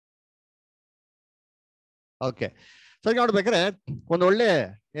Okay. So ಈಗ ನೋಡ್ಬೇಕಾದ್ರೆ ಒಂದು ಒಳ್ಳೆ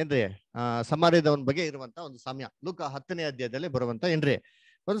ಏನ್ರಿ ಸಮಾರ್ಯದವನ ಬಗ್ಗೆ ಇರುವಂತ ಒಂದು ಸಾಮ್ಯ, ಲೂಕ 10ನೇ ಅಧ್ಯಾಯದಲ್ಲಿ ಬರುವಂತ ಏನ್ರಿ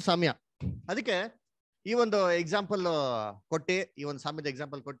ಒಂದು ಸಾಮ್ಯ. ಅದಕ್ಕೆ ಈ ಒಂದು ಎಕ್ಸಾಂಪಲ್ ಕೊಟ್ಟು, ಈ ಒಂದು ಸಾಮ್ಯದ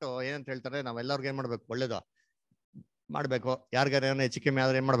ಎಕ್ಸಾಂಪಲ್ ಕೊಟ್ಟು ಏನಂತ ಹೇಳ್ತಾರೆ, ನಾವೆಲ್ಲರಿಗೂ ಏನ್ ಮಾಡ್ಬೇಕು, ಒಳ್ಳೇದು ಮಾಡ್ಬೇಕು. ಯಾರಿಗಾರ ಏನೋ ಹೆಚ್ಚು ಕಮ್ಮಿ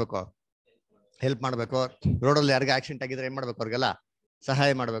ಆದ್ರೆ ಏನ್ ಮಾಡ್ಬೇಕು, ಹೆಲ್ಪ್ ಮಾಡ್ಬೇಕು. ರೋಡಲ್ಲಿ ಯಾರಿಗ ಆಕ್ಸಿಡೆಂಟ್ ಆಗಿದ್ರೆ ಏನ್ ಮಾಡ್ಬೇಕು, ಅವ್ರಿಗೆಲ್ಲ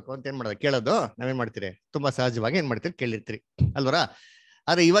ಸಹಾಯ ಮಾಡ್ಬೇಕು ಅಂತ ಏನ್ ಮಾಡೋದು, ಕೇಳೋದು ನಾವೇನ್ ಮಾಡ್ತೀರಿ, ತುಂಬಾ ಸಹಜವಾಗಿ ಏನ್ ಮಾಡ್ತೀರಿ, ಕೇಳಿರ್ತೀರಿ ಅಲ್ವರ.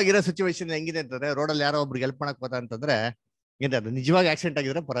 ಆದ್ರೆ ಇವಾಗಿರೋ ಸಿಚುವೇಶನ್ ಹೆಂಗಿದೆ ಅಂತಂದ್ರೆ, ರೋಡಲ್ಲಿ ಯಾರೋ ಒಬ್ರಿಗೆ ಹೆಲ್ಪ್ ಮಾಡಕ್ ಹೋದ ಅಂತಂದ್ರೆ ಏನ್ ಅದು ನಿಜವಾಗಿ ಆಕ್ಸಿಡೆಂಟ್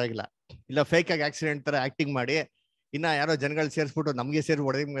ಆಗಿದ್ರೆ ಪರವಾಗಿಲ್ಲ, ಇಲ್ಲ ಫೇಕ್ ಆಗಿ ಆಕ್ಸಿಡೆಂಟ್ ತರ ಆಕ್ಟಿಂಗ್ ಮಾಡಿ ಇನ್ನ ಯಾರೋ ಜನಗಳು ಸೇರಿಸ್ಬಿಟ್ಟು ನಮ್ಗೆ ಸೇರಿ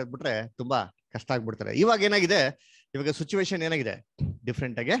ಹೊಡೆದ್ಬಿಟ್ರೆ ತುಂಬಾ ಕಷ್ಟ ಆಗ್ಬಿಡ್ತಾರೆ. ಇವಾಗ ಏನಾಗಿದೆ, ಇವಾಗ ಸಿಚುವೇಶನ್ ಏನಾಗಿದೆ,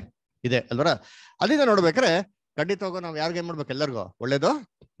 ಡಿಫ್ರೆಂಟ್ ಆಗಿ ಇದೆ ಅಲ್ವರ. ಅಲ್ಲಿಂದ ನೋಡ್ಬೇಕಾರೆ ಖಂಡಿತವಾಗೂ ನಾವು ಯಾರಿಗ ಏನ್ ಮಾಡ್ಬೇಕು, ಎಲ್ಲರಿಗೂ ಒಳ್ಳೇದು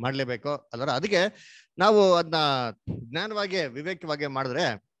ಮಾಡ್ಲೇಬೇಕು ಅಲ್ವರ. ಅದಕ್ಕೆ ನಾವು ಅದನ್ನ ಜ್ಞಾನವಾಗಿ ವಿವೇಕವಾಗಿ ಮಾಡಿದ್ರೆ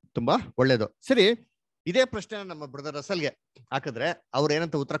ತುಂಬಾ ಒಳ್ಳೇದು. ಸರಿ, ಇದೇ ಪ್ರಶ್ನೆ ನಮ್ಮ ಬ್ರದರ್ ರಸಲ್ಗೆ ಹಾಕಿದ್ರೆ ಅವ್ರು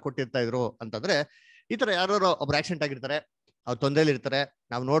ಏನಂತ ಉತ್ತರ ಕೊಟ್ಟಿರ್ತಾ ಇದ್ರು ಅಂತಂದ್ರೆ, ಈ ತರ ಯಾರು ಒಬ್ರು ಆಕ್ಸಿಡೆಂಟ್ ಆಗಿರ್ತಾರೆ, ಅವ್ರು ತೊಂದರೆಯಲ್ಲಿ ಇರ್ತಾರೆ,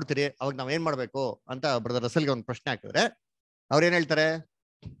 ನಾವ್ ನೋಡ್ತೀರಿ, ಅವಾಗ ನಾವ್ ಏನ್ ಮಾಡ್ಬೇಕು ಅಂತ ಬ್ರದರ್ ರಸಲ್ಗೆ ಒಂದು ಪ್ರಶ್ನೆ ಹಾಕಿದ್ರೆ ಅವ್ರು ಏನ್ ಹೇಳ್ತಾರೆ,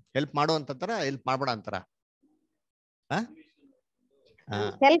 ಹೆಲ್ಪ್ ಮಾಡು ಅಂತಂತಾರ, ಹೆಲ್ಪ್ ಮಾಡ್ಬೇಡ ಅಂತಾರ?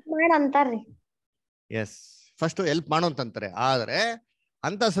 ಹೆಲ್ಪ್ ಮಾಡ ಅಂತಾರ್ರಿ. ಎಸ್, ಫಸ್ಟ್ ಹೆಲ್ಪ್ ಮಾಡು ಅಂತಂತಾರೆ. ಆದ್ರೆ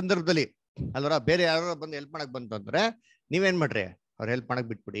ಅಂತ ಸಂದರ್ಭದಲ್ಲಿ ಅಲ್ವರ ಬೇರೆ ಯಾರು ಬಂದು ಹೆಲ್ಪ್ ಮಾಡಕ್ ಬಂತು ಅಂದ್ರೆ ನೀವೇನ್ ಮಾಡ್ರಿ, ಅವ್ರು ಹೆಲ್ಪ್ ಮಾಡಕ್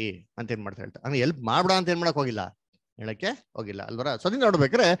ಬಿಟ್ಬಿಡಿ ಅಂತ ಏನ್ ಮಾಡ್ತಾ ಹೇಳ್ತಾರೆ. ಅಂದ್ರೆ ಹೆಲ್ಪ್ ಮಾಡ್ಬೇಡ ಅಂತ ಏನ್ ಮಾಡಕ್ ಹೋಗಿಲ್ಲ, ಹೇಳಕ್ಕೆ ಹೋಗಿಲ್ಲ ಅಲ್ವರ. ಸದ್ಯ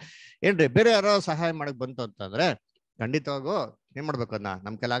ನೋಡ್ಬೇಕ್ರೆ ಏನ್ರಿ, ಬೇರೆ ಯಾರೋ ಸಹಾಯ ಮಾಡಕ್ ಬಂತು ಅಂತಂದ್ರೆ ಖಂಡಿತವಾಗೂ ಏನ್ ಮಾಡ್ಬೇಕು, ಅದನ್ನ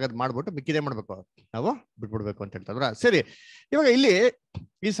ನಮ್ ಕೈಲಾಗದ್ ಮಾಡ್ಬಿಟ್ಟು ಮಿಕ್ಕಿದೇ ಮಾಡ್ಬೇಕು, ನಾವು ಬಿಟ್ಬಿಡ್ಬೇಕು ಅಂತ ಹೇಳ್ತಾರ. ಸರಿ, ಇವಾಗ ಇಲ್ಲಿ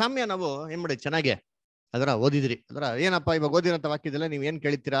ಈ ಸಾಮ್ಯ ನಾವು ಏನ್ ಮಾಡಿ ಚೆನ್ನಾಗಿ ಅದರ ಓದಿದ್ರಿ ಅದರ. ಏನಪ್ಪ ಇವಾಗ ಓದಿರೋಂಥ ವಾಕ್ಯದಲ್ಲ ನೀವ್ ಏನ್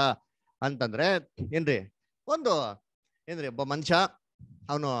ಕೇಳ್ತೀರಾ ಅಂತಂದ್ರೆ ಏನ್ರಿ, ಒಂದು ಏನ್ರಿ ಒಬ್ಬ ಮನುಷ್ಯ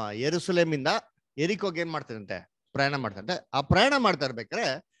ಅವನು ಯೆರೂಸಲೇಮಿಂದ ಎರಿಕೋಗೆ ಏನ್ ಮಾಡ್ತಾನಂತೆ, ಪ್ರಯಾಣ ಮಾಡ್ತಂತೆ. ಆ ಪ್ರಯಾಣ ಮಾಡ್ತಾ ಇರ್ಬೇಕಾದ್ರೆ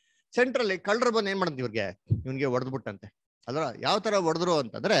ಸೆಂಟ್ರಲ್ಲಿ ಕಳ್ಳರು ಬಂದು ಏನ್ ಮಾಡಂತೆ, ಇವ್ನಿಗೆ ಹೊಡೆದ್ಬಿಟ್ಟಂತೆ ಅಲ್ವರ. ಯಾವ ತರ ಹೊಡೆದ್ರು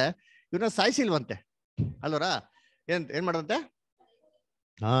ಅಂತಂದ್ರೆ ಇವನ ಸಾಯಿಸಿಲ್ವಂತೆ ಅಲ್ವರ. ಏನ್ ಮಾಡಂತೆ,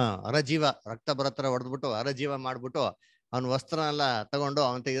 ಅರಜೀವ ರಕ್ತ ಬರೋ ತರ ಹೊಡೆದ್ಬಿಟ್ಟು ಅರಜೀವ ಮಾಡ್ಬಿಟ್ಟು ಅವ್ನ ವಸ್ತ್ರನೆಲ್ಲ ತಗೊಂಡು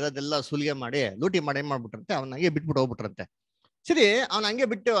ಅವಂತ ಇರೋದೆಲ್ಲ ಸುಲಿಗೆ ಮಾಡಿ ಲೂಟಿ ಮಾಡಿ ಏನ್ ಮಾಡ್ಬಿಟ್ರಂತೆ, ಅವ್ನ ಹಂಗೆ ಬಿಟ್ಬಿಟ್ಟು ಹೋಗ್ಬಿಟ್ರಂತೆ. ಸರಿ, ಅವ್ನ ಹಂಗೆ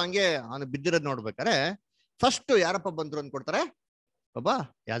ಬಿಟ್ಟು ಹಂಗೆ ಅವ್ನು ಬಿದ್ದಿರೋದ್ ನೋಡ್ಬೇಕಾರೆ ಫಸ್ಟ್ ಯಾರಪ್ಪ ಬಂದ್ರು ಅಂದ್ಕೊಡ್ತಾರೆ, ಒಬ್ಬ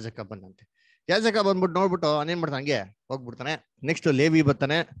ಯಾಜಕ ಬಂದಂತೆ. ಯಾಜಕ ಬಂದ್ಬಿಟ್ಟು ನೋಡ್ಬಿಟ್ಟು ಅವನೇನ್ ಮಾಡ್ತಾನೆ, ಹಂಗೆ ಹೋಗ್ಬಿಡ್ತಾನೆ. ನೆಕ್ಸ್ಟ್ ಲೇವಿ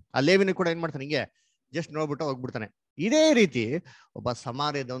ಬರ್ತಾನೆ, ಆ ಲೇವಿನ ಕೂಡ ಏನ್ ಮಾಡ್ತಾನೆ, ಹಿಂಗೆ ಜಸ್ಟ್ ನೋಡ್ಬಿಟ್ಟು ಹೋಗ್ಬಿಡ್ತಾನೆ. ಇದೇ ರೀತಿ ಒಬ್ಬ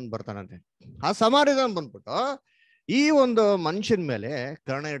ಸಮಾರ್ಯದವನ್ ಬರ್ತಾನಂತೆ. ಆ ಸಮಾರ್ಯದವನ್ ಬಂದ್ಬಿಟ್ಟು ಈ ಒಂದು ಮನುಷ್ಯನ ಮೇಲೆ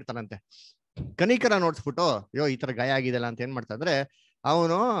ಕರುಣೆ ಇಡ್ತಾನಂತೆ, ಕನಿಕರ ನೋಡ್ಸ್ಬಿಟ್ಟು ಅಯ್ಯೋ ಈ ತರ ಗಾಯ ಆಗಿದೆಲ್ಲ ಅಂತ ಏನ್ ಮಾಡ್ತಾ ಅಂದ್ರೆ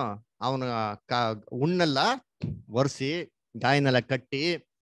ಅವನ ಉಣ್ಣೆಲ್ಲ ಒರೆಸಿ ಗಾಯನೆಲ್ಲ ಕಟ್ಟಿ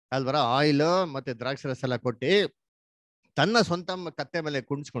ಅಲ್ವರ, ಆಯಿಲ್ ಮತ್ತೆ ದ್ರಾಕ್ಷಿ ರಸ ಎಲ್ಲ ಕೊಟ್ಟಿ ತನ್ನ ಸ್ವಂತ ಕತ್ತೆ ಮೇಲೆ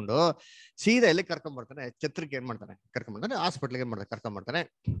ಕುಣಿಸ್ಕೊಂಡು ಸೀದಾ ಎಲ್ಲಿ ಕರ್ಕೊಂಡ್ಬರ್ತಾನೆ, ಛತ್ರಕ್ಕೆ ಏನ್ ಮಾಡ್ತಾನೆ, ಕರ್ಕೊಂಡ್ಬರ್ತಾನೆ. ಹಾಸ್ಪಿಟ್ಲಿಗೆ ಏನ್ ಮಾಡ್ತಾನೆ,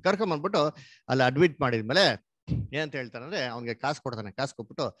 ಕರ್ಕೊಂಡ್ಬಂದ್ಬಿಟ್ಟು ಅಲ್ಲಿ ಅಡ್ಮಿಟ್ ಮಾಡಿದ್ಮೇಲೆ ಏನಂತ ಹೇಳ್ತಾನೆ ಅಂದ್ರೆ ಅವ್ನಿಗೆ ಕಾಸು ಕೊಡ್ತಾನೆ. ಕಾಸು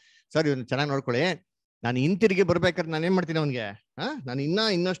ಕೊಟ್ಬಿಟ್ಟು ಸರ್ ಇವ್ನು ಚೆನ್ನಾಗಿ ನೋಡ್ಕೊಳ್ಳಿ, ನಾನು ಹಿಂತಿರುಗಿ ಬರ್ಬೇಕಾದ್ರೆ ನಾನು ಏನ್ ಮಾಡ್ತೀನಿ ಅವ್ನಿಗೆ, ನಾನು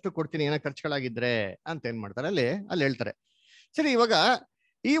ಇನ್ನಷ್ಟು ಕೊಡ್ತೀನಿ ಏನೋ ಖರ್ಚುಗಳಾಗಿದ್ರೆ ಅಂತ ಏನ್ ಮಾಡ್ತಾರೆ ಅಲ್ಲಿ ಹೇಳ್ತಾರೆ. ಸರಿ, ಇವಾಗ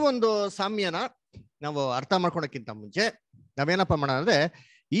ಈ ಒಂದು ಸಾಮ್ಯನ ನಾವು ಅರ್ಥ ಮಾಡ್ಕೊಳಕ್ಕಿಂತ ಮುಂಚೆ ನಾವೇನಪ್ಪ ಮಾಡೋಣ ಅಂದ್ರೆ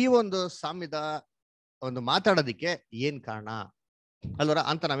ಈ ಒಂದು ಸಾಮ್ಯದ ಒಂದು ಮಾತಾಡೋದಿಕ್ಕೆ ಏನ್ ಕಾರಣ ಅಲ್ವರ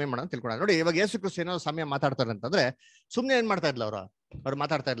ಅಂತ ನಾವೇನ್ ಮಾಡೋಣ ತಿಳ್ಕೊಳ್ಳೋಣ. ನೋಡಿ, ಇವಾಗ ಯೇಸು ಕ್ರಿಸ್ತ ಏನೋ ಸಾಮ್ಯ ಮಾತಾಡ್ತಾರೆ ಅಂತಂದ್ರೆ ಸುಮ್ನೆ ಏನ್ ಮಾಡ್ತಾ ಇದ್ಲ ಅವ್ರು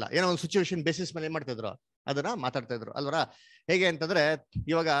ಮಾತಾಡ್ತಾ ಇಲ್ಲ, ಏನೋ ಒಂದು ಸಿಚುವೇಶನ್ ಬೇಸಿಸ್ ಮೇಲೆ ಏನ್ ಮಾಡ್ತಾ ಇದ್ರು, ಅದನ್ನ ಮಾತಾಡ್ತಾ ಇದ್ರು ಅಲ್ವರ. ಹೇಗೆ ಅಂತಂದ್ರೆ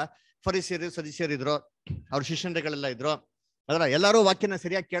ಇವಾಗ ಫರಿಸಿಯರು ಸದಿಸಿಯರು ಇದ್ರು, ಅವ್ರ ಶಿಷ್ಯಂದ್ರಗಳೆಲ್ಲ ಇದ್ರು ಅದರ. ಎಲ್ಲರೂ ವಾಕ್ಯನ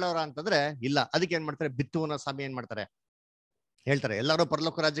ಸರಿಯಾಗಿ ಕೇಳೋರ ಅಂತಂದ್ರೆ ಇಲ್ಲ. ಅದಕ್ಕೆ ಏನ್ ಮಾಡ್ತಾರೆ, ಬಿತ್ತುವನ ಸಾಮ್ಯ ಏನ್ ಮಾಡ್ತಾರೆ ಹೇಳ್ತಾರೆ. ಎಲ್ಲರೂ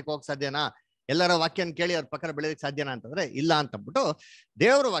ಪರಲೋಕ ರಾಜ್ಯಕ್ಕೆ ಹೋಗಕ್ ಸಾಧ್ಯನಾ, ಎಲ್ಲರ ವಾಕ್ಯನ ಕೇಳಿ ಅವ್ರ ಪ್ರಕಾರ ಬೆಳೆಯಕ್ಕೆ ಸಾಧ್ಯನಾ ಅಂತಂದ್ರೆ ಇಲ್ಲ ಅಂತಂದ್ಬಿಟ್ಟು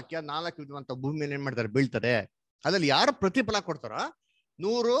ದೇವರ ವಾಕ್ಯ 4 ವಿಧವಂತ ಭೂಮಿಯನ್ನು ಏನ್ ಮಾಡ್ತಾರೆ, ಬೀಳ್ತಾರೆ. ಅದ್ರಲ್ಲಿ ಯಾರು ಪ್ರತಿಫಲ ಕೊಡ್ತಾರೋ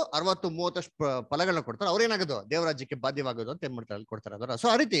 100, 60, 30 ಫಲಗಳನ್ನ ಕೊಡ್ತಾರೆ, ಅವ್ರೇನಾಗೋದು ದೇವರ ರಾಜ್ಯಕ್ಕೆ ಬಾಧ್ಯವಾಗೋದು ಅಂತ ಏನ್ ಮಾಡ್ತಾರೆ ಅಲ್ಲಿ ಕೊಡ್ತಾರೆ ಅದರ. ಸೊ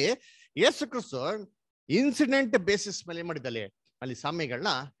ಆ ರೀತಿ ಯೇಸು ಕ್ರಿಸ್ತ ಇನ್ಸಿಡೆಂಟ್ ಬೇಸಿಸ್ ಮೇಲೆ ಏನ್ ಮಾಡಿದಲ್ಲಿ ಅಲ್ಲಿ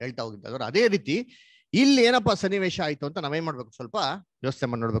ಸಾಮ್ಯಗಳನ್ನ ಹೇಳ್ತಾ ಹೋಗಿದ್ದಾರೆ. ಅದೇ ರೀತಿ ಇಲ್ಲಿ ಏನಪ್ಪಾ ಸನ್ನಿವೇಶ ಆಯ್ತು ಅಂತ ನಾವೇನ್ ಮಾಡ್ಬೇಕು, ಸ್ವಲ್ಪ ಯೋಚನೆ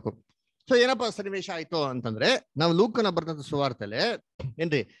ಮಾಡಿ ನೋಡ್ಬೇಕು. ಸೊ ಏನಪ್ಪಾ ಸನ್ನಿವೇಶ ಆಯ್ತು ಅಂತಂದ್ರೆ ನಾವು ಲೂಕನ ಬರೆದಂತ ಸುವಾರ್ತೆಲೆ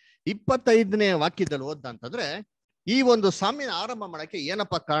ಏನ್ರಿ 25ನೇ ವಾಕ್ಯದಲ್ಲಿ ಓದ್ದ ಅಂತಂದ್ರೆ ಈ ಒಂದು ಸಾಮ್ಯನ ಆರಂಭ ಮಾಡಕ್ಕೆ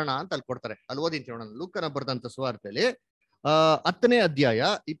ಏನಪ್ಪಾ ಕಾರಣ ಅಂತ ಅಲ್ಲಿ ಕೊಡ್ತಾರೆ. ಅಲ್ಲಿ ಓದಿ ನೋಡೋಣ. ಲೂಕನ ಬರೆದಂತ ಸುವಾರ್ತೆಯಲ್ಲಿ 10ನೇ ಅಧ್ಯಾಯ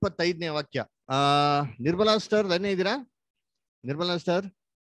 25ನೇ ವಾಕ್ಯ. ನಿರ್ಮಲಾ ಸ್ಟಾರ್ ಲೈನೇ ಇದ್ದೀರಾ? Nirmala star,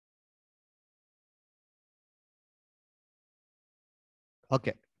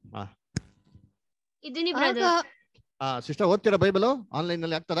 okay. ಸಿಸ್ಟರ್ ಓದ್ತೀರಾ ಬೈಬಲ್ ಆನ್ಲೈನ್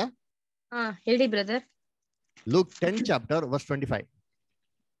ನಲ್ಲಿ ಆಗ್ತಾರಾ? ಹೇಳಿ ಬ್ರದರ್. Luke 10 chapter verse 25.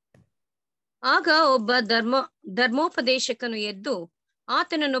 ಆಗ ಒಬ್ಬ ಧರ್ಮೋಪದೇಶಕನು ಎದ್ದು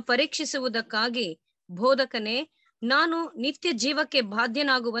ಆತನನ್ನು ಪರೀಕ್ಷಿಸುವುದಕ್ಕಾಗಿ, ಬೋಧಕನೇ, ನಾನು ನಿತ್ಯ ಜೀವಕ್ಕೆ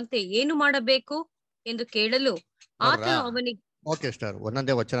ಬಾಧ್ಯನಾಗುವಂತೆ ಏನು ಮಾಡಬೇಕು ಎಂದು ಕೇಳಲು ಆತನು ಅವನಿಗೆ. ಓಕೆ ಸ್ಟಾರ್,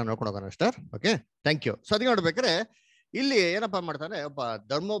 ಒಂದೊಂದೇ ವಚನ ನೋಡ್ಕೊಂಡು ಹೋಗೋಣ star. Okay, thank you. So ಅದಕ್ಕೆ ನೋಡ್ಬೇಕಾದ್ರೆ ಇಲ್ಲಿ ಏನಪ್ಪಾ ಮಾಡ್ತಾನೆ, ಒಬ್ಬ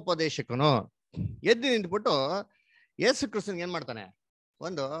ಧರ್ಮೋಪದೇಶಕನು ಎದ್ದು ನಿಂತ್ಬಿಟ್ಟು ಯೇಸು ಕ್ರಿಸ್ತನ್ಗೆ ಏನ್ ಮಾಡ್ತಾನೆ,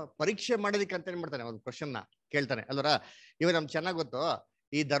 ಒಂದು ಪರೀಕ್ಷೆ ಮಾಡೋದಕ್ಕೆ ಅಂತ ಏನ್ ಮಾಡ್ತಾನೆ, ಒಂದು ಕ್ವಶನ್ ಕೇಳ್ತಾನೆ ಅಲ್ವರ. ಇವಾಗ ನಮ್ಗೆ ಚೆನ್ನಾಗ್ ಗೊತ್ತು,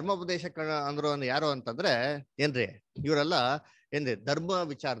 ಈ ಧರ್ಮೋಪದೇಶ ಅಂದ್ರು ಯಾರು ಅಂತಂದ್ರೆ ಏನ್ರಿ, ಇವರೆಲ್ಲ ಏನ್ರಿ ಧರ್ಮ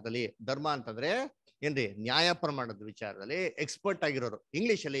ವಿಚಾರದಲ್ಲಿ, ಧರ್ಮ ಅಂತಂದ್ರೆ ಏನ್ರಿ ನ್ಯಾಯ ಪ್ರಮಾಣದ ವಿಚಾರದಲ್ಲಿ ಎಕ್ಸ್ಪರ್ಟ್ ಆಗಿರೋರು.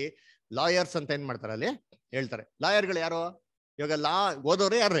 ಇಂಗ್ಲಿಷ್ ಅಲ್ಲಿ ಲಾಯರ್ಸ್ ಅಂತ ಏನ್ ಮಾಡ್ತಾರೆ ಅಲ್ಲಿ ಹೇಳ್ತಾರೆ. ಲಾಯರ್ಗಳು ಯಾರು? ಇವಾಗ ಲಾ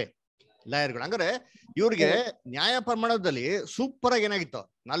ಓದೋರು ಯಾರ್ರಿ? ಲಾಯರ್ಗಳು. ಹಂಗಾರೆ ಇವ್ರಿಗೆ ನ್ಯಾಯ ಪ್ರಮಾಣದಲ್ಲಿ ಸೂಪರ್ ಆಗಿ ಏನಾಗಿತ್ತು,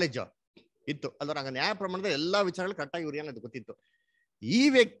 ನಾಲೆಜ್ ಇತ್ತು ಅಲ್ವ. ಹಂಗ ನ್ಯಾಯ ಪ್ರಮಾಣದ ಎಲ್ಲಾ ವಿಚಾರಗಳು ಕರೆಕ್ಟಾಗಿ ಇವ್ರಿಗೆ ಏನದು ಗೊತ್ತಿತ್ತು. ಈ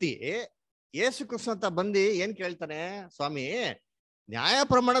ವ್ಯಕ್ತಿ ಯೇಸು ಕ್ರಿಸ್ತ ಅಂತ ಬಂದು ಏನ್ ಕೇಳ್ತಾನೆ, ಸ್ವಾಮಿ ನ್ಯಾಯ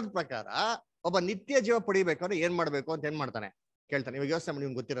ಪ್ರಮಾಣದ ಪ್ರಕಾರ ಒಬ್ಬ ನಿತ್ಯ ಜೀವ ಪಡಿಬೇಕಾದ್ರೆ ಏನ್ ಮಾಡ್ಬೇಕು ಅಂತ ಏನ್ ಮಾಡ್ತಾನೆ ಕೇಳ್ತಾನೆ. ಇವಾಗ ಯೋಚನೆ ಮಾಡಿ,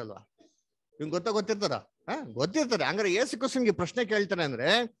 ನಿಮ್ಗೆ ಗೊತ್ತಿರಲ್ವಾ? ನಿಮ್ಗೆ ಗೊತ್ತಿರ್ತಾರ? ಗೊತ್ತಿರ್ತಾರೆ. ಹಂಗಾರೆ ಯೇಸು ಕ್ರಿಸ್ತನ್ಗೆ ಪ್ರಶ್ನೆ ಕೇಳ್ತಾನೆ ಅಂದ್ರೆ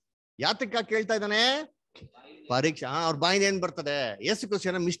ಯಾತಕ್ಕ ಕೇಳ್ತಾ ಇದ್ದಾನೆ? ಪರೀಕ್ಷೆ. ಅವ್ರ ಬಾಯಿಂದ ಏನ್ ಬರ್ತದೆ? ಯೇಸು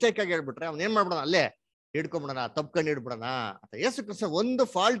ಕ್ರಿಸ್ತ ಮಿಸ್ಟೇಕ್ ಆಗಿ ಹೇಳ್ಬಿಟ್ರೆ ಅವ್ನ ಏನ್ ಮಾಡ್ಬಿಡೋಣ, ಅಲ್ಲೇ ಹಿಡ್ಕೊಂಡ್ಬಿಡೋಣ, ತಪ್ಪು ಕಂಡು ಹಿಡ್ಬಿಡೋಣ ಅಂತ. ಯೇಸು ಕ್ರಿಸ್ತ ಒಂದು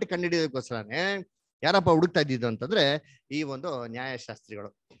ಫಾಲ್ಟ್ ಕಂಡು ಹಿಡಿಯೋದಕ್ಕೋಸ್ಕರನೇ ಯಾರಪ್ಪ ಹುಡುಕ್ತಾ ಇದ್ದಿದ್ದು ಅಂತಂದ್ರೆ ಈ ಒಂದು ನ್ಯಾಯಶಾಸ್ತ್ರಿಗಳು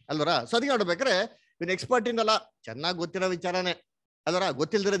ಅಲ್ವರ. ಸೊ ಅದಕ್ಕೆ ನೋಡ್ಬೇಕಾದ್ರೆ ಇವ್ನ ಎಕ್ಸ್ಪರ್ಟ್ ಇಂದಲ್ಲ, ಚೆನ್ನಾಗಿ ಗೊತ್ತಿರೋ ವಿಚಾರನೇ ಅಲ್ವರ,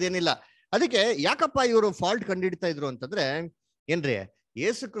 ಗೊತ್ತಿಲ್ದಿರೋದು ಏನಿಲ್ಲ. ಅದಕ್ಕೆ ಯಾಕಪ್ಪ ಇವರು ಫಾಲ್ಟ್ ಕಂಡು ಹಿಡಿತಾ ಇದ್ರು ಅಂತಂದ್ರೆ ಏನ್ರಿ,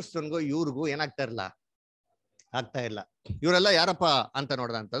 ಯೇಸು ಕ್ರಿಸ್ತನ್ಗೂ ಇವ್ರಿಗೂ ಏನಾಗ್ತಾ ಇರಲ್ಲ, ಆಗ್ತಾ ಇಲ್ಲ. ಇವರೆಲ್ಲ ಯಾರಪ್ಪ ಅಂತ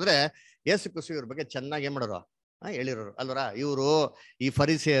ನೋಡ್ದ ಅಂತಂದ್ರೆ ಯೇಸು ಕ್ರಿಸ್ತ ಇವ್ರ ಬಗ್ಗೆ ಚೆನ್ನಾಗಿ ಏನ್ ಮಾಡೋರು, ಹೇಳಿರೋರು ಅಲ್ವರ. ಇವರು ಈ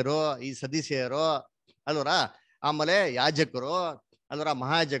ಫರಿಸೇಯರು, ಈ ಸದಿಸೇಯರು ಅಲ್ವರ, ಆಮೇಲೆ ಯಾಜಕರು ಅಲ್ವರ,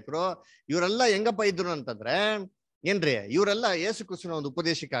 ಮಹಾಯಾಜಕರು, ಇವರೆಲ್ಲ ಹೆಂಗಪ್ಪ ಇದ್ರು ಅಂತಂದ್ರೆ ಏನ್ರಿ, ಇವರೆಲ್ಲ ಯೇಸು ಕ್ರಿಸ್ತನ ಒಂದು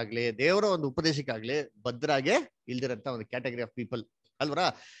ಉಪದೇಶಕ್ಕಾಗ್ಲಿ, ದೇವರ ಒಂದು ಉಪದೇಶಕ್ಕಾಗ್ಲಿ ಭದ್ರಾಗೆ ಇಲ್ದಿರಂತ ಒಂದು ಕ್ಯಾಟಗರಿ ಆಫ್ ಪೀಪಲ್ ಅಲ್ವರ.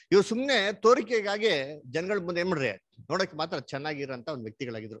 ಇವ್ರು ಸುಮ್ನೆ ತೋರಿಕೆಗಾಗಿ ಜನಗಳ ಮುಂದೆ ಏನ್ ಮಾಡ್ರಿ, ನೋಡಕ್ ಮಾತ್ರ ಚೆನ್ನಾಗಿರೋಂತ ಒಂದು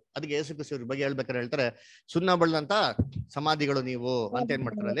ವ್ಯಕ್ತಿಗಳಾಗಿದ್ರು. ಅದಕ್ಕೆ ಯೇಸು ಕ್ರಿಸ್ತ ಇವ್ರ ಬಗ್ಗೆ ಹೇಳ್ಬೇಕಾದ್ರೆ ಹೇಳ್ತಾರೆ, ಸುಣ್ಣ ಬಳ್ದಂತ ಸಮಾಧಿಗಳು ನೀವು ಅಂತ ಏನ್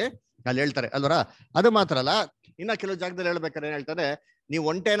ಮಾಡ್ತಾರೆ ಅಲ್ಲಿ ಹೇಳ್ತಾರೆ ಅಲ್ವರ. ಅದು ಮಾತ್ರ ಅಲ್ಲ, ಇನ್ನ ಕೆಲವು ಜಾಗದಲ್ಲಿ ಹೇಳ್ಬೇಕಾದ್ರೆ ಏನ್ ಹೇಳ್ತಾರೆ, ನೀವು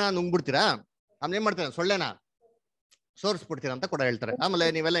ಒಂಟೆನ ನುಂಗ್ಬಿಡ್ತೀರಾ, ಆಮೇಲೆ ಏನ್ ಮಾಡ್ತಾರೆ, ಸೊಳ್ಳೆನ ಸೋರ್ಸ್ಬಿಡ್ತೀರಾ ಅಂತ ಕೂಡ ಹೇಳ್ತಾರೆ. ಆಮೇಲೆ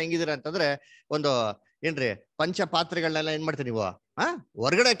ನೀವೆಲ್ಲ ಹೆಂಗಿದ್ದೀರಾ ಅಂತಂದ್ರೆ ಒಂದು ಏನ್ರಿ ಪಂಚ ಪಾತ್ರೆಗಳನ್ನೆಲ್ಲ ಏನ್ ಮಾಡ್ತೀರಿ ನೀವು,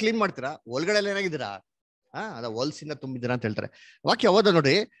 ಹೊರಗಡೆ ಕ್ಲೀನ್ ಮಾಡ್ತೀರಾ, ಒಳಗಡೆ ಎಲ್ಲ ಏನಾಗಿದ್ದೀರಾ, ಅದ ಹೊಲ್ಸಿಂದ ತುಂಬಿದ್ದೀರಾ ಅಂತ ಹೇಳ್ತಾರೆ. ವಾಕ್ಯ ಓದ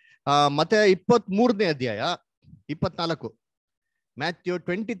ನೋಡಿ, ಮತ್ತೆ 23ನೇ ಅಧ್ಯಾಯ 24, ಮ್ಯಾಥ್ಯೂ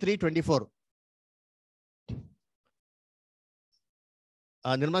 23:24.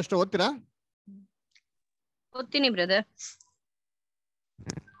 ನಿರ್ಮಾಷ್ಟ ಓದ್ತೀರಾ? ಓದ್ತೀನಿ ಬ್ರದರ್.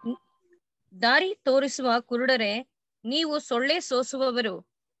 ದಾರಿ ತೋರಿಸುವ ಕುರುಡರೆ, ನೀವು ಸೊಳ್ಳೆ ಸೋಸುವವರು,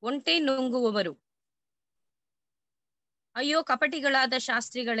 ಒಂಟೆ ನುಂಗುವವರು. ಅಯ್ಯೋ ಕಪಟಿಗಳಾದ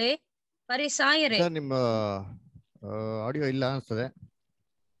ಶಾಸ್ತ್ರಿಗಳೇ, ಫರಿಸಾಯರೇ. ನಿಮ್ಮ ಆಡಿಯೋ ಇಲ್ಲ ಅನ್ಸ್ತದೆ.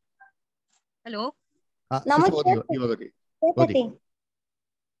 ಹಲೋ,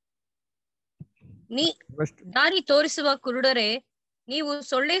 ದಾರಿ ತೋರಿಸುವ ಕುರುಡರೆ, ನೀವು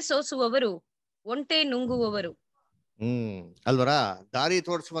ಸೊಳ್ಳೆ ಸೋಸುವವರು, ಒಂಟೆ ನುಂಗುವವರು. ಅಲ್ವರ, ದಾರಿ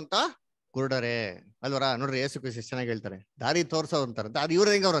ತೋರಿಸುವಂತ ಕುರುಡರೆ ಅಲ್ವರ. ನೋಡ್ರಿ ಯೇಸು ಕ್ರಿಸ್ತ ಚೆನ್ನಾಗಿ ಹೇಳ್ತಾರೆ, ದಾರಿ ತೋರ್ಸೋವಂತಾರಂತೆ. ಅದು ಇವ್ರ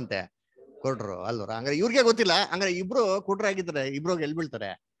ಹೆಂಗವ್ರಂತೆ, ಕೊಡ್ರು ಅಲ್ವರ. ಹಂಗಾರೆ ಇವ್ರಿಗೆ ಗೊತ್ತಿಲ್ಲ. ಹಂಗಾರೆ ಇಬ್ರು ಕುಡ್ರಾಗಿದ್ದಾರೆ, ಇಬ್ರು ಎಲ್ಲಿ ಬೀಳ್ತಾರೆ,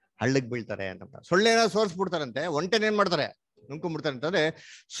 ಹಳ್ಳಕ್ ಬೀಳ್ತಾರೆ ಅಂತ. ಸೊಳ್ಳೆನ ಸೋರ್ಸ್ಬಿಡ್ತಾರಂತೆ, ಒಂಟೆನ ಏನ್ ಮಾಡ್ತಾರೆ, ನುಂಗ್ಕೊಂಡ್ಬಿಡ್ತಾರೆ ಅಂತಂದ್ರೆ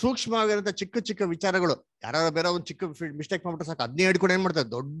ಸೂಕ್ಷ್ಮವಾಗಿರಂತ ಚಿಕ್ಕ ಚಿಕ್ಕ ವಿಚಾರಗಳು. ಯಾರು ಬೇರೆ ಒಂದು ಚಿಕ್ಕ ಮಿಸ್ಟೇಕ್ ಮಾಡ್ಬಿಟ್ರೆ ಸಾಕು, ಅದನ್ನೇ ಹಿಡ್ಕೊಂಡು ಏನ್ ಮಾಡ್ತಾರೆ,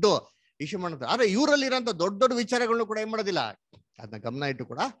 ದೊಡ್ಡ ಇಶ್ಯೂ ಮಾಡ್ತಾರೆ. ಆದ್ರೆ ಇವರಲ್ಲಿ ಇರೋಂಥ ದೊಡ್ಡ ದೊಡ್ಡ ವಿಚಾರಗಳನ್ನು ಕೂಡ ಏನ್ ಮಾಡೋದಿಲ್ಲ, ಅದನ್ನ ಗಮನ ಇಟ್ಟು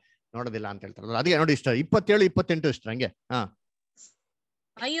ಕೂಡ ನೋಡೋದಿಲ್ಲ ಅಂತ ಹೇಳ್ತಾರೆ. ಅದಕ್ಕೆ ನೋಡಿ ಇಷ್ಟ 27, 28 ಇಷ್ಟ ಹಂಗೆ.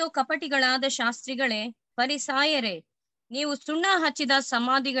 ಅಯ್ಯೋ ಕಪಟಿಗಳಾದ ಶಾಸ್ತ್ರಿಗಳೇ, ಫರಿಸಾಯರೇ, ನೀವು ಸುಣ್ಣ ಹಚ್ಚಿದ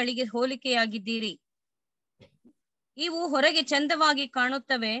ಸಮಾಧಿಗಳಿಗೆ ಹೋಲಿಕೆಯಾಗಿದ್ದೀರಿ. ಇವು ಹೊರಗೆ ಚಂದವಾಗಿ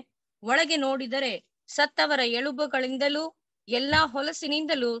ಕಾಣುತ್ತವೆ, ಒಳಗೆ ನೋಡಿದರೆ ಸತ್ತವರ ಎಲುಬುಗಳಿಂದಲೂ ಎಲ್ಲಾ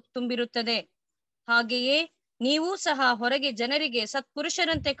ಹೊಲಸಿನಿಂದಲೂ ತುಂಬಿರುತ್ತದೆ. ಹಾಗೆಯೇ ನೀವು ಸಹ ಹೊರಗೆ ಜನರಿಗೆ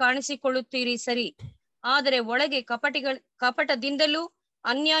ಸತ್ಪುರುಷರಂತೆ ಕಾಣಿಸಿಕೊಳ್ಳುತ್ತೀರಿ ಸರಿ, ಆದರೆ ಒಳಗೆ ಕಪಟದಿಂದಲೂ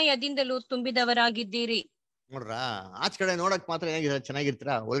ಅನ್ಯಾಯದಿಂದಲೂ ತುಂಬಿದವರಾಗಿದ್ದೀರಿ. ನೋಡ್ರ, ಆಚ ಕಡೆ ನೋಡಕ್ ಮಾತ್ರ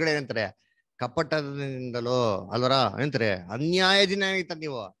ಚೆನ್ನಾಗಿರ್ತೀರಾ, ಒಳಗಡೆ ಏನಂತಾರೆ, ಕಪಟದಿಂದಲೋ ಅಲ್ವರ, ಏನಂತಾರೆ ಅನ್ಯಾಯದಿಂದ ಏನಾಗಿತ್ತ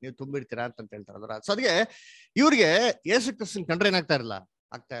ನೀವು ತುಂಬಿರ್ತೀರಾ ಅಂತ ಹೇಳ್ತಾರೆ ಅಲ್ವರ. ಸೊ ಅದಕ್ಕೆ ಇವ್ರಿಗೆ ಯೇಸು ಕ್ರಿಸ್ತನ್ ಕಂಡ್ರೆ ಏನಾಗ್ತಾ ಇರಲ್ಲ,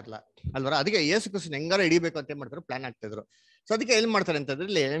 ಆಗ್ತಾ ಇರಲ್ಲ ಅಲ್ವರ. ಅದಕ್ಕೆ ಯೇಸು ಕ್ರಿಸ್ತನ್ ಹೆಂಗಾರ ಹಿಡಿಬೇಕು ಅಂತ ಏನ್ ಮಾಡ್ತಾರೆ, ಪ್ಲಾನ್ ಆಗ್ತಾ ಇದ್ರು. ಸೊ ಅದಕ್ಕೆ ಏನ್ ಮಾಡ್ತಾರೆ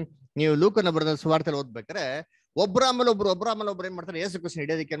ಅಂತಂದ್ರೆ, ನೀವು ಲೂಕನ ಬರೆದ ಸುವಾರ್ತೆಯಲ್ಲಿ ಓದ್ಬೇಕಾರೆ ಒಬ್ರ ಆಮೇಲೆ ಒಬ್ರು ಏನ್ ಮಾಡ್ತಾರೆ, ಯೇಸು ಕ್ರಿಸ್ತನ್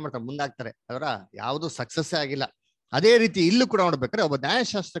ಹಿಡಿಯೋದಕ್ಕೆ ಏನ್ ಮಾಡ್ತಾರೆ, ಮುಂದಾಗ್ತಾರೆ ಅಲ್ವರ. ಯಾವ್ದು ಸಕ್ಸಸ್ ಆಗಿಲ್ಲ. ಅದೇ ರೀತಿ ಇಲ್ಲೂ ಕೂಡ ನೋಡ್ಬೇಕಾರೆ ಒಬ್ಬ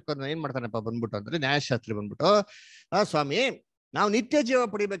ನ್ಯಾಯಶಾಸ್ತ್ರಕ್ಕನ್ನು ಏನ್ ಮಾಡ್ತಾನಪ್ಪ ಬಂದ್ಬಿಟ್ಟು ಅಂದ್ರೆ, ನ್ಯಾಯಶಾಸ್ತ್ರಿ ಬಂದ್ಬಿಟ್ಟು, ಸ್ವಾಮಿ ನಾವು ನಿತ್ಯ ಜೀವ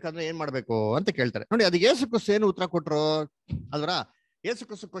ಪಡಿಬೇಕಂದ್ರೆ ಏನ್ ಮಾಡ್ಬೇಕು ಅಂತ ಕೇಳ್ತಾರೆ. ನೋಡಿ ಅದಕ್ಕೆ ಯೇಸು ಕ್ರಿಸ್ತ ಏನು ಉತ್ತರ ಕೊಟ್ರು ಅಲ್ವರ. ಯೇಸು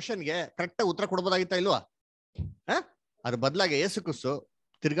ಕ್ರಿಸ್ತ ಕ್ವಶನ್ಗೆ ಕರೆಕ್ಟ್ ಉತ್ತರ ಕೊಡ್ಬೋದಾಗಿತ್ತಾ ಇಲ್ವಾ? ಅದ್ರ ಬದಲಾಗಿ ಯೇಸು ಕ್ರಿಸ್ತ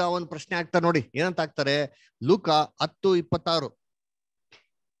ತಿರ್ಗಾ ಒಂದು ಪ್ರಶ್ನೆ ಆಗ್ತಾರೆ ನೋಡಿ, ಏನಂತ ಆಗ್ತಾರೆ, ಲೂಕ 10:26.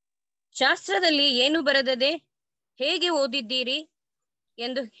 ಶಾಸ್ತ್ರದಲ್ಲಿ ಏನು ಬರೆದದೆ, ಹೇಗೆ ಓದಿದ್ದೀರಿ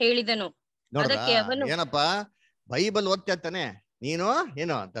ಎಂದು ಹೇಳಿದನು. ಅದಕ್ಕೆ ಅವನು, ಏನಪ್ಪಾ ಬೈಬಲ್ ಓದ್ತಾ ಇರ್ತಾನೆ ನೀನು,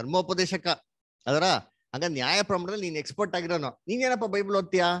 ಏನೋ ಧರ್ಮೋಪದೇಶಕ ಅದರ, ಹಂಗ ನ್ಯಾಯ ಪ್ರಮಾಣದಲ್ಲಿ ನೀನ್ ಎಕ್ಸ್ಪರ್ಟ್ ಆಗಿರೋನು, ನೀನೇನಪ್ಪ ಬೈಬಲ್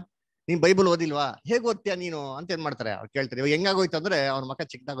ಓದ್ತೀಯಾ, ನೀನ್ ಬೈಬಲ್ ಓದಿಲ್ವಾ, ಹೇಗ್ ಓದ್ತೀಯ ನೀನು ಅಂತ ಏನ್ ಮಾಡ್ತಾರೆ ಅವ್ರು ಕೇಳ್ತಾರೆ. ಇವಾಗ ಹೆಂಗಾಗೋಯ್ತು ಅಂದ್ರೆ ಅವ್ರ ಮಕ್ಕ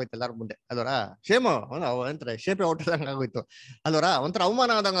ಚಿಕ್ಕದಾಗೋಯ್ತು ಎಲ್ಲಾರ ಮುಂದೆ ಅಲ್ವರ, ಶೇಮು ಅಂತಾರೆ ಶೇಪೆ ಹೊಟ್ಟದಂಗ ಆಗೋಯ್ತು ಅಲ್ವರ, ಒಂಥರ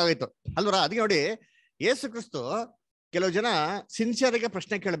ಅವಮಾನ ಆದಂಗ ಆಗೋಯ್ತು ಅಲ್ವರ. ಅದಕ್ಕೆ ನೋಡಿ ಯೇಸು ಕ್ರಿಸ್ತು ಕೆಲವು ಜನ ಸಿನ್ಸಿಯರ್ಗೆ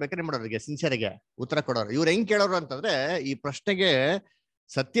ಪ್ರಶ್ನೆ ಕೇಳ್ಬೇಕಾದ್ರೆ ಮಾಡೋರಿಗೆ ಸಿನ್ಸಿಯರ್ಗೆ ಉತ್ತರ ಕೊಡೋರು. ಇವ್ರು ಹೆಂಗ್ ಕೇಳೋರು ಅಂತಂದ್ರೆ ಈ ಪ್ರಶ್ನೆಗೆ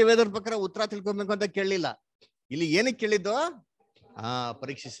ಸತ್ಯವೇದರ ಪ್ರಕಾರ ಉತ್ತರ ತಿಳ್ಕೊಬೇಕು ಅಂತ ಕೇಳಲಿಲ್ಲ. ಇಲ್ಲಿ ಏನಕ್ಕೆ ಕೇಳಿದ್ದು,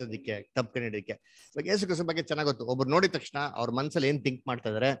 ಪರೀಕ್ಷಿಸೋದಿಕ್ಕೆ, ತಪ್ಪು ಕಂಡಿಡಿಕ್ಕೆ. ಇವಾಗ ಯೇಸು ಕ್ರಿಸ್ತನ ಬಗ್ಗೆ ಚೆನ್ನಾಗ್ ಗೊತ್ತು. ಒಬ್ರು ನೋಡಿದ ತಕ್ಷಣ ಅವ್ರ ಮನಸ್ಸಲ್ಲಿ ಏನ್ ಥಿಂಕ್ ಮಾಡ್ತಾ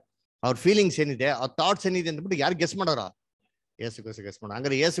ಇದಾರೆ, ಅವ್ರ ಫೀಲಿಂಗ್ಸ್ ಏನಿದೆ, ಅವ್ರ ಥಾಟ್ಸ್ ಏನಿದೆ ಅಂದ್ಬಿಟ್ಟು ಯಾರು ಗೆಸ್ ಮಾಡೋರ, ಯೇಸು ಕ್ರಿಸ್ತು ಗೆಸ್ ಮಾಡೋ.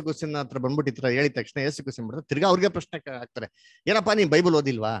 ಹಂಗಾರೆ ಯೇಸು ಕ್ರಿಸ್ತನ ಹತ್ರ ಬಂದ್ಬಿಟ್ಟು ಈ ತರ ಹೇಳಿದ ತಕ್ಷಣ ಯೇಸು ಕ್ರಿಸ್ತನ್ ಬಿಡ್ತಾರೆ, ತಿರ್ಗಾ ಅವ್ರಿಗೆ ಪ್ರಶ್ನೆ ಹಾಕ್ತಾರೆ, ಏನಪ್ಪಾ ನೀನ್ ಬೈಬಲ್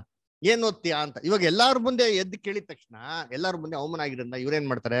ಓದಿಲ್ವಾ, ಏನ್ ಓದ್ತೀಯಾ ಅಂತ. ಇವಾಗ ಎಲ್ಲಾರ ಮುಂದೆ ಎದ್ದು ಕೇಳಿದ ತಕ್ಷಣ ಎಲ್ಲಾರ ಮುಂದೆ ಅವಮಾನ ಆಗಿರೋದ್ರಿಂದ ಇವ್ರೇನ್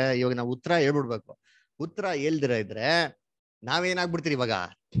ಮಾಡ್ತಾರೆ, ಇವಾಗ ನಾವು ಉತ್ತರ ಹೇಳ್ಬಿಡ್ಬೇಕು. ಉತ್ತರ ಹೇಳ್ದಿರ ಇದ್ರೆ ನಾವೇನಾಗ್ಬಿಡ್ತೀರಿ, ಇವಾಗ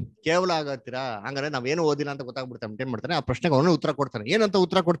ಕೇವಲ ಆಗತ್ತೀರಾ. ಹಂಗಾರೆ ನಾವೇನು ಓದಿಲ್ಲ ಅಂತ ಗೊತ್ತಾಗ್ಬಿಡ್ತಾನೆ. ಏನ್ ಮಾಡ್ತಾನೆ, ಆ ಪ್ರಶ್ನೆಗೆ ಅವನು ಉತ್ತರ ಕೊಡ್ತಾನೆ. ಏನಂತ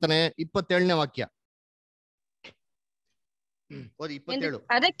ಉತ್ತರ ಕೊಡ್ತಾನೆ, 27ನೇ ವಾಕ್ಯ ಓದಿ, 27.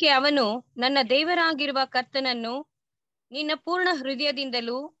 ಅದಕ್ಕೆ ಅವನು, ನನ್ನ ದೇವರಾಗಿರುವ ಕರ್ತನನ್ನು ನಿನ್ನ ಪೂರ್ಣ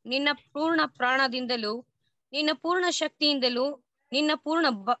ಹೃದಯದಿಂದಲೂ, ನಿನ್ನ ಪೂರ್ಣ ಪ್ರಾಣದಿಂದಲೂ, ನಿನ್ನ ಪೂರ್ಣ ಶಕ್ತಿಯಿಂದಲೂ, ನಿನ್ನ ಪೂರ್ಣ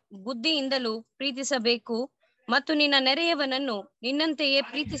ಬುದ್ಧಿಯಿಂದಲೂ ಪ್ರೀತಿಸಬೇಕು, ಮತ್ತು ನಿನ್ನ ನೆರೆಯವನನ್ನು ನಿನ್ನಂತೆಯೇ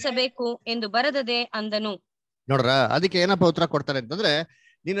ಪ್ರೀತಿಸಬೇಕು ಎಂದು ಬರೆದದೆ ಅಂದನು. ನೋಡ್ರ, ಅದಕ್ಕೆ ಏನಪ್ಪ ಉತ್ತರ ಕೊಡ್ತಾರೆ ಅಂತಂದ್ರೆ,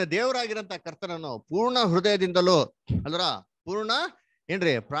 ನಿನ್ನ ದೇವರಾಗಿರಂತ ಕರ್ತನನ್ನು ಪೂರ್ಣ ಹೃದಯದಿಂದಲೂ ಅಲ್ವರ, ಪೂರ್ಣ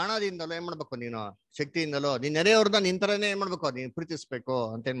ಏನ್ರಿ ಪ್ರಾಣದಿಂದಲೂ ಏನ್ ಮಾಡ್ಬೇಕು, ನೀನು ಶಕ್ತಿಯಿಂದಲೂ ನಿನ್ ನೆರೆಯವ್ರನ್ನ ನಿನ್ ತರನೇ ಏನ್ ಮಾಡ್ಬೇಕು, ನೀನ್ ಪ್ರೀತಿಸ್ಬೇಕು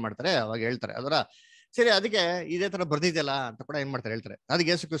ಅಂತ ಏನ್ ಮಾಡ್ತಾರೆ ಅವಾಗ ಹೇಳ್ತಾರೆ ಅಲ್ವರ. ಸರಿ, ಅದಕ್ಕೆ ಇದೇ ತರ ಬರ್ದಿದ್ಯಲ್ಲ ಅಂತ ಕೂಡ ಏನ್ ಮಾಡ್ತಾರೆ ಹೇಳ್ತಾರೆ.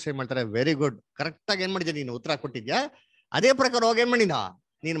 ಅದಕ್ಕೆ ಯೇಸು ಕ್ರಿಸ್ತು ಏನ್ ಮಾಡ್ತಾರೆ, ವೆರಿ ಗುಡ್, ಕರೆಕ್ಟ್ ಆಗಿ ಏನ್ ಮಾಡಿದ್ಯಾ ನೀನು, ಉತ್ತರ ಕೊಟ್ಟಿದ್ಯಾ, ಅದೇ ಪ್ರಕಾರ ಹೋಗಿ ಏನ್ ಮಾಡಿದ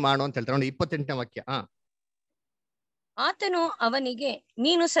ನೀನ್ ಮಾಡು ಅಂತ ಹೇಳ್ತಾರೆ. ನೋಡಿ 28ನೇ ವಾಕ್ಯ. ಆತನು ಅವನಿಗೆ,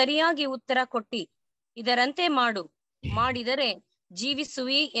 ನೀನು ಸರಿಯಾಗಿ ಉತ್ತರ ಕೊಟ್ಟಿ, ಇದರಂತೆ ಮಾಡು, ಮಾಡಿದರೆ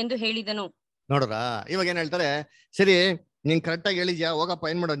ಜೀವಿಸುವಿ ಎಂದು ಹೇಳಿದನು. ನೋಡ್ರ, ಇವಾಗ ಏನ್ ಹೇಳ್ತಾರೆ, ಸರಿ ನೀನ್ ಕರೆಕ್ಟ್ ಆಗಿ ಹೇಳಿದ್ಯಾ, ಹೋಗಪ್ಪ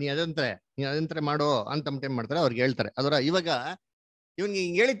ಏನ್ ಮಾಡೋ, ನೀನ್ ಅದಂತೆ ಮಾಡು ಅಂತ ಏನ್ ಮಾಡ್ತಾರೆ ಅವ್ರಿಗೆ ಹೇಳ್ತಾರೆ ಅದರ. ಇವಾಗ ಇವ್ನಿಗೆ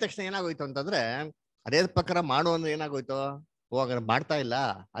ಹಿಂಗ್ ಹೇಳಿದ ತಕ್ಷಣ ಏನಾಗೋಯ್ತು ಅಂತಂದ್ರೆ, ಅದೇ ಪ್ರಕಾರ ಮಾಡು ಅಂದ್ರೆ ಏನಾಗೋಯ್ತು, ಹೋಗ ಮಾಡ್ತಾ ಇಲ್ಲ,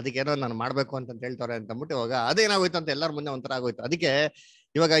 ಅದಕ್ಕೇನೋ ನಾನು ಮಾಡ್ಬೇಕು ಅಂತ ಹೇಳ್ತಾರೆ ಅಂತ ಅಂದ್ಬಿಟ್ಟು ಇವಾಗ ಅದೇನಾಗೋಯ್ತು ಅಂತ ಎಲ್ಲಾರ ಮುಂದೆ ಒಂಥರ ಆಗೋಯ್ತು. ಅದಕ್ಕೆ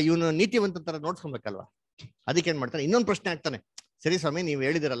ಇವಾಗ ಇವನು ನೀತಿವಂತ ತರ ನೋಡ್ಸ್ಕೊಬೇಕಲ್ವಾ. ಅದಕ್ಕೆ ಏನ್ ಮಾಡ್ತಾನೆ, ಇನ್ನೊಂದು ಪ್ರಶ್ನೆ ಆಗ್ತಾನೆ, ಸರಿ ಸ್ವಾಮಿ ನೀವ್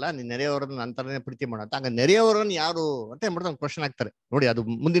ಹೇಳಿದಿರಲ್ಲ ನಿನ್ ನೆರೆಯವರನ್ನ ನನ್ನ ತರನೇ ಪ್ರೀತಿ ಮಾಡಂತ, ಹಂಗ ನೆರೆಯವರನ್ನ ಯಾರು ಅಂತ ಏನ್ ಮಾಡ್ತಾನೆ ಪ್ರಶ್ನೆ ಆಗ್ತಾರೆ. ನೋಡಿ ಅದು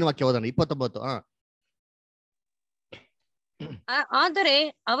ಮುಂದಿನ ವಾಕ್ಯ ಓದೋಣ, 29. ಆದರೆ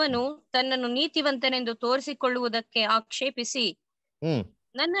ಅವನು ತನ್ನನ್ನು ನೀತಿವಂತನೆಂದು ತೋರಿಸಿಕೊಳ್ಳುವುದಕ್ಕೆ ಆಕ್ಷೇಪಿಸಿ,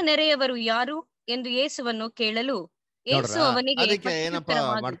 ನನ್ನ ನೆರೆಯವರು ಯಾರು ಎಂದು ಯೇಸುವನ್ನು ಕೇಳಲು, ಯೇಸು ಅವನಿಗೆ ಅದಕ್ಕೆ ಏನಪ್ಪಾ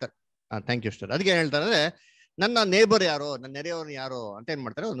ಮಾಡ್ತಾರೆ, ಥ್ಯಾಂಕ್ ಯು ಸರ್. ಅದಕ್ಕೆ ಏನ್ ಹೇಳ್ತಾರೆ ಅಂದ್ರೆ, ನನ್ನ ನೇಬರ್ ಯಾರು, ನನ್ನ ನೆರೆಯವರು ಯಾರು ಅಂತ ಏನ್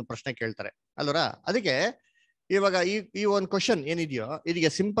ಮಾಡ್ತಾರೆ ಒಂದು ಪ್ರಶ್ನೆ ಕೇಳ್ತಾರೆ ಅಲ್ವರ. ಅದಕ್ಕೆ ಇವಾಗ ಈ ಒಂದು ಕ್ವಶನ್ ಏನಿದೆಯೋ ಇದಕ್ಕೆ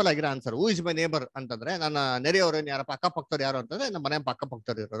ಸಿಂಪಲ್ ಆಗಿರೋ answer, who is my neighbour ಅಂತಂದ್ರೆ, ನನ್ನ ನೆರೆಯವರು ಯಾರಪ್ಪ, ಅಕ್ಕಪಕ್ಕದವ್ರು ಯಾರು ಅಂತಂದ್ರೆ ನಮ್ಮ ಮನೆ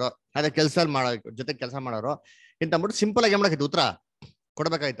ಅಕ್ಕಪಕ್ಕದವ್ರು ಇರೋರು, ಅದೇ ಕೆಲಸ ಮಾಡೋ ಜೊತೆ ಕೆಲಸ ಮಾಡೋರು ಇಂತ ಅಂದ್ಬಿಟ್ಟು ಸಿಂಪಲ್ ಆಗಿ ಏನ್ ಮಾಡಾಕಿತ್ತು, ಉತ್ತರ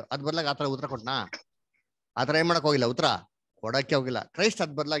ಕೊಡ್ಬೇಕಾಯ್ತು. ಅದ್ ಬದಲಾಗಿ ಆತರ ಉತ್ತರ ಕೊಟ್ನಾ, ಆತರ ಏನ್ ಮಾಡಕ್ ಹೋಗಿಲ್ಲ, ಉತ್ತರ ಕೊಡಕ್ಕೆ ಹೋಗಿಲ್ಲ ಕ್ರೈಸ್ಟ್.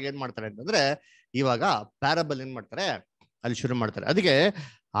 ಅದ್ ಬದಲಾಗಿ ಏನ್ ಮಾಡ್ತಾರೆ ಅಂತಂದ್ರೆ, ಇವಾಗ ಪ್ಯಾರಬಲ್ ಏನ್ ಮಾಡ್ತಾರೆ ಅಲ್ಲಿ ಶುರು ಮಾಡ್ತಾರೆ. ಅದಕ್ಕೆ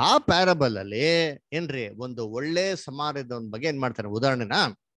ಆ ಪ್ಯಾರಬಲ್ ಅಲ್ಲಿ ಏನ್ರಿ ಒಂದು ಒಳ್ಳೆ ಸಮಾರಂಭದ ಬಗ್ಗೆ ಏನ್ ಮಾಡ್ತಾರೆ ಉದಾಹರಣೆನ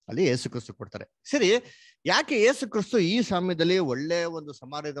ಅಲ್ಲಿ ಯೇಸು ಕ್ರಿಸ್ತು ಕೊಡ್ತಾರೆ. ಸರಿ, ಯಾಕೆ ಯೇಸು ಕ್ರಿಸ್ತು ಈ ಸಮಯದಲ್ಲಿ ಒಳ್ಳೆ ಒಂದು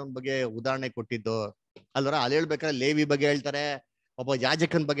ಸಮಾರಂಭದ ಬಗ್ಗೆ ಉದಾಹರಣೆ ಕೊಟ್ಟಿದ್ದು ಅಲ್ವರ. ಅಲ್ಲಿ ಹೇಳ್ಬೇಕಾದ್ರೆ ಲೇವಿ ಬಗ್ಗೆ ಹೇಳ್ತಾರೆ, ಒಬ್ಬ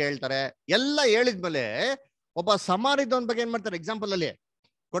ಯಾಜಕನ ಬಗ್ಗೆ ಹೇಳ್ತಾರೆ, ಎಲ್ಲ ಹೇಳಿದ್ಮೇಲೆ ಒಬ್ಬ ಸಮಾರಂಭದ ಬಗ್ಗೆ ಏನ್ ಮಾಡ್ತಾರೆ ಎಕ್ಸಾಂಪಲ್ ಅಲ್ಲಿ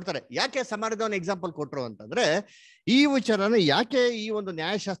ಕೊಡ್ತಾರೆ. ಯಾಕೆ ಸಮಾರಂಭದ ಎಕ್ಸಾಂಪಲ್ ಕೊಟ್ರು ಅಂತಂದ್ರೆ, ಈ ವಿಚಾರನ ಯಾಕೆ ಈ ಒಂದು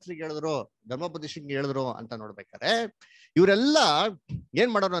ನ್ಯಾಯಶಾಸ್ತ್ರಿಗೆ ಹೇಳಿದ್ರು, ಧರ್ಮೋಪದೇಶಕ್ಕೆ ಹೇಳಿದ್ರು ಅಂತ ನೋಡ್ಬೇಕಾದ್ರೆ, ಇವರೆಲ್ಲ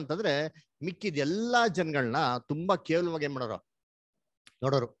ಏನ್ ಮಾಡೋರು ಅಂತಂದ್ರೆ, ಮಿಕ್ಕಿದ ಎಲ್ಲಾ ಜನಗಳನ್ನ ತುಂಬಾ ಕೇವಲವಾಗಿ ಏನ್ ಮಾಡೋರು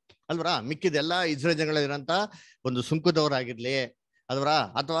ನೋಡೋರು ಅಲ್ವರ. ಮಿಕ್ಕಿದ ಎಲ್ಲಾ ಇಸ್ರೇಲ್ ಜನಗಳಿರಂತ ಒಂದು ಸುಂಕದವರಾಗಿರ್ಲಿ ಅಲ್ವರ,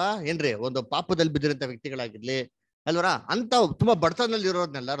 ಅಥವಾ ಏನ್ರಿ ಒಂದು ಪಾಪದಲ್ಲಿ ಬಿದ್ದಿರಂತ ವ್ಯಕ್ತಿಗಳಾಗಿರ್ಲಿ ಅಲ್ವರ, ಅಂತ ತುಂಬಾ ಬಡತನದಲ್ಲಿ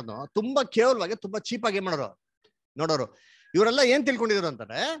ಇರೋರ್ನೆಲ್ಲರನ್ನು ತುಂಬಾ ಕೇವಲವಾಗಿ ತುಂಬಾ ಚೀಪಾಗಿ ಏನ್ ಮಾಡೋರು ನೋಡೋರು. ಇವರೆಲ್ಲ ಏನ್ ತಿಳ್ಕೊಂಡಿದ್ರು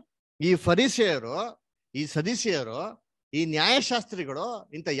ಅಂತಾರೆ, ಈ ಫರಿಸೇಯರು, ಈ ಸದಿಸಿಯರು, ಈ ನ್ಯಾಯಶಾಸ್ತ್ರಿಗಳು,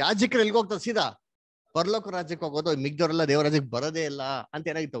 ಇಂಥ ಯಾಜಕರು ಎಲ್ಗೆ ಹೋಗ್ತಾರೆ, ಸೀದಾ ಪರಲೋಕ ರಾಜ್ಯಕ್ಕೆ ಹೋಗೋದು, ಮಿಗ್ದವರೆಲ್ಲ ದೇವರ ರಾಜ್ಯಕ್ಕೆ ಬರೋದೇ ಇಲ್ಲ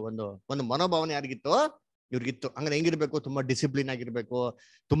ಅಂತ ಏನಾಗಿತ್ತು, ಒಂದು ಮನೋಭಾವನೆ ಯಾರಿಗಿತ್ತು, ಇವ್ರಿಗಿತ್ತು. ಹಂಗಾರೆ ಹೆಂಗಿರ್ಬೇಕು, ತುಂಬಾ ಡಿಸಿಪ್ಲಿನ್ ಆಗಿರ್ಬೇಕು,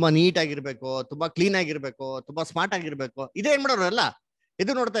 ತುಂಬಾ ನೀಟ್ ಆಗಿರ್ಬೇಕು, ತುಂಬಾ ಕ್ಲೀನ್ ಆಗಿರ್ಬೇಕು, ತುಂಬಾ ಸ್ಮಾರ್ಟ್ ಆಗಿರ್ಬೇಕು, ಇದೇ ಏನ್ ಮಾಡೋರು ಎಲ್ಲ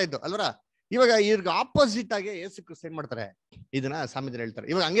ಇದು ನೋಡ್ತಾ ಇದ್ದು ಅಲ್ವರ. ಇವಾಗ ಇವ್ರಿಗೆ ಆಪೋಸಿಟ್ ಆಗಿ ಯೇಸು ಕ್ರಿಸ್ತು ಏನ್ ಮಾಡ್ತಾರೆ, ಇದನ್ನ ಸಾಮ್ಯದಲ್ಲಿ ಹೇಳ್ತಾರೆ.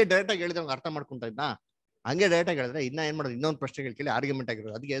 ಇವಾಗ ಹಂಗೆ ಡೈರೆಕ್ಟ್ ಆಗಿ ಹೇಳಿದ್ರೆ ಅರ್ಥ ಮಾಡ್ಕೊಂತ ಇದ್ನ, ಹಂಗೆ ಡೈರೆಕ್ಟ್ ಆಗಿ ಹೇಳಿದ್ರೆ ಇನ್ನ ಏನ್ ಮಾಡೋದು, ಇನ್ನೊಂದು ಪ್ರಶ್ನೆಗಳು ಕೇಳಿ ಆರ್ಗ್ಯುಮೆಂಟ್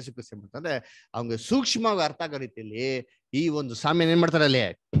ಆಗಿರೋದು. ಅದಕ್ಕೆ ಯೇಸು ಕ್ರಿಸ್ತು ಏನ್ ಮಾಡ್ತಾರೆ, ಅವ್ಗೆ ಸೂಕ್ಷ್ಮವಾಗಿ ಅರ್ಥ ಆಗೋ ರೀತಿಯಲ್ಲಿ ಈ ಒಂದು ಸಾಮ್ಯನ ಏನ್ ಮಾಡ್ತಾರೆ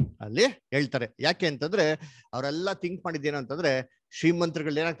ಅಲ್ಲಿ ಹೇಳ್ತಾರೆ. ಯಾಕೆ ಅಂತಂದ್ರೆ ಅವರೆಲ್ಲ ಥಿಂಕ್ ಮಾಡಿದ್ದೇನು ಅಂತಂದ್ರೆ,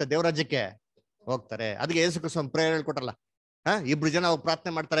 ಶ್ರೀಮಂತರುಗಳು ಏನಾಗ್ತಾರೆ ದೇವರಾಜ್ಯಕ್ಕೆ ಹೋಗ್ತಾರೆ. ಅದಕ್ಕೆ ಯೇಸು ಕ್ರಿಸ್ತು ಪ್ರೇಯರ್ ಹೇಳ್ಕೊಟ್ರಲ್ಲ, ಇಬ್ರು ಜನ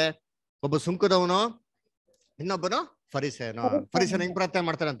ಪ್ರಾರ್ಥನೆ ಮಾಡ್ತಾರೆ, ಒಬ್ಬ ಸುಂಕದವನು, ಇನ್ನೊಬ್ಬನು ಫರಿಸೇಯನು. ಫರಿಸೇಯನು ಹೆಂಗ್ ಪ್ರಾರ್ಥನೆ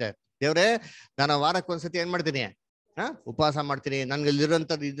ಮಾಡ್ತಾರಂತೆ, ದೇವ್ರೇ ನಾನು ವಾರಕ್ಕೊಂದ್ಸತಿ ಏನ್ ಮಾಡ್ತೀನಿ, ಉಪವಾಸ ಮಾಡ್ತೀನಿ, ನನ್ಗೆ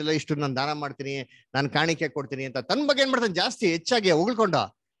ಇಲ್ಲಿರೋಂಥದ್ದು ಇದೆಲ್ಲ ಇಷ್ಟು ನಾನು ದಾನ ಮಾಡ್ತೀನಿ, ನಾನು ಕಾಣಿಕೆ ಕೊಡ್ತೀನಿ ಅಂತ ತನ್ನ ಬಗ್ಗೆ ಏನ್ ಮಾಡ್ತಾನೆ ಜಾಸ್ತಿ ಹೆಚ್ಚಾಗಿ ಹೊಗಳ್ಕೊಂಡು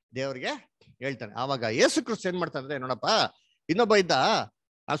ದೇವ್ರಿಗೆ ಹೇಳ್ತಾನೆ. ಆವಾಗ ಯೇಸು ಕ್ರಿಸ್ತು ಏನ್ ಮಾಡ್ತಾನೆ, ನೋಡಪ್ಪ ಇನ್ನೊಬ್ಬ ಇದ್ದ,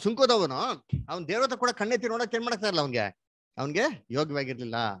 ಆ ಸುಂಕೋದವನು ಅವ್ನ್ ದೇವರತ್ರ ಕೂಡ ಕಣ್ಣೆತ್ತಿ ನೋಡಕ್ ಏನ್ ಮಾಡ್ತಾ ಇರಲ್ಲ ಅವನ್ಗೆ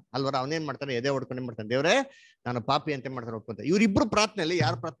ಯೋಗ್ಯವಾಗಿರ್ಲಿಲ್ಲ ಅಲ್ವರ. ಅವನೇನ್ ಮಾಡ್ತಾನೆ, ಎದೆ ಹೊಡ್ಕೊಂಡು ಏನ್ ಮಾಡ್ತಾನೆ, ದೇವ್ರೆ ನಾನು ಪಾಪಿ ಅಂತ ಮಾಡ್ತಾನೆ ಒಪ್ಕೊಂತ. ಇವ್ರಿಬ್ರು ಪ್ರಾರ್ಥನೆಯಲ್ಲಿ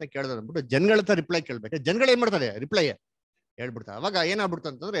ಯಾರ ಪ್ರಾರ್ಥನೆ ಕೇಳಿದ್ರು ಅಂದ್ಬಿಟ್ಟು ಜನಗಳ ಹತ್ರ ರಿಪ್ಲೈ ಕೇಳ್ಬೇಕು. ಜನಗಳು ಏನ್ ಮಾಡ್ತಾರೆ, ರಿಪ್ಲೈ ಹೇಳ್ಬಿಡ್ತಾರೆ. ಅವಾಗ ಏನಾಗ್ಬಿಡ್ತು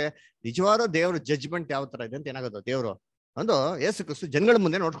ಅಂತಂದ್ರೆ ನಿಜವಾದ ದೇವ್ರ ಜಡ್ಜ್ಮೆಂಟ್ ಯಾವ ತರ ಇದೆ ಅಂತ ಏನಾಗೋದು, ದೇವ್ರು ಒಂದು ಯೇಸು ಕ್ರಿಸ್ತು ಜನಗಳ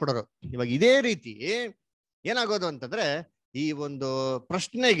ಮುಂದೆ ನೋಡ್ಕೊಡೋರು. ಇವಾಗ ಇದೇ ರೀತಿ ಏನಾಗೋದು ಅಂತಂದ್ರೆ ಈ ಒಂದು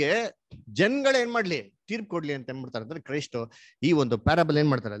ಪ್ರಶ್ನೆಗೆ ಜನಗಳು ಏನ್ ಮಾಡ್ಲಿ, ತೀರ್ಪು ಕೊಡ್ಲಿ ಅಂತ ಏನ್ಬಿಡ್ತಾರೆ ಅಂದ್ರೆ ಕ್ರೈಸ್ತ ಈ ಒಂದು ಪ್ಯಾರಾಬಲ್ ಏನ್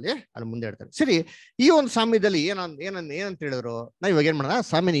ಮಾಡ್ತಾರೆ ಅಲ್ಲಿ ಮುಂದೆ ಹೇಳ್ತಾರೆ. ಸರಿ, ಈ ಒಂದು ಸಾಮ್ಯದಲ್ಲಿ ಏನಂತ ಹೇಳಿದ್ರು, ನಾವ್ ಇವಾಗ ಏನ್ ಮಾಡೋಣ,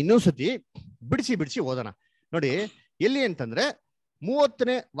 ಸಾಮ್ಯನ ಇನ್ನೊಂದ್ಸತಿ ಬಿಡಿಸಿ ಓದೋಣ. ನೋಡಿ ಎಲ್ಲಿ ಅಂತಂದ್ರೆ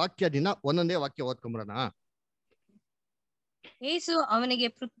 30ನೇ ವಾಕ್ಯದಿಂದ ಒಂದೊಂದೇ ವಾಕ್ಯ ಓದ್ಕೊಂಬರೋಣ. ಯೇಸು ಅವನಿಗೆ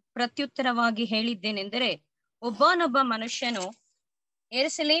ಪ್ರತ್ಯುತ್ತರವಾಗಿ ಹೇಳಿದ್ದೇನೆಂದರೆ, ಒಬ್ಬನೊಬ್ಬ ಮನುಷ್ಯನು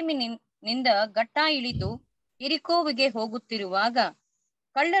ಯೆರೂಸಲೇಮಿನಿಂದ ಘಟ್ಟ ಇಳಿದು ಯೆರಿಕೋವಿಗೆ ಹೋಗುತ್ತಿರುವಾಗ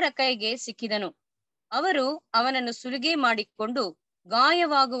ಕಳ್ಳರ ಕೈಗೆ ಸಿಕ್ಕಿದನು. ಅವರು ಅವನನ್ನು ಸುಲಿಗೆ ಮಾಡಿಕೊಂಡು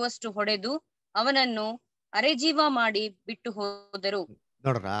ಗಾಯವಾಗುವಷ್ಟು ಹೊಡೆದು ಅವನನ್ನು ಅರೆಜೀವ ಮಾಡಿ ಬಿಟ್ಟು ಹೋದರು.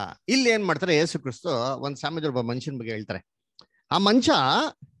 ನೋಡ್ರ, ಇಲ್ಲಿ ಏನ್ ಮಾಡ್ತಾರೆ, ಯೇಸು ಕ್ರಿಸ್ತು ಒಂದ್ ಸಾಮ್ಯದಲ್ಲಿ ಒಬ್ಬ ಮನುಷ್ಯನ ಬಗ್ಗೆ ಹೇಳ್ತಾರೆ. ಆ ಮನುಷ್ಯ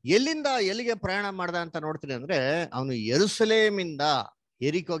ಎಲ್ಲಿಂದ ಎಲ್ಲಿಗೆ ಪ್ರಯಾಣ ಮಾಡ್ದ ಅಂತ ನೋಡ್ತೀನಿ ಅಂದ್ರೆ, ಅವನು ಯೆರೂಸಲೇಮಿಂದ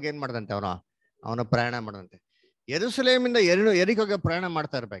ಯೆರಿಕೋಗೆ ಏನ್ ಮಾಡ್ದಂತೆ, ಅವನ ಪ್ರಯಾಣ ಮಾಡದಂತೆ. ಯೆರೂಸಲೇಮಿಂದ ಯೆರಿಕೋಗೆ ಪ್ರಯಾಣ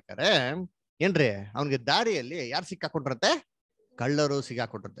ಮಾಡ್ತಾ ಇರ್ಬೇಕಾರೆ ಏನ್ರಿ, ಅವನಿಗೆ ದಾರಿಯಲ್ಲಿ ಯಾರು ಸಿಕ್ಕಾಕೊಟ್ರಂತೆ, ಕಳ್ಳರು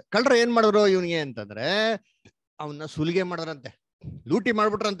ಸಿಗಾಕೊಟ್ರಂತೆ. ಕಳ್ಳರು ಏನ್ ಮಾಡಿದ್ರು ಇವನಿಗೆ ಅಂತಂದ್ರೆ, ಅವನ್ನ ಸುಲಿಗೆ ಮಾಡಿದ್ರಂತೆ, ಲೂಟಿ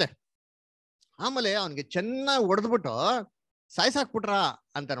ಮಾಡ್ಬಿಟ್ರಂತೆ. ಆಮೇಲೆ ಅವನಿಗೆ ಚೆನ್ನಾಗಿ ಹೊಡೆದ್ಬಿಟ್ಟು ಸಾಯ್ಸಾಕ್ಬಿಟ್ರ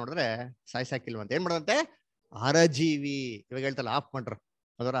ಅಂತ ನೋಡಿದ್ರೆ ಸಾಯ್ಸಾಕಿಲ್ವಂತೆ. ಏನ್ ಮಾಡದಂತೆ, ಅರಜೀವಿ, ಇವಾಗ ಹೇಳ್ತಲ್ಲ ಆಫ್ ಮಾಡ್ರ,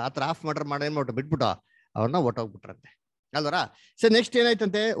 ಅದರ ಆತರ ಆಫ್ ಮಾಡ್ರ ಮಾಡಿ ಏನ್ ಮಾಡ್ಬಿಟ್ಟು ಬಿಟ್ಬಿಟ್ಟು ಅವ್ರನ್ನ ಒಟ್ಟೋಗ್ಬಿಟ್ರಂತೆ ಅಲ್ವರ. ಸರ್ ನೆಕ್ಸ್ಟ್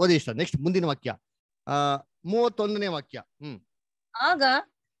ಏನಾಯ್ತಂತೆ, ಓದಿ ಇಷ್ಟ. ನೆಕ್ಸ್ಟ್ ಮುಂದಿನ ವಾಕ್ಯ 31ನೇ ವಾಕ್ಯ. ಆಗ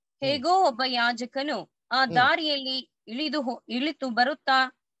ಹೇಗೋ ಒಬ್ಬ ಯಾಜಕನು ಆ ದಾರಿಯಲ್ಲಿ ಇಳಿತು ಬರುತ್ತಾ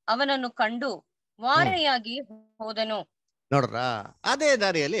ಅವನನ್ನು ಕಂಡು ವಾರೆಯಾಗಿ ಹೋದನು. ನೋಡ್ರ, ಅದೇ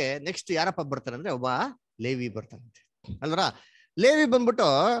ದಾರಿಯಲ್ಲಿ ನೆಕ್ಸ್ಟ್ ಯಾರಪ್ಪ ಬರ್ತಾನೆ ಅಂದ್ರೆ ಒಬ್ಬ ಲೇವಿ ಬರ್ತಾನಂತೆ ಅಲ್ವರ. ಲೇವಿ ಬಂದ್ಬಿಟ್ಟು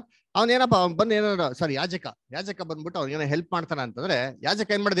ಅವನೇನಪ್ಪ ಬಂದು ಏನಾದ್ರು ಯಾಜಕ ಬಂದ್ಬಿಟ್ಟು ಅವ್ನಿಗೆ ಹೆಲ್ಪ್ ಮಾಡ್ತಾನ ಅಂತಂದ್ರೆ, ಯಾಜಕ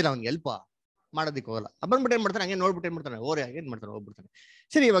ಏನ್ ಮಾಡಿದಿಲ್ಲ ಅವ್ನಿಗೆ ಹೆಲ್ಪ್ ಮಾಡೋದಿಕ್ ಹೋಗಲ್ಲ. ಬಂದ್ಬಿಟ್ಟು ಏನ್ ಮಾಡ್ತಾನೆ, ಹಂಗೆ ನೋಡ್ಬಿಟ್ಟು ಏನ್ ಮಾಡ್ತಾನೆ, ಏನ್ ಮಾಡ್ತಾನೆ, ಹೋಗ್ಬಿಡ್ತಾನೆ.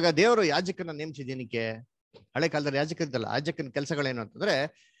 ಸರಿ, ಇವಾಗ ದೇವರು ಯಾಜಕನ ನೇಮಿಸಿದೇನಕ್ಕೆ? ಹಳೆ ಕಾಲದಲ್ಲಿ ಯಾಜಕನ ಕೆಲಸಗಳೇನು ಅಂತಂದ್ರೆ,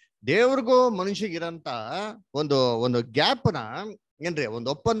 ದೇವ್ರಿಗೂ ಮನುಷ್ಯಗಿರಂತ ಒಂದು ಗ್ಯಾಪ್ನ ಏನ್ರಿ ಒಂದು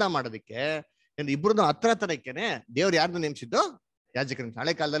ಒಪ್ಪಂದ ಮಾಡೋದಿಕ್ಕೆ, ಇಬ್ರದ್ದು ಹತ್ರಕ್ಕೇನೆ ದೇವ್ರು ಯಾರನ್ನ ನೇಮಿಸಿದ್ದು, ಯಾಜಕನ.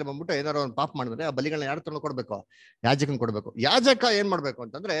 ಹಳೆ ಕಾಲದಲ್ಲಿ ಬಂದ್ಬಿಟ್ಟು ಏನಾರು ಒಂದು ಪಾಪ ಮಾಡಿದ್ರೆ ಆ ಬಲಿಗಳನ್ನ ಯಾರು ತಂದು ಕೊಡ್ಬೇಕು, ಯಾಜಕನ್ ಕೊಡ್ಬೇಕು. ಯಾಜಕ ಏನ್ ಮಾಡ್ಬೇಕು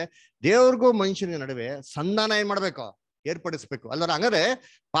ಅಂತಂದ್ರೆ, ದೇವ್ರಿಗೂ ಮನುಷ್ಯನಿಗೆ ನಡುವೆ ಸಂಧಾನ ಏನ್ ಮಾಡ್ಬೇಕು, ಏರ್ಪಡಿಸ್ಬೇಕು ಅಲ್ವರ. ಹಂಗಾರೆ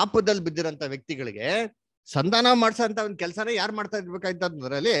ಪಾಪದಲ್ಲಿ ಬಿದ್ದಿರಂತ ವ್ಯಕ್ತಿಗಳಿಗೆ ಸಂಧಾನ ಮಾಡ್ಸಂತ ಒಂದ್ ಕೆಲಸನೇ ಯಾರು ಮಾಡ್ತಾ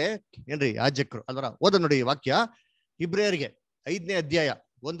ಇರ್ಬೇಕಾಯ್ತಂದ್ರಲ್ಲಿ ಏನ್ರಿ, ಯಾಜಕರು ಅಲ್ವರ. ಓದ ನೋಡಿ ಈ ವಾಕ್ಯ, ಇಬ್ರಿಯರಿಗೆ 5ನೇ ಅಧ್ಯಾಯ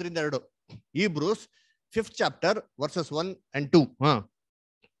 1-2. Hebrews 5th chapter verses 1 and 2.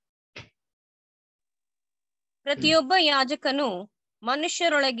 ಪ್ರತಿಯೊಬ್ಬ ಯಾಜಕನು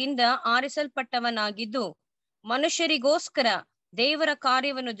ಮನುಷ್ಯರೊಳಗಿಂದ ಆರಿಸಲ್ಪಟ್ಟವನಾಗಿದ್ದು ಮನುಷ್ಯರಿಗೋಸ್ಕರ ದೇವರ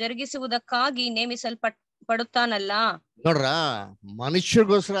ಕಾರ್ಯವನ್ನು ಜರುಗಿಸುವುದಕ್ಕಾಗಿ ನೇಮಿಸಲ್ಪಡುತ್ತಾನಲ್ಲ. ನೋಡ್ರ,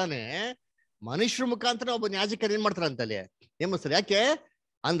 ಮನುಷ್ಯರಿಗೋಸ್ಕರನೇ ಮನುಷ್ಯರ ಮುಖಾಂತರ ಒಬ್ಬ ಯಾಜಕರು ಏನ್ ಮಾಡ್ತಾರಂತಲ್ಲಿ ನೇಮಿಸ್ತಾರೆ. ಯಾಕೆ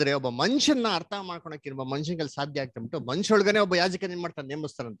ಅಂದ್ರೆ ಒಬ್ಬ ಮನುಷ್ಯನ ಅರ್ಥ ಮಾಡ್ಕೊಳಕ್ಕೆ ಒಬ್ಬ ಮನುಷ್ಯನಲ್ಲಿ ಸಾಧ್ಯ ಆಗ್ತಂಬಿಟ್ಟು ಮನುಷ್ಯೊಳಗನೆ ಒಬ್ಬ ಯಾಜಕನ ಏನ್ ಮಾಡ್ತಾನೆ,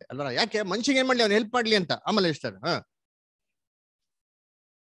 ನೇಮಿಸ್ತಾರಂತೆ ಅಲ್ವರ. ಯಾಕೆ ಮನುಷ್ಯಗೆ ಏನ್ ಮಾಡ್ಲಿ, ಅವ್ನು ಹೆಲ್ಪ್ ಮಾಡ್ಲಿ ಅಂತ. ಆಮೇಲೆ ಹೇಳ್ತಾರೆ,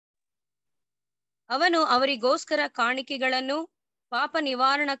 ಅವನು ಅವರಿಗೋಸ್ಕರ ಕಾಣಿಕೆಗಳನ್ನು ಪಾಪ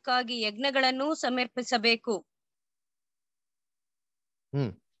ನಿವಾರಣಕ್ಕಾಗಿ ಯಜ್ಞಗಳನ್ನು ಸಮರ್ಪಿಸಬೇಕು.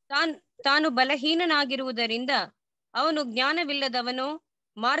 ತಾನು ಬಲಹೀನನಾಗಿರುವುದರಿಂದ ಅವನು ಜ್ಞಾನವಿಲ್ಲದವನು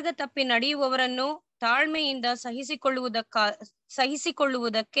ಮಾರ್ಗ ತಪ್ಪಿ ನಡೆಯುವವರನ್ನು ತಾಳ್ಮೆಯಿಂದ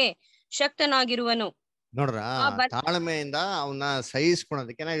ಸಹಿಸಿಕೊಳ್ಳುವುದಕ್ಕೆ ಶಕ್ತನಾಗಿರುವನು. ನೋಡ್ರ, ತಾಳ್ಮೆಯಿಂದ ಅವನ್ನ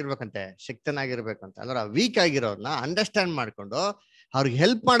ಸಹಿಸ್ಕೊಳೋದಕ್ಕೆ ಏನಾಗಿರ್ಬೇಕಂತೆ, ಶಕ್ತನಾಗಿರ್ಬೇಕಂತ ಅಲ್ವರ. ವೀಕ್ ಆಗಿರೋರ್ನ ಅಂಡರ್ಸ್ಟ್ಯಾಂಡ್ ಮಾಡ್ಕೊಂಡು ಅವ್ರಿಗೆ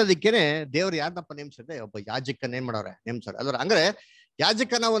ಹೆಲ್ಪ್ ಮಾಡೋದಕ್ಕೇನೆ ದೇವ್ರು ಯಾರನ್ನಪ್ಪ ನೇಮಿಸಿದ್ರೆ, ಒಬ್ಬ ಯಾಜಕನ ಏನ್ ಮಾಡೋರೆ, ನೇಮಿಸೋರೆ ಅಲ್ವರ. ಅಂದ್ರೆ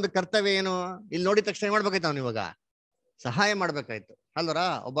ಯಾಜಕನ ಒಂದು ಕರ್ತವ್ಯ ಏನು, ಇಲ್ಲಿ ನೋಡಿದ ತಕ್ಷಣ ಏನ್ ಮಾಡ್ಬೇಕಾಯ್ತು, ಅವ್ನು ಇವಾಗ ಸಹಾಯ ಮಾಡ್ಬೇಕಾಯ್ತು ಅಲ್ವರ.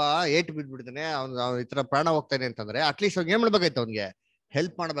 ಒಬ್ಬ ಏಟು ಬಿದ್ಬಿಡ್ತಾನೆ, ಅವ್ನು ಈ ತರ ಪ್ರಾಣ ಹೋಗ್ತಾನೆ ಅಂತಂದ್ರೆ ಅಟ್ಲೀಸ್ಟ್ ಅವ್ನಿಗೆ ಏನ್ ಮಾಡ್ಬೇಕಾಯ್ತು, ಅವ್ನಿಗೆ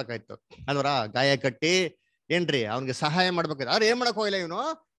ಹೆಲ್ಪ್ ಮಾಡ್ಬೇಕಾಯ್ತು ಅಲ್ವರ. ಗಾಯ ಕಟ್ಟಿ ಏನ್ರಿ ಅವ್ನಿಗೆ ಸಹಾಯ ಮಾಡ್ಬೇಕಾಯ್ತು. ಅವ್ರು ಏನ್ ಮಾಡಕ್ ಹೋಗಿಲ್ಲ, ಇವನು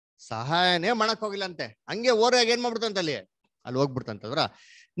ಸಹಾಯನೇ ಮಾಡಕ್ ಹೋಗಿಲ್ಲ ಅಂತೆ, ಹಂಗೆ ಓರಾಗ ಏನ್ ಮಾಡ್ಬಿಡ್ತಂತ ಅಲ್ಲಿ ಹೋಗ್ಬಿಡ್ತಂತಂದ್ರ.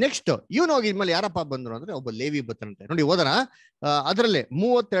 ನೆಕ್ಸ್ಟ್ ಇವನು ಹೋಗಿದ್ಮೇಲೆ ಯಾರಪ್ಪ ಬಂದ್ರು ಅಂದ್ರೆ ಒಬ್ಬ ಲೇವಿ ಬರ್ತಾನಂತೆ. ನೋಡಿ ಓದೋಣ, ಅದರಲ್ಲಿ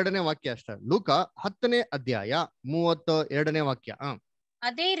 32ನೇ ವಾಕ್ಯ ಅಷ್ಟೇ. ಲೂಕ 10ನೇ ಅಧ್ಯಾಯ 32ನೇ ವಾಕ್ಯ.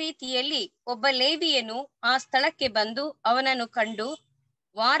 ಅದೇ ರೀತಿಯಲ್ಲಿ ಒಬ್ಬ ಲೇವಿಯನು ಆ ಸ್ಥಳಕ್ಕೆ ಬಂದು ಅವನನ್ನು ಕಂಡು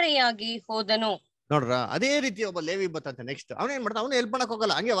ವಾರೆಯಾಗಿ ಹೋದನು. ನೋಡ್ರ, ಅದೇ ರೀತಿ ಒಬ್ಬ ಲೇವಿ ಬರ್ತಂತೆ. ನೆಕ್ಸ್ಟ್ ಅವನು ಏನ್ ಮಾಡ್ತಾನೆ, ಅವನು ಹೆಲ್ಪ್ ಮಾಡಕ್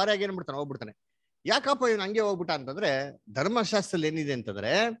ಹೋಗಲ್ಲ, ಹಂಗೆ ವಾರೆಯಾಗಿ ಏನ್ ಮಾಡ್ತಾನೆ, ಹೋಗ್ಬಿಡ್ತಾನೆ. ಯಾಕಪ್ಪ ಇವನು ಹಂಗೆ ಹೋಗ್ಬಿಟ್ಟ ಅಂತಂದ್ರೆ, ಧರ್ಮಶಾಸ್ತ್ರದಲ್ಲಿ ಏನಿದೆ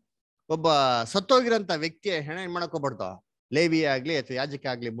ಅಂತಂದ್ರೆ, ಒಬ್ಬ ಸತ್ತೋಗಿರಂತ ವ್ಯಕ್ತಿಯ ಹೆಣ ಏನ್ ಮಾಡಕ್ ಹೋಗ್ಬಾರ್ದು, ಲೇವಿ ಆಗ್ಲಿ ಅಥವಾ ಯಾಜಕ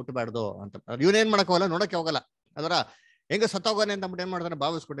ಆಗ್ಲಿ ಮುಟ್ಟಬಾರ್ದು ಅಂತ. ಇವನೇನ್ ಮಾಡಕ್ ಹೋಗಲ್ಲ, ನೋಡಕ್ಕೆ ಹೋಗಲ್ಲ ಅದರ. ಹೆಂಗ ಸತ್ತೋಗೋನೆ ಅಂತ ಏನ್ ಮಾಡ್ತಾನೆ,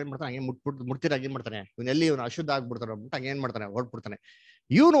 ಭಾವಿಸ್ಕೊಂಡು ಏನ್ ಮಾಡ್ತಾನೆ, ಹಂಗೆ ಮುಟ್ತಿರಾಗಿ ಏನ್ ಮಾಡ್ತಾನೆ, ಇವನಲ್ಲಿ ಇವನು ಅಶುದ್ಧ ಆಗ್ಬಿಡ್ತಾನೆ ಅಂದ್ಬಿಟ್ಟು ಹಂಗೆ ಏನ್ ಮಾಡ್ತಾನೆ, ಹೊಡ್ಬಿಡ್ತಾನೆ.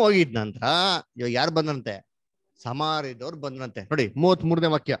 ಇವನು ಹೋಗಿದ್ ನಂತರ ಇವಾಗ ಯಾರು ಬಂದ್ರಂತೆ? ಸಮಾರ್ಯದವ್ರು ಬಂದ್ರಂತೆ. ನೋಡಿ 33ನೇ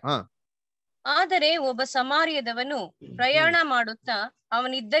ವಾಕ್ಯ. ಆದರೆ ಒಬ್ಬ ಸಮಾರ್ಯದವನು ಪ್ರಯಾಣ ಮಾಡುತ್ತಾ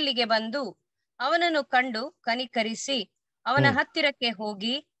ಅವನಿದ್ದಲ್ಲಿಗೆ ಬಂದು ಅವನನ್ನು ಕಂಡು ಕನಿಕರಿಸಿ ಅವನ ಹತ್ತಿರಕ್ಕೆ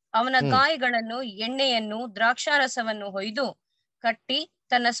ಹೋಗಿ ಅವನ ಗಾಯಗಳನ್ನು ಎಣ್ಣೆಯನ್ನು ದ್ರಾಕ್ಷಾರಸವನ್ನು ಹೊಯ್ದು ಕಟ್ಟಿ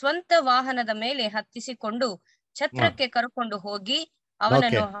ತನ್ನ ಸ್ವಂತ ವಾಹನದ ಮೇಲೆ ಹತ್ತಿಸಿಕೊಂಡು ಛತ್ರಕ್ಕೆ ಕರ್ಕೊಂಡು ಹೋಗಿ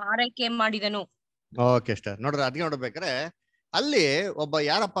ಅವನನ್ನು ಆರೈಕೆ ಮಾಡಿದನು. Okay star. ನೋಡ್ರಿ, ಅದಕ್ಕೆ ನೋಡ್ಬೇಕಾರೆ ಅಲ್ಲಿ ಒಬ್ಬ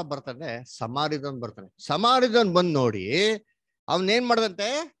ಯಾರಪ್ಪ ಬರ್ತಾನೆ? ಸಮಾರ್ಯದವನ್ ಬರ್ತಾನೆ. ಸಮಾರ್ಯದವನ್ ಬಂದ್ ನೋಡಿ ಅವನೇನ್ ಮಾಡ್ದಂತೆ?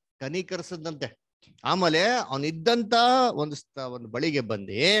 ಕನಿಕರಿಸದಂತೆ. ಆಮೇಲೆ ಅವನಿದ್ದಂತ ಒಂದು ಬಳಿಗೆ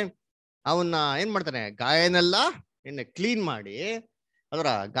ಬಂದು ಅವನ್ನ ಏನ್ ಮಾಡ್ತಾನೆ? ಗಾಯನೆಲ್ಲ ಎಣ್ಣೆ ಕ್ಲೀನ್ ಮಾಡಿ ಅದರ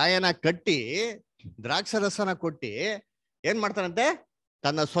ಗಾಯನ ಕಟ್ಟಿ ದ್ರಾಕ್ಷರಸನ ಕೊಟ್ಟಿ ಏನ್ ಮಾಡ್ತಾನಂತೆ?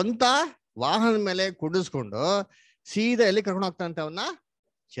 ತನ್ನ ಸ್ವಂತ ವಾಹನದ ಮೇಲೆ ಕುಡಿಸ್ಕೊಂಡು ಸೀದಾ ಎಲ್ಲಿ ಕರ್ಕೊಂಡು ಹೋಗ್ತಾನಂತೆ? ಅವನ್ನ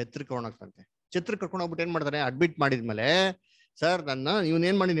ಛತ್ರಕ್ಕೆ ಕರ್ಕೊಂಡು ಹೋಗ್ತಾನಂತೆ. ಛತ್ರಕ್ಕೆ ಕರ್ಕೊಂಡು ಹೋಗ್ಬಿಟ್ಟು ಏನ್ ಮಾಡ್ತಾನೆ? ಅಡ್ಮಿಟ್ ಮಾಡಿದ್ಮೇಲೆ, ಸರ್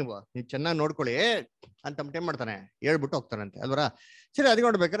ಇವನೇನ್ ಮಾಡಿ ನೀವು ಚೆನ್ನಾಗಿ ನೋಡ್ಕೊಳ್ಳಿ ಅಂತ ಏನ್ ಮಾಡ್ತಾನೆ? ಹೇಳ್ಬಿಟ್ಟು ಹೋಗ್ತಾನಂತೆ ಅಲ್ವರ. ಸರಿ, ಅದಕ್ಕೆ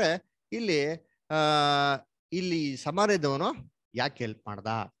ನೋಡ್ಬೇಕಾರೆ ಇಲ್ಲಿ ಸಮಾರ್ಯದವನು ಯಾಕೆ ಹೆಲ್ಪ್ ಮಾಡ್ದ?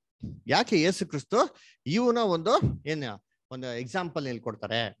 ಯಾಕೆ ಯೇಸು ಕ್ರಿಸ್ತು ಇವನ ಒಂದು ಎಕ್ಸಾಂಪಲ್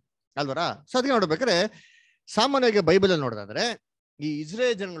ಕೊಡ್ತಾರೆ ಅಲ್ವರ. ಸೊ ಅದಕ್ಕೆ ನೋಡ್ಬೇಕಾರೆ ಸಾಮಾನ್ಯವಾಗಿ ಬೈಬಲ್ ಅಲ್ಲಿ ನೋಡೋದಾದ್ರೆ ಈ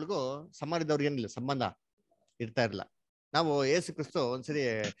ಇಸ್ರೇಲ್ ಜನಗಳಿಗೂ ಸಮಾರ್ಯದವ್ರಿಗೆ ಏನಿಲ್ಲ, ಸಂಬಂಧ ಇರ್ತಾ ಇರಲಿಲ್ಲ. ನಾವು ಯೇಸು ಕ್ರಿಸ್ತು ಒಂದ್ಸರಿ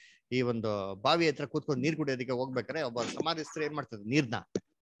ಈ ಒಂದು ಬಾವಿ ಹತ್ರ ಕೂತ್ಕೊಂಡು ನೀರ್ ಕುಡಿಯೋದಕ್ಕೆ ಹೋಗ್ಬೇಕಾರೆ ಒಬ್ಬ ಸಮಾರ್ಯಸ್ಥರು ಏನ್ ಮಾಡ್ತಾರೆ? ನೀರ್ನ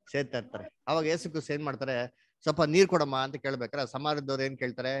ಸೇರ್ತಾ ಇರ್ತಾರೆ. ಅವಾಗ ಯೇಸು ಕ್ರಿಸ್ತು ಏನ್ ಮಾಡ್ತಾರೆ? ಸ್ವಲ್ಪ ನೀರ್ ಕೊಡಮ್ಮ ಅಂತ ಕೇಳ್ಬೇಕಾರೆ ಸಮಾರ್ಯದವ್ರು ಏನ್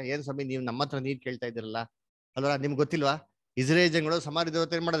ಕೇಳ್ತಾರೆ? ಏನ್ ಸ್ವಾಮಿ ನೀವು ನಮ್ಮ ಹತ್ರ ನೀರ್ ಕೇಳ್ತಾ ಇದ್ದೀರಲ್ಲ ಅಲ್ವಾ, ನಿಮ್ಗೆ ಗೊತ್ತಿಲ್ವಾ ಇಸ್ರೇಲ್ ಜನಗಳು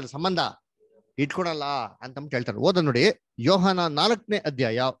ಸಮಾರ್ಯದವ್ರ ಏನ್ ಮಾಡೋದಿಲ್ಲ, ಸಂಬಂಧ ಇಟ್ಕೊಳಲ್ಲ ಅಂತ ಹೇಳ್ತಾರೆ. ಓದ ನೋಡಿ, ಯೋಹಾನ 4ನೇ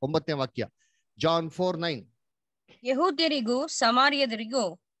ಅಧ್ಯಾಯ 9ನೇ ವಾಕ್ಯ. ಜಾನ್ 4:9. ಯಹೂದ್ಯರಿಗೂ ಸಮಾರ್ಯದರಿಗೂ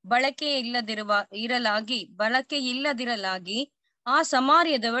ಬಳಕೆ ಇಲ್ಲದಿರಲಾಗಿ ಆ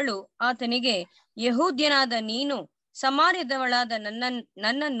ಸಮಾರ್ಯದವಳು ಆತನಿಗೆ, ಯಹೂದ್ಯನಾದ ನೀನು ಸಮಾರ್ಯದವಳಾದ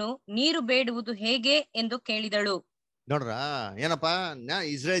ನನ್ನನ್ನು ನೀರು ಬೇಡುವುದು ಹೇಗೆ ಎಂದು ಕೇಳಿದಳು. ನೋಡ್ರ, ಏನಪ್ಪಾ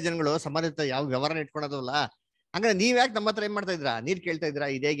ಇಸ್ರೇಲ್ ಜನಗಳು ಸಮಾರ್ಯದ ಯಾವ ವ್ಯವಹಾರ ಇಟ್ಕೊಳೋದಲ್ಲ. ಹಂಗಾರೆ ನೀವ್ ಯಾಕೆ ನಮ್ಮ ಹತ್ರ ಏನ್ ಮಾಡ್ತಾ ಇದ್ರಾ? ನೀರ್ ಕೇಳ್ತಾ ಇದ್ರಾ?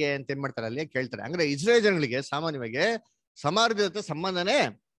 ಇದೇಗೆ ಅಂತ ಏನ್ ಮಾಡ್ತಾರೆ? ಅಲ್ಲಿ ಕೇಳ್ತಾರೆ. ಅಂದ್ರೆ ಇಸ್ರೇಲ್ ಜನಗಳಿಗೆ ಸಾಮಾನ್ಯವಾಗಿ ಸಮಾರ್ಯದ ಜೊತೆ ಸಂಬಂಧನೇ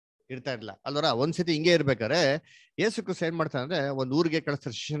ಇರ್ತಾ ಇರ್ಲಿಲ್ಲ ಅಲ್ವರ. ಒಂದ್ಸತಿ ಹಿಂಗೆ ಇರ್ಬೇಕಾರೆ ಯೇಸು ಕ್ರಿಸ್ತ ಏನ್ ಮಾಡ್ತಾರೆ ಅಂದ್ರೆ ಒಂದ್ ಊರಿಗೆ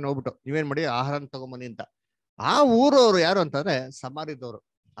ಕಳಿಸ್ತಾರೆ ಶಿಷ್ಯನ ಹೋಗ್ಬಿಟ್ಟು, ನೀವೇನ್ ಮಾಡಿ ಆಹಾರ ತಗೊಂಬನ್ನಿ ಅಂತ. ಆ ಊರವ್ರು ಯಾರು ಅಂತಂದ್ರೆ ಸಮಾರ್ಯದವ್ರು.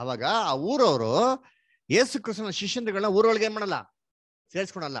 ಅವಾಗ ಆ ಊರವರು ಯೇಸು ಕ್ರಿಸ್ತನ ಶಿಷ್ಯರುಗಳನ್ನ ಊರೊಳಗೆ ಏನ್ ಮಾಡಲ್ಲ,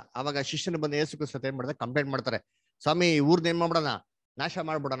 ಸೇರ್ಸ್ಕೊಳಲ್ಲ. ಅವಾಗ ಶಿಷ್ಯನ ಬಂದು ಯೇಸು ಕ್ರಿಸ್ತ ಏನ್ ಮಾಡ್ತಾರೆ? ಕಂಪ್ಲೇಂಟ್ ಮಾಡ್ತಾರೆ, ಸ್ವಾಮಿ ಊರ್ನ ಏನ್ ಮಾಡ್ಬಿಡೋಣ, ನಾಶ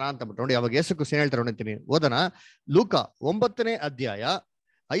ಮಾಡ್ಬಿಡೋಣ ಅಂತ ಬಿಟ್ಟು. ನೋಡಿ ಅವಾಗ ಯೇಸು ಕ್ರಿಸ್ತ ಏನ್ ಹೇಳ್ತಾರೆ ನೋಡ್ತೀನಿ, ಓದನ. ಲೂಕ 9ನೇ ಅಧ್ಯಾಯ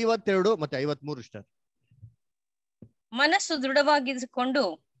 52 ಮತ್ತೆ 53 ಇಷ್ಟ. ಮನಸ್ಸು ದೃಢವಾಗಿಸಿಕೊಂಡು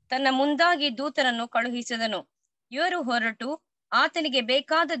ತನ್ನ ಮುಂದಾಗಿ ದೂತರನ್ನು ಕಳುಹಿಸಿದನು. ಇವರು ಹೊರಟು ಆತನಿಗೆ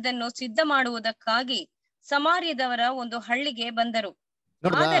ಬೇಕಾದದ್ದನ್ನು ಸಿದ್ಧ ಮಾಡುವುದಕ್ಕಾಗಿ ಸಮಾರ್ಯದವರ ಒಂದು ಹಳ್ಳಿಗೆ ಬಂದರು.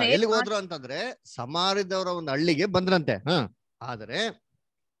 ಎಲ್ಲಿಗೆ ಹೋದ್ರು ಅಂತಂದ್ರೆ ಸಮಾರ್ಯದವರ ಒಂದು ಹಳ್ಳಿಗೆ ಬಂದ್ರಂತೆ. ಆದರೆ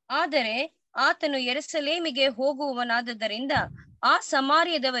ಆತನು ಯೆರೂಸಲೇಮಿಗೆ ಹೋಗುವವನಾದ್ದರಿಂದ ಆ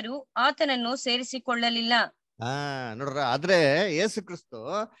ಸಮಾರ್ಯದವರು ಆತನನ್ನು ಸೇರಿಸಿಕೊಳ್ಳಲಿಲ್ಲ. ನೋಡ್ರ, ಆದ್ರೆ ಯೇಸು ಕ್ರಿಸ್ತು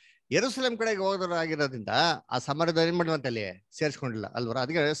ಯೆರೂಸಲೇಮ್ ಕಡೆಗೆ ಹೋದವರಾಗಿರೋದ್ರಿಂದ ಆ ಸಮಾರ್ಯದವ್ರು ಏನ್ ಮಾಡುವಂತ ಅಲ್ಲಿ ಸೇರಿಸ್ಕೊಂಡಿಲ್ಲ ಅಲ್ವರ.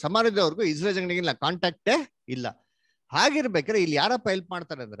 ಅದಕ್ಕೆ ಸಮಾರ್ಯದವ್ರಿಗೂ ಇಸ್ರೇಲ್ ಜನಗಳಿಗಿಲ್ಲ, ಕಾಂಟ್ಯಾಕ್ಟೇ ಇಲ್ಲ. ಹಾಗಿರ್ಬೇಕಾದ್ರೆ ಇಲ್ಲಿ ಯಾರಪ್ಪ ಹೆಲ್ಪ್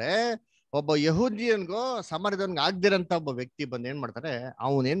ಮಾಡ್ತಾರೆ ಅಂದ್ರೆ ಒಬ್ಬ ಯಹೂದಿಯನ್ಗೂ ಸಮಾರ್ಯದವನ್ಗೆ ಆಗ್ದಿರಂತ ಒಬ್ಬ ವ್ಯಕ್ತಿ ಬಂದು ಏನ್ ಮಾಡ್ತಾರೆ?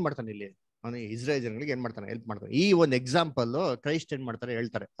 ಅವನ್ ಏನ್ ಮಾಡ್ತಾನೆ ಇಲ್ಲಿ? ಅವನು ಇಸ್ರೇಲ್ ಜನಗಳಿಗೆ ಏನ್ ಮಾಡ್ತಾನೆ? ಹೆಲ್ಪ್ ಮಾಡ್ತಾನೆ. ಈ ಒಂದು ಎಕ್ಸಾಂಪಲ್ ಕ್ರೈಸ್ಟ್ ಏನ್ ಮಾಡ್ತಾರೆ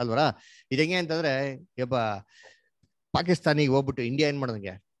ಹೇಳ್ತಾರೆ ಅಲ್ವರ. ಇದು ಹೆಂಗೆ ಅಂತಂದ್ರೆ ಒಬ್ಬ ಪಾಕಿಸ್ತಾನಿಗೆ ಹೋಗ್ಬಿಟ್ಟು ಇಂಡಿಯಾ ಏನ್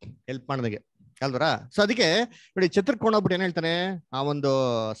ಮಾಡ್ದಂಗೆ ಹೆಲ್ಪ್ ಮಾಡ್ದಂಗೆ ಅಲ್ವರ. ಸೊ ಅದಕ್ಕೆ ನೋಡಿ, ಛತ್ರಕ್ಕೆ ಹೋಗ್ಬಿಟ್ಟು ಏನ್ ಹೇಳ್ತಾನೆ ಆ ಒಂದು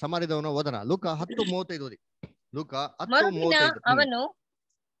ಸಮಾರ್ಯದವನು. ಓದನ ಲೂಕ 10:35 ಓದಿ. ಲೂಕ 10:35.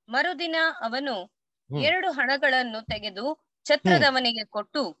 ಮರುದಿನ ಅವನು 2 ಹಣಗಳನ್ನು ತೆಗೆದು ಛತ್ರದವನಿಗೆ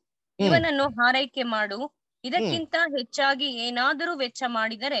ಕೊಟ್ಟು, ಇವನನ್ನು ಹಾರೈಕೆ ಮಾಡು, ಇದಕ್ಕಿಂತ ಹೆಚ್ಚಾಗಿ ಏನಾದರೂ ವೆಚ್ಚ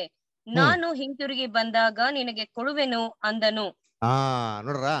ಮಾಡಿದರೆ ನಾನು ಹಿಂತಿರುಗಿ ಬಂದಾಗ ನಿನಗೆ ಕೊಡುವೆನು ಅಂದನು.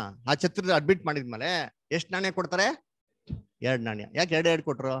 ನೋಡ್ರ, ಆ ಛತ್ರದ ಅಡ್ಮಿಟ್ ಮಾಡಿದ್ಮೇಲೆ ಎಷ್ಟ್ ನಾಣ್ಯ ಕೊಡ್ತಾರೆ? 2 ನಾಣ್ಯ. ಯಾಕೆ 2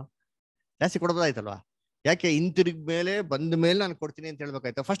 ಕೊಟ್ರು? ಜಾಸ್ತಿ ಕೊಡ್ಬೋದಾಯ್ತಲ್ವಾ? ಯಾಕೆ ಹಿಂತಿರುಗಿ ಮೇಲೆ ಬಂದ ಮೇಲೆ ನಾನು ಕೊಡ್ತೀನಿ ಅಂತ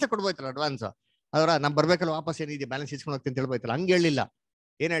ಹೇಳ್ಬೇಕಾಯ್ತು? ಫಸ್ಟೇ ಕೊಡ್ಬೋಯ್ತಲ್ಲ ಅಡ್ವಾನ್ಸ್. ಅದರ ನಾನ್ ಬರ್ಬೇಕಲ್ಲ, ವಾಪಸ್ ಏನಿದೆ ಬ್ಯಾಲೆನ್ಸ್ ಇಸ್ಕೊಂಡು ಹೋಗ್ತೀನಿ ಅಂತ ಹೇಳ್ಬೋಯ್ತಲ್ಲ. ಹಂಗೆ ಹೇಳಿಲ್ಲ.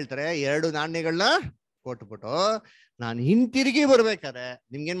 ಏನ್ ಹೇಳ್ತಾರೆ? 2 ನಾಣ್ಯಗಳನ್ನ ಕೊಟ್ಬಿಟ್ಟು ನಾನು ಹಿಂತಿರುಗಿ ಬರ್ಬೇಕಾದ್ರೆ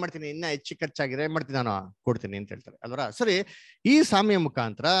ನಿಮ್ಗೆ ಏನ್ ಮಾಡ್ತೀನಿ, ಇನ್ನ ಹೆಚ್ಚು ಖರ್ಚಾಗಿದೆ ಏನ್ ಮಾಡ್ತೀನಿ, ನಾನು ಕೊಡ್ತೀನಿ ಅಂತ ಹೇಳ್ತಾರೆ ಅಲ್ವರ. ಸರಿ, ಈ ಸಾಮ್ಯ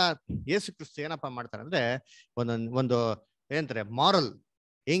ಮುಖಾಂತರ ಯೇಸು ಕ್ರಿಸ್ತು ಏನಪ್ಪಾ ಮಾಡ್ತಾರೆ ಅಂದ್ರೆ ಒಂದು ಏನಂತಾರೆ ಮಾರಲ್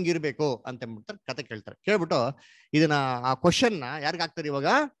ಹೆಂಗಿರ್ಬೇಕು ಅಂತ ಹೇಳ್ಬಿಡ್ತಾರೆ, ಕತೆ ಕೇಳ್ತಾರೆ. ಕೇಳ್ಬಿಟ್ಟು ಇದನ್ನ ಆ ಕ್ವಶನ್ನ ಯಾರಿಗ ಹಾಕ್ತಾರೆ? ಇವಾಗ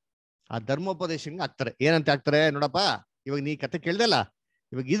ಆ ಧರ್ಮೋಪದೇಶಂಗೆ ಹಾಕ್ತಾರೆ. ಏನಂತ ಹಾಕ್ತಾರೆ ನೋಡಪ್ಪ, ಇವಾಗ ನೀ ಕತೆ ಕೇಳ್ದಲ್ಲ,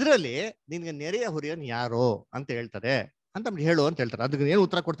 ಇವಾಗ ಇದ್ರಲ್ಲಿ ನಿನ್ಗೆ ನೆರೆಯ ಹುರಿಯೋನ್ ಯಾರು ಅಂತ ಹೇಳ್ತಾರೆ ಅಂತ ಹೇಳು ಅಂತ ಹೇಳ್ತಾರೆ. ಅದಕ್ಕೆ ಏನು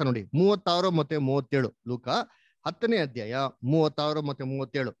ಉತ್ತರ ಕೊಡ್ತಾರೆ ನೋಡಿ, 36 ಮತ್ತೆ 37. ಲೂಕ 10ನೇ ಅಧ್ಯಾಯ 36 ಮತ್ತೆ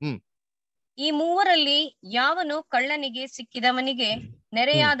 37. ಈ ಮೂವರಲ್ಲಿ ಯಾವನು ಕಳ್ಳನಿಗೆ ಸಿಕ್ಕಿದವನಿಗೆ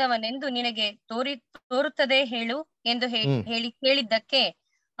ನೆರೆಯಾದವನೆಂದು ನಿನಗೆ ತೋರುತ್ತದೆ ಹೇಳು ಎಂದು ಹೇಳಿ ಕೇಳಿದ್ದಕ್ಕೆ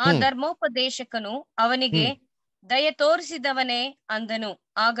ಆ ಧರ್ಮೋಪದೇಶಕನು ಅವನಿಗೆ, ದಯ ತೋರಿಸಿದವನೇ ಅಂದನು.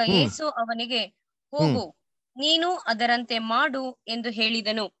 ಆಗ ಯೇಸು ಅವನಿಗೆ, ಹೋಗು, ನೀನು ಅದರಂತೆ ಮಾಡು ಎಂದು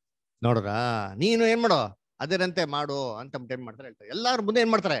ಹೇಳಿದನು. ನೋಡ್ರಾ, ನೀನು ಏನ್ ಮಾಡೋ ಅದರಂತೆ ಮಾಡು ಅಂತ ಏನ್ ಮಾಡ್ತಾರೆ ಹೇಳ್ತಾರೆ. ಎಲ್ಲಾರ ಮುಂದೆ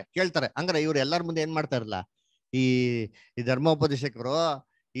ಏನ್ ಮಾಡ್ತಾರೆ ಕೇಳ್ತಾರೆ. ಹಂಗಾರೆ ಇವ್ರು ಎಲ್ಲಾರ ಮುಂದೆ ಏನ್ ಮಾಡ್ತಾ ಇರಲ್ಲ, ಈ ಧರ್ಮೋಪದೇಶಕರು,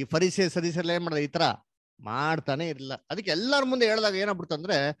 ಈ ಫರಿಸೆ ಸದಸ್ಯರೆಲ್ಲ ಏನ್ ಮಾಡ್ತಾರೆ, ಈ ತರ ಮಾಡ್ತಾನೆ ಇರಲಿಲ್ಲ. ಅದಕ್ಕೆ ಎಲ್ಲಾರ ಮುಂದೆ ಹೇಳಿದಾಗ ಏನಾಗ್ಬಿಡ್ತು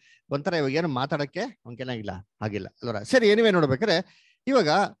ಅಂದ್ರೆ ಒಂಥರ ಇವಾಗ ಏನು ಮಾತಾಡಕ್ಕೆ ಅವ್ನಿಗೇನಾಗಿಲ್ಲ, ಆಗಿಲ್ಲ ಅಲ್ವರ. ಸರಿ, ಏನಿವೆ ನೋಡ್ಬೇಕಾರೆ ಇವಾಗ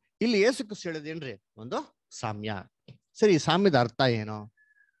ಇಲ್ಲಿ ಯೇಸು ಕ್ರಿಸ್ತ ಹೇಳಿದೇನ್ರಿ, ಒಂದು ಸಾಮ್ಯ. ಸರಿ, ಈ ಸಾಮ್ಯದ ಅರ್ಥ ಏನು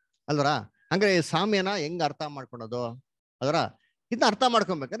ಅಲ್ವರ? ಹಂಗಾರೆ ಈ ಸಾಮ್ಯನ ಹೆಂಗ್ ಅರ್ಥ ಮಾಡ್ಕೊಳೋದು ಅಲ್ವರ? ಇದನ್ನ ಅರ್ಥ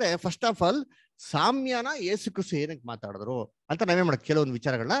ಮಾಡ್ಕೊಬೇಕಾದ್ರೆ first of all ಸಾಮ್ಯನ Yesu Krista ಏನಕ್ಕೆ ಮಾತಾಡಿದ್ರು ಅಂತ ನಾವೇ ಮಾಡೋದು, ಕೆಲವೊಂದು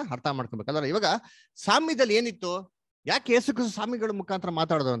ವಿಚಾರಗಳನ್ನ ಅರ್ಥ ಮಾಡ್ಕೊಬೇಕಲ್ವ. ಇವಾಗ ಸಾಮ್ಯದಲ್ಲಿ ಏನಿತ್ತು, ಯಾಕೆ ಯೇಸು ಕ್ರಿಸ್ತ ಸಾಮ್ಯಗಳ ಮುಖಾಂತರ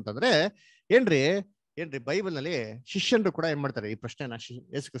ಮಾತಾಡೋದು ಅಂತಂದ್ರೆ ಏನ್ರಿ ಬೈಬಲ್ ನಲ್ಲಿ ಶಿಷ್ಯರು ಕೂಡ ಏನ್ ಮಾಡ್ತಾರೆ, ಈ ಪ್ರಶ್ನೆನ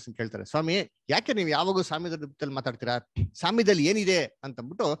ಯೇಸು ಕ್ರಿಸ್ತನ್ ಕೇಳ್ತಾರೆ, ಸ್ವಾಮಿ ಯಾಕೆ ನೀವು ಯಾವಾಗೂ ಸಾಮ್ಯದ ರೂಪದಲ್ಲಿ ಮಾತಾಡ್ತೀರಾ, ಸಾಮ್ಯದಲ್ಲಿ ಏನಿದೆ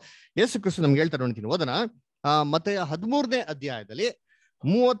ಅಂತಂದ್ಬಿಟ್ಟು ಯೇಸು ಕ್ರಿಸ್ತ ನಮ್ಗೆ ಹೇಳ್ತಾರೆ. ನೋಡ್ತೀನಿ, ಓದನ ಮತ್ತೆ 13ನೇ ಅಧ್ಯಾಯದಲ್ಲಿ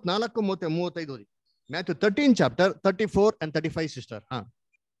 34, 35 ಓದಿ. Matthew 13 chapter 34 and 35 sister.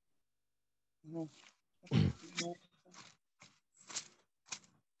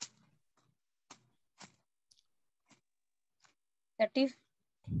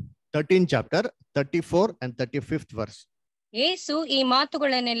 13 chapter 34 and 35th verse. ಯೇಸು ಈ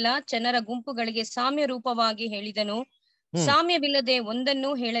ಮಾತುಗಳನ್ನೆಲ್ಲ ಜನರ ಗುಂಪುಗಳಿಗೆ ಸಾಮ್ಯ ರೂಪವಾಗಿ ಹೇಳಿದನು. ಸಾಮ್ಯವಿಲ್ಲದೆ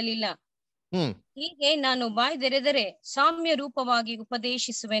ಒಂದನ್ನೂ ಹೇಳಲಿಲ್ಲ. ಹೀಗೆ ನಾನು ಬಾಯ್ದೆರೆದರೆ ಸಾಮ್ಯ ರೂಪವಾಗಿ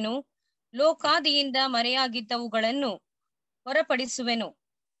ಉಪದೇಶಿಸುವೆನು, ಲೋಕಾದಿಯಿಂದ ಮರೆಯಾಗಿದ್ದವುಗಳನ್ನು ಹೊರಪಡಿಸುವೆನು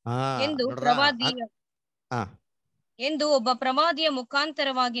ಎಂದು ಒಬ್ಬ ಪ್ರವಾದಿಯ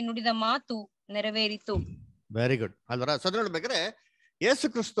ಮುಖಾಂತರವಾಗಿ ನುಡಿದ ಮಾತು ನೆರವೇರಿತು. ವೆರಿ ಗುಡ್ ಅಲ್ವರ? ಸೊ ನೋಡ್ಬೇಕಾದ್ರೆ ಯೇಸು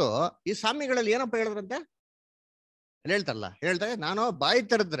ಕ್ರಿಸ್ತು ಈ ಸಾಮ್ಯಗಳಲ್ಲಿ ಏನಪ್ಪ ಹೇಳಿದ್ರಂತೆ ಹೇಳ್ತಾರೆ, ನಾನು ಬಾಯಿ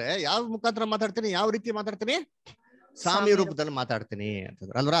ತೆರೆದ್ರೆ ಯಾವ ಮುಖಾಂತರ ಮಾತಾಡ್ತೀನಿ, ಯಾವ ರೀತಿ ಮಾತಾಡ್ತೀನಿ, ಸಾಮ್ಯ ರೂಪದಲ್ಲಿ ಮಾತಾಡ್ತೀನಿ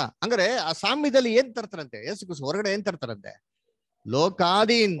ಅಂತಂದ್ರೆ ಅಲ್ವರ? ಹಂಗಾರೆ ಆ ಸಾಮ್ಯದಲ್ಲಿ ಏನ್ ತರ್ತಾರಂತೆ ಯೇಸು ಕ್ರಿಸ್ತು, ಹೊರಗಡೆ ಏನ್ ತರ್ತಾರಂತೆ,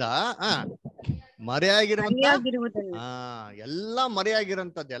 ಲೋಕಾದಿಯಿಂದ ಮರೆಯಾಗಿರುವಂತ ಎಲ್ಲಾ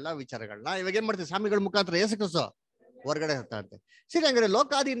ಮರೆಯಾಗಿರುವಂತದ್ದು ಎಲ್ಲಾ ವಿಚಾರಗಳನ್ನ ಇವಾಗ ಏನ್ ಮಾಡ್ತೀವಿ, ಸಾಮ್ಯಗಳ ಮುಖಾಂತರ ಯೇಸು ಕ್ರಿಸ್ತು ಹೊರಗಡೆ ತರ್ತಾರಂತೆ. ಸರಿ, ಹಂಗಾರೆ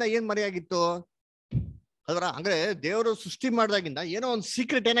ಲೋಕಾದಿಯಿಂದ ಏನ್ ಮರೆಯಾಗಿತ್ತು ಅಲ್ವರ? ಹಂಗಾರೆ ದೇವರು ಸೃಷ್ಟಿ ಮಾಡಿದಾಗಿಂದ ಏನೋ ಒಂದು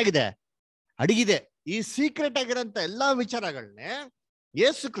ಸೀಕ್ರೆಟ್ ಏನಾಗಿದೆ, ಅಡಗಿದೆ. ಈ ಸೀಕ್ರೆಟ್ ಆಗಿರೋಂತ ಎಲ್ಲಾ ವಿಚಾರಗಳನ್ನೇ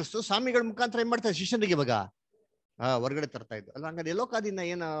ಯೇಸು ಕ್ರಿಸ್ತು ಸಾಮ್ಯಗಳ ಮುಖಾಂತರ ಏನ್ ಮಾಡ್ತಾರೆ, ಶಿಷ್ಯನಿಗೆ ಇವಾಗ ಹೊರಗಡೆ ತರ್ತಾ ಇದ್ದು ಅಲ್ಲ. ಹಂಗಾರೆ ಲೋಕಾದಿಯಿಂದ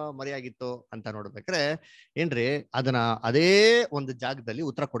ಏನು ಮರೆಯಾಗಿತ್ತು ಅಂತ ನೋಡ್ಬೇಕ್ರೆ ಏನ್ರಿ, ಅದನ್ನ ಅದೇ ಒಂದು ಜಾಗದಲ್ಲಿ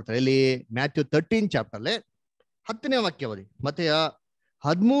ಉತ್ತರ ಕೊಡ್ತಾರೆ. ಇಲ್ಲಿ ಮ್ಯಾಥ್ಯೂ 13 ಚಾಪ್ಟರ್ಲಿ 10ನೇ ವಾಕ್ಯ ಓದಿ. ಮತ್ತೆ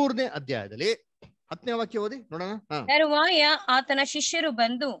 13ನೇ ಅಧ್ಯಾಯದಲ್ಲಿ 10ನೇ ವಾಕ್ಯ ಓದಿ ನೋಡೋಣ. ತರುವಾಯ ಆತನ ಶಿಷ್ಯರು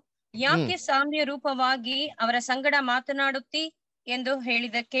ಬಂದು, ಯಾಕೆ ಸಾಮ್ಯ ರೂಪವಾಗಿ ಅವರ ಸಂಗಡ ಮಾತನಾಡುತ್ತಿ ಎಂದು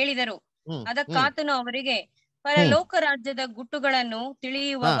ಕೇಳಿದರು. ಅದಕ್ಕಾತನು ಅವರಿಗೆ, ಪರಲೋಕ ರಾಜ್ಯದ ಗುಟ್ಟುಗಳನ್ನು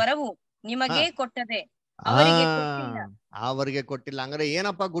ತಿಳಿಯುವ ವರವು ನಿಮಗೇ ಕೊಟ್ಟದೆ, ಅವರಿಗೆ ಕೊಟ್ಟಿಲ್ಲ. ಹಂಗಾರೆ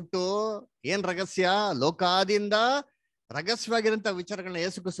ಏನಪ್ಪಾ ಗುಟ್ಟು, ಏನ್ ರಹಸ್ಯ? ಲೋಕಾದಿಂದ ರಹಸ್ಯವಾಗಿರಂತ ವಿಚಾರಗಳನ್ನ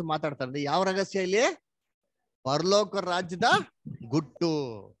ಯೇಸು ಕ್ರಿಸ್ತು ಮಾತಾಡ್ತಾರೆ. ಯಾವ ರಹಸ್ಯ ಇಲ್ಲಿ? ಪರಲೋಕ ರಾಜ್ಯದ ಗುಟ್ಟು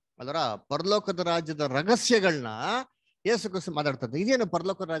ಅಲ್ವರ? ಪರಲೋಕದ ರಾಜ್ಯದ ರಹಸ್ಯಗಳನ್ನ ಯೇಸು ಕ್ರಿಸ್ತು ಮಾತಾಡ್ತಾರೆ. ಇದೇನು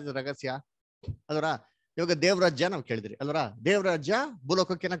ಪರಲೋಕ ರಾಜ್ಯದ ರಹಸ್ಯ ಅಲ್ವರ? ಇವಾಗ ದೇವರಾಜ್ಯ ನಾವು ಕೇಳಿದ್ರಿ ಅಲ್ವರ? ದೇವರಾಜ್ಯ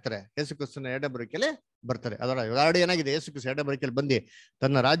ಭೂಲೋಕಕ್ಕೆ ಏನಾಗ್ತಾರೆ, ಯೇಸು ಕ್ರಿಸ್ತನ ಎರಡನೇ ಬರುವಿಕೆಯಲ್ಲಿ ಬರ್ತಾರೆ ಅಲ್ವರ? ಇವಾಗ ಏನಾಗಿದೆ, ಯೇಸು ಕ್ರಿಸ್ತ ಎರಡನೇ ಬರುವಿಕೆಯಲ್ಲಿ ಬಂದು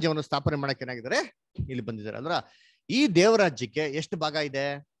ತನ್ನ ರಾಜ್ಯವನ್ನು ಸ್ಥಾಪನೆ ಮಾಡಕ್ಕೆ ಏನಾಗಿದ್ದಾರೆ, ಇಲ್ಲಿ ಬಂದಿದ್ದಾರೆ ಅಲ್ವರ? ಈ ದೇವರಾಜ್ಯಕ್ಕೆ ಎಷ್ಟು ಭಾಗ ಇದೆ?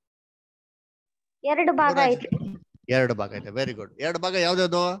 2 ಭಾಗ ಇದೆ. 2 ಭಾಗ ಇದೆ. Very good. 2 ಭಾಗ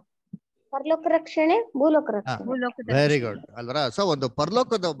ಯಾವ್ದು? ಪರಲೋಕ ರಕ್ಷಣೆ, ಭೂಲೋಕ ರಕ್ಷಣೆ. ವೆರಿ ಗುಡ್ ಅಲ್ವರ? ಸೊ ಒಂದು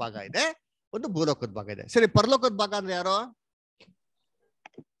ಪರಲೋಕದ ಭಾಗ ಇದೆ, ಒಂದು ಭೂಲೋಕದ ಭಾಗ ಇದೆ. ಸರಿ, ಪರಲೋಕದ ಭಾಗ ಅಂದ್ರೆ ಯಾರು?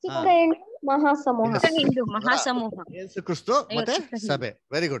 ಚಿಕ್ಕ ಹೆಣ್ಣು ಮಹಾಸಮೂಹ, ಯೇಸು ಕ್ರಿಸ್ತು ಮತ್ತೆ ಸಭೆ.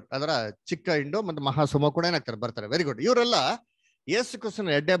 Very good. ಅದರ ಚಿಕ್ಕ ಹಿಂಡು ಮತ್ತೆ ಮಹಾಸಮೂಹ ಕೂಡ ಏನಾಗ್ತಾರೆ, ಬರ್ತಾರೆ. Very good. ಇವರೆಲ್ಲ ಯೇಸು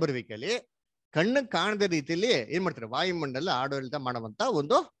ಕ್ರಿಸ್ತನ ಎರಡನೇ ಬರುವಿಕೆಯಲ್ಲಿ ಕಣ್ಣು ಕಾಣದ ರೀತಿಯಲ್ಲಿ ಏನ್ ಮಾಡ್ತಾರೆ, ವಾಯುಮಂಡಲ ಆಡಳಿತ ಮಾಡುವಂತ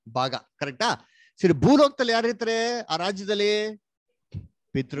ಒಂದು ಭಾಗ. ಕರೆಕ್ಟಾ? ಸರಿ, ಭೂಲೋಕದಲ್ಲಿ ಯಾರು ಇರ್ತಾರೆ ಆ ರಾಜ್ಯದಲ್ಲಿ?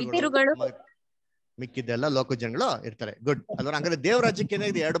 ಪಿತೃಗಳು, ಮಿಕ್ಕಿದ್ದೆಲ್ಲ ಲೋಕ ಜನಗಳು ಇರ್ತಾರೆ. ಗುಡ್ ಅಲ್ವಾ? ಹಂಗಾರೆ ದೇವ್ರ ರಾಜ್ಯಕ್ಕೆ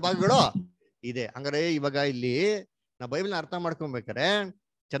ಏನಾಗಿದೆ, 2 ಭಾಗಗಳು ಇದೆ. ಹಂಗಾರೆ ಇವಾಗ ಇಲ್ಲಿ ನಾವು ಬೈಬಲ್ನ ಅರ್ಥ ಮಾಡ್ಕೊಬೇಕಾರೆ,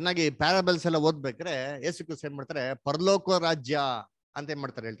 ಚೆನ್ನಾಗಿ ಪ್ಯಾರಾಬಲ್ಸ್ ಎಲ್ಲ ಓದ್ಬೇಕಾರೆ ಯೇಸು ಕ್ರಿಸ್ತ ಏನ್ ಮಾಡ್ತಾರೆ, ಪರಲೋಕ ರಾಜ್ಯ ಅಂತ ಏನ್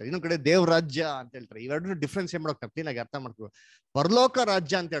ಮಾಡ್ತಾರೆ ಹೇಳ್ತಾರೆ, ಇನ್ನೊಂದ್ ಕಡೆ ದೇವ್ರ ರಾಜ್ಯ ಅಂತ ಹೇಳ್ತಾರೆ. ಇವೆರಡೂ ಡಿಫ್ರೆನ್ಸ್ ಏನ್ ಮಾಡೋಕೆ ಕ್ಲೀನ್ ಆಗಿ ಅರ್ಥ ಮಾಡ್ಕೋ. ಪರಲೋಕ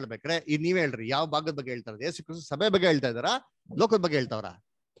ರಾಜ್ಯ ಅಂತ ಹೇಳ್ಬೇಕ್ರೆ ಈಗ ನೀವೇ ಹೇಳ್ರಿ, ಯಾವ ಭಾಗದ ಬಗ್ಗೆ ಹೇಳ್ತಾರೆ? ಯೇಸು ಕ್ರಿಸ್ತ ಸಭೆ ಬಗ್ಗೆ ಹೇಳ್ತಾ ಇದಾರ, ಲೋಕದ ಬಗ್ಗೆ ಹೇಳ್ತಾವ್ರ?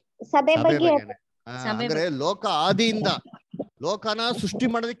 ಸಭೆ ಬಗ್ಗೆ. ಅಂದ್ರೆ ಲೋಕ ಆದಿಯಿಂದ, ಲೋಕನ ಸೃಷ್ಟಿ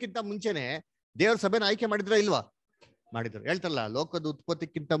ಮಾಡೋದಕ್ಕಿಂತ ಮುಂಚೆನೆ ದೇವ್ರ ಸಭೆನ ಆಯ್ಕೆ ಮಾಡಿದ್ರ ಇಲ್ವಾ? ಮಾಡಿದ್ರು. ಹೇಳ್ತಾರಲ್ಲ, ಲೋಕದ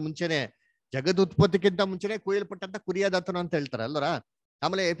ಉತ್ಪತ್ತಿಕ್ಕಿಂತ ಮುಂಚೆನೆ, ಜಗದ ಉತ್ಪತ್ತಿಕ್ಕಿಂತ ಮುಂಚೆನೆ ಕುಯ್ಯಲ್ಪಟ್ಟಂತ ಕುರಿಯಾದಾತನು ಅಂತ ಹೇಳ್ತಾರೆ ಅಲ್ವರ?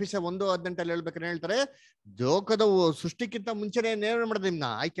 ಆಮೇಲೆ ಎಫೆಸ 1:18 ಹೇಳ್ಬೇಕಾದ್ರೆ ಹೇಳ್ತಾರೆ, ಲೋಕದ ಸೃಷ್ಟಿಕ್ಕಿಂತ ಮುಂಚೆನೆ ನೇರ ಮಾಡಿದ್ರೆ ನಿಮ್ನ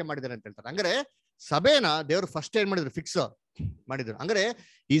ಆಯ್ಕೆ ಮಾಡಿದಾರೆ ಅಂತ ಹೇಳ್ತಾರೆ. ಹಂಗಾರೆ ಸಭೆನ ದೇವ್ರು ಫಸ್ಟ್ ಏನ್ ಮಾಡಿದ್ರು, ಫಿಕ್ಸ್ ಮಾಡಿದ್ರು. ಹಂಗಾರೆ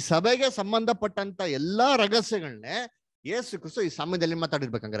ಈ ಸಭೆಗೆ ಸಂಬಂಧಪಟ್ಟಂತ ಎಲ್ಲಾ ರಹಸ್ಯಗಳನ್ನೇ ಯೇಸು ಕ್ರಿಸ್ತು ಈ ಸಮಯದಲ್ಲಿ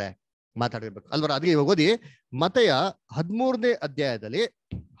ಮಾತಾಡಿರ್ಬೇಕಂದ್ರೆ ಮಾತಾಡಿರ್ಬೇಕು ಅಲ್ವರ. ಅದಕ್ಕೆ ಇವಾಗ ಓದಿ ಮತೆಯ 13ನೇ ಅಧ್ಯಾಯದಲ್ಲಿ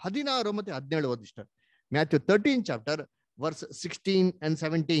 16 ಮತ್ತೆ 17 ಓದಿಷ್ಟ. Matthew 13 chapter verse 16 and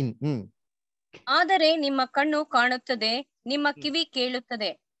 17. ಆದರೆ ನಿಮ್ಮ ಕಣ್ಣು ಕಾಣುತ್ತದೆ, ನಿಮ್ಮ ಕಿವಿ ಕೇಳುತ್ತದೆ,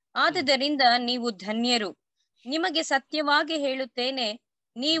 ಆದುದರಿಂದ ನೀವು ಧನ್ಯರು. ನಿಮಗೆ ಸತ್ಯವಾಗಿ ಹೇಳುತ್ತೇನೆ,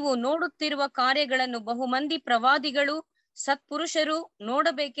 ನೀವು ನೋಡುತ್ತಿರುವ ಕಾರ್ಯಗಳನ್ನು ಬಹುಮಂದಿ ಪ್ರವಾದಿಗಳು ಸತ್ಪುರುಷರು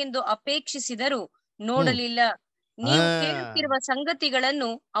ನೋಡಬೇಕೆಂದು ಅಪೇಕ್ಷಿಸಿದರು, ನೋಡಲಿಲ್ಲ. ನೀವು ಕೇಳುತ್ತಿರುವ ಸಂಗತಿಗಳನ್ನು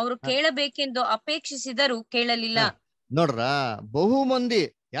ಅವರು ಕೇಳಬೇಕೆಂದು ಅಪೇಕ್ಷಿಸಿದರು, ಕೇಳಲಿಲ್ಲ. ನೋಡ್ರ, ಬಹು ಮಂದಿ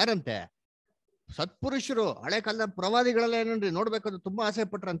ಯಾರಂತೆ? ಸತ್ಪುರುಷರು, ಹಳೆ ಕಾಲದ ಪ್ರವಾದಿಗಳೆಲ್ಲ ಏನೇನ್ರಿ ನೋಡ್ಬೇಕಂತ ತುಂಬಾ ಆಸೆ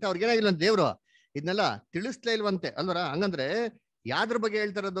ಪಟ್ರಂತೆ. ಅವ್ರಿಗೇನಾಗಿಲ್ಲ ದೇವ್ರು ಇದನ್ನೆಲ್ಲ ತಿಳಿಸ್ಲೇ ಇಲ್ವಂತೆ ಅಲ್ವರ. ಹಂಗಂದ್ರೆ ಯಾವ್ದ್ರ ಬಗ್ಗೆ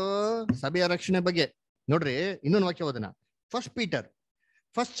ಹೇಳ್ತಾರದು? ಸಭೆಯ ರಕ್ಷಣೆ ಬಗ್ಗೆ. ನೋಡ್ರಿ ಇನ್ನೊಂದು ವಾಕ್ಯ ಓದನ. First Peter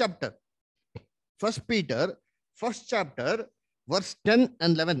first chapter verse 10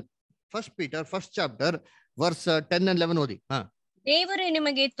 and 11. First Peter first chapter verse 10 and 11 ಓದಿ. ದೇವರು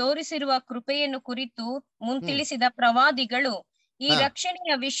ನಿಮಗೆ ತೋರಿಸಿರುವ ಕೃಪೆಯನ್ನು ಕುರಿತು ಮುಂತಿಳಿಸಿದ ಪ್ರವಾದಿಗಳು ಈ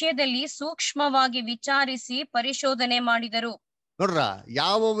ರಕ್ಷಣೆಯ ವಿಷಯದಲ್ಲಿ ಸೂಕ್ಷ್ಮವಾಗಿ ವಿಚಾರಿಸಿ ಪರಿಶೋಧನೆ ಮಾಡಿದರು. ನೋಡ್ರ,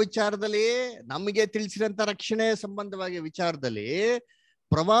 ಯಾವ ವಿಚಾರದಲ್ಲಿ? ನಮಗೆ ತಿಳಿಸಿದಂತ ರಕ್ಷಣೆ ಸಂಬಂಧವಾಗಿ ವಿಚಾರದಲ್ಲಿ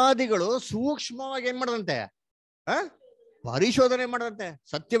ಪ್ರವಾದಿಗಳು ಸೂಕ್ಷ್ಮವಾಗಿ ಏನ್ ಮಾಡದಂತೆ? ಪರಿಶೋಧನೆ ಮಾಡದಂತೆ.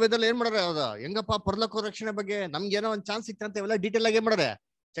 ಸತ್ಯವೇದಲ್ಲಿ ಏನ್ ಮಾಡೋರೆ? ಹೌದಾ, ಹೆಂಗಪ್ಪ ಪರಲೋಕ ರಕ್ಷಣೆ ಬಗ್ಗೆ ನಮ್ಗೇನೋ ಒಂದ್ ಚಾನ್ಸ್ ಸಿಕ್ತಂತೆ, ಇವೆಲ್ಲ ಡೀಟೇಲ್ ಆಗಿ ಏನ್ ಮಾಡೋರೆ?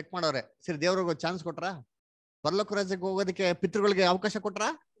 ಚೆಕ್ ಮಾಡೋರೆ. ಸರಿ, ದೇವ್ರಿಗೆ ಚಾನ್ಸ್ ಕೊಟ್ರ? ಪರಲೋಕ ರಾಜ್ಯಕ್ಕೆ ಹೋಗೋದಕ್ಕೆ ಪಿತೃಗಳಿಗೆ ಅವಕಾಶ ಕೊಟ್ರ?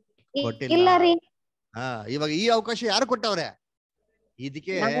 ಕೊಟ್ಟಿಲ್ಲ. ಇವಾಗ ಈ ಅವಕಾಶ ಯಾರು ಕೊಟ್ಟವ್ರೆ?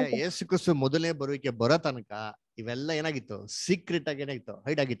 ಇದಕ್ಕೆ ಯೇಸು ಕ್ರಿಸ್ತು ಮೊದಲನೇ ಬರುವಿಕೆ ಬರೋ ತನಕ ಇವೆಲ್ಲ ಏನಾಗಿತ್ತು? ಸೀಕ್ರೆಟ್ ಆಗಿ ಏನಾಗಿತ್ತು?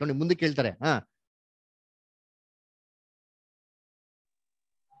 ಹೈಡ್ ಆಗಿತ್ತು. ನೋಡಿ ಮುಂದೆ ಕೇಳ್ತಾರೆ.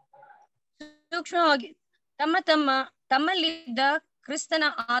 ಸೂಕ್ಷ್ಮವಾಗಿ ತಮ್ಮಲ್ಲಿದ್ದ ಕ್ರಿಸ್ತನ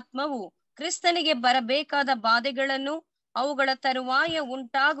ಆತ್ಮವು ಕ್ರಿಸ್ತನಿಗೆ ಬರಬೇಕಾದ ಬಾಧೆಗಳನ್ನು, ಅವುಗಳ ತರುವಾಯ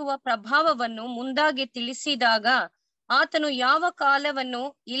ಉಂಟಾಗುವ ಪ್ರಭಾವವನ್ನು ಮುಂದಾಗಿ ತಿಳಿಸಿದಾಗ ಆತನು ಯಾವ ಕಾಲವನ್ನು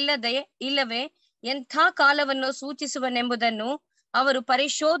ಇಲ್ಲವೇ ಎಂಥ ಕಾಲವನ್ನು ಸೂಚಿಸುವನೆಂಬುದನ್ನು ಅವರು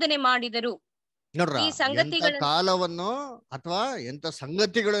ಪರಿಶೋಧನೆ ಮಾಡಿದರು. ಈ ಕಾಲವನ್ನು ಅಥವಾ ಎಂತ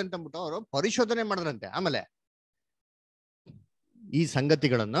ಸಂಗತಿಗಳು ಅಂತ ಅಂದ್ಬಿಟ್ಟು ಅವರು ಪರಿಶೋಧನೆ ಮಾಡಿದ್ರಂತೆ. ಆಮೇಲೆ ಈ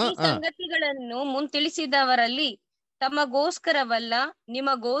ಸಂಗತಿಗಳನ್ನು ಮುಂತಿಳಿಸಿದವರಲ್ಲಿ ತಮಗೋಸ್ಕರವಲ್ಲ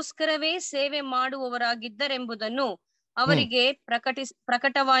ನಿಮಗೋಸ್ಕರವೇ ಸೇವೆ ಮಾಡುವವರಾಗಿದ್ದರೆಂಬುದನ್ನು ಅವರಿಗೆ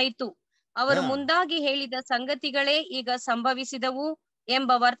ಪ್ರಕಟವಾಯಿತು. ಅವರು ಮುಂದಾಗಿ ಹೇಳಿದ ಸಂಗತಿಗಳೇ ಈಗ ಸಂಭವಿಸಿದವು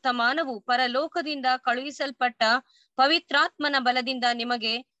ಎಂಬ ವರ್ತಮಾನವು ಪರಲೋಕದಿಂದ ಕಳುಹಿಸಲ್ಪಟ್ಟ ಪವಿತ್ರಾತ್ಮನ ಬಲದಿಂದ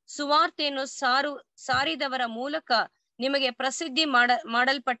ನಿಮಗೆ ಸುವಾರ್ತೆಯನ್ನು ಸಾರಿದವರ ಮೂಲಕ ನಿಮಗೆ ಪ್ರಸಿದ್ಧಿ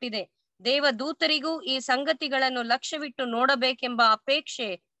ಮಾಡಲ್ಪಟ್ಟಿದೆ. ದೇವದೂತರಿಗೂ ಈ ಸಂಗತಿಗಳನ್ನು ಲಕ್ಷ್ಯವಿಟ್ಟು ನೋಡಬೇಕೆಂಬ ಅಪೇಕ್ಷೆ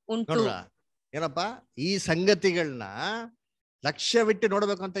ಉಂಟು. ಏನಪ್ಪಾ, ಈ ಸಂಗತಿಗಳನ್ನ ಲಕ್ಷ್ಯವಿಟ್ಟು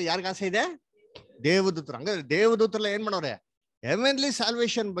ನೋಡ್ಬೇಕು ಅಂತ ಯಾರಿಗ ಆಸೆ ಇದೆ? ದೇವದೂತರು. ಹಂಗಾದ್ರೆ ದೇವದೂತರೆಲ್ಲ ಏನ್ ಮಾಡೋರೆ? ಹೆವೆನ್ಲಿ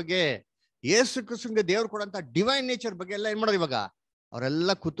ಸಾಲ್ವೇಶನ್ ಬಗ್ಗೆ, ಯೇಸು ಕ್ರಿಸ್ತನಿಗೆ ದೇವ್ರು ಕೊಡಂತ ಡಿವೈನ್ ನೇಚರ್ ಬಗ್ಗೆ ಎಲ್ಲ ಏನ್ ಮಾಡೋರು? ಇವಾಗ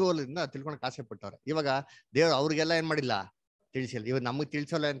ಅವರೆಲ್ಲ ಕುತೂಹಲದಿಂದ ತಿಳ್ಕೊಳಕ್ ಆಸೆ ಪಟ್ಟವ್ರೆ. ಇವಾಗ ದೇವ್ರು ಅವ್ರಿಗೆಲ್ಲ ಏನ್ ಮಾಡಿಲ್ಲ, ತಿಳಿಸಿಲ್ಲ. ಇವಾಗ ನಮಗ್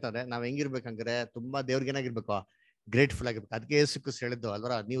ತಿಳಿಸೋಲ್ಲ ಅಂತಂದ್ರೆ ನಾವ್ ಹೆಂಗಿರ್ಬೇಕಂದ್ರೆ ತುಂಬಾ ದೇವ್ರಿಗೆ ಏನಾಗಿರ್ಬೇಕು? ಗ್ರೇಟ್ಫುಲ್ ಆಗಿರ್ಬೇಕು. ಅದಕ್ಕೆ ಯೇಸು ಕ್ರಿಸ್ತ ಹೇಳಿದ್ದು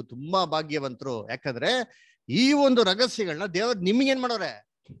ಅಲ್ವರ, ನೀವು ತುಂಬಾ ಭಾಗ್ಯವಂತರು, ಯಾಕಂದ್ರೆ ಈ ಒಂದು ರಹಸ್ಯಗಳನ್ನ ದೇವ್ರು ನಿಮ್ಗೆ ಏನ್ ಮಾಡೋರೆ?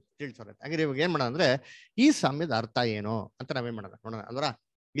 ತಿಳಿಸೋರೆ. ಹಾಗೆ ಇವಾಗ ಏನ್ ಮಾಡೋಣ ಅಂದ್ರೆ ಈ ಸಾಮ್ಯದ ಅರ್ಥ ಏನು ಅಂತ ನಾವೇನ್ ಮಾಡೋಣ ನೋಡೋಣ ಅಲ್ವರ.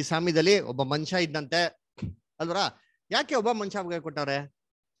 ಈ ಸಾಮ್ಯದಲ್ಲಿ ಒಬ್ಬ ಮನುಷ್ಯ ಇದ್ದಂತೆ ಅಲ್ವರ. ಯಾಕೆ ಒಬ್ಬ ಮನುಷ್ಯ ಕೊಟ್ಟವ್ರೆ?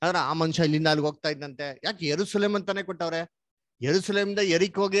 ಅದ್ರ ಆ ಮನುಷ್ಯ ಇಲ್ಲಿಂದ ಅಲ್ಲಿಗೆ ಹೋಗ್ತಾ ಇದ್ದಂತೆ. ಯಾಕೆ ಯೆರೂಸಲೇಮ್ ಅಂತಾನೆ ಕೊಟ್ಟವ್ರೆ? ಯೆರೂಸಲೇಮಿಂದ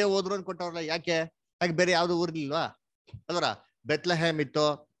ಯೆರಿಕೋಗೆ ಹೋದ್ರು ಅಂತ ಕೊಟ್ಟವ್ರಲ್ಲ. ಯಾಕೆ ಬೇರೆ ಯಾವ್ದು ಊರ್ಲಿಲ್ವಾ? ಅಲ್ವರ, ಬೆತ್ಲೆಹೇಮ್ ಇತ್ತು,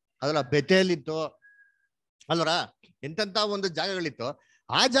 ಅಲ್ವರ, ಬೆತೇಲ್ ಇತ್ತು, ಅಲ್ವರ, ಎಂತೆಂತ ಒಂದು ಜಾಗಗಳಿತ್ತು.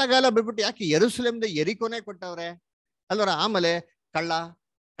 ಆ ಜಾಗ ಎಲ್ಲ ಬಿಟ್ಬಿಟ್ಟು ಯಾಕೆ ಯೆರೂಸಲೇಮಿಂದ ಯೆರಿಕೋನೆ ಕೊಟ್ಟವ್ರೆ? ಅಲ್ವರ. ಆಮೇಲೆ ಕಳ್ಳ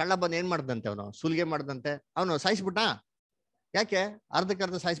ಬಂದು ಏನ್ ಮಾಡ್ದಂತೆ? ಅವನು ಸುಲಿಗೆ ಮಾಡ್ದಂತೆ. ಅವನು ಸಾಯಿಸ್ಬಿಟ್ಟ. ಯಾಕೆ?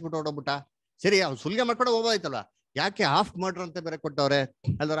 ಅರ್ಧಕ್ಕರ್ಧ ಸಾಯಿಸ್ಬಿಟ್ಟು ಹೊಡೋಗ್ಬಿಟ್ಟ. ಸರಿ, ಅವ್ನು ಸುಲಿಗೆ ಮಾಡ್ಕೊಂಡು ಹೋಗ್ಬೋದಾಯ್ತಲ್ವ. ಯಾಕೆ ಹಾಫ್ ಮರ್ಡರ್ ಅಂತ ಬೇರೆ ಕೊಟ್ಟವ್ರೆ?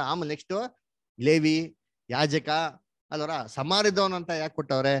 ಅಲ್ವರ. ಆಮೇಲೆ ನೆಕ್ಸ್ಟ್ ಲೇವಿ, ಯಾಜಕ, ಅಲ್ವರ, ಸಮಾರಿದವನ್ ಅಂತ ಯಾಕೆ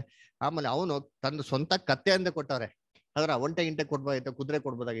ಕೊಟ್ಟವ್ರೆ? ಆಮೇಲೆ ಅವನು ತನ್ನ ಸ್ವಂತ ಕತ್ತೆ ಅಂತ ಕೊಟ್ಟವ್ರೆ. ಅಲ್ವರ, ಒಂಟೆ ಗಿಂಟೆ ಕೊಡ್ಬೋದಾಗಿತ್ತು, ಕುದುರೆ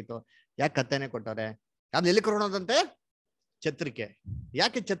ಕೊಡ್ಬೋದಾಗಿತ್ತು. ಯಾಕೆ ಕತ್ತೆನೆ ಕೊಟ್ಟವ್ರೆ? ಅದ್ ಎಲ್ಲಿ ಕೊಡೋದಂತೆ? ಛತ್ರಕ್ಕೆ.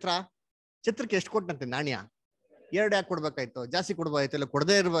 ಯಾಕೆ ಛತ್ರಕ್ಕೆ ಎಷ್ಟು ಕೊಟ್ಟಂತೆ? ನಾಣ್ಯ 2 ಯಾಕೆ ಕೊಡ್ಬೇಕಾಯ್ತು? ಜಾಸ್ತಿ ಕೊಡ್ಬೋದಾಯ್ತು, ಇಲ್ಲ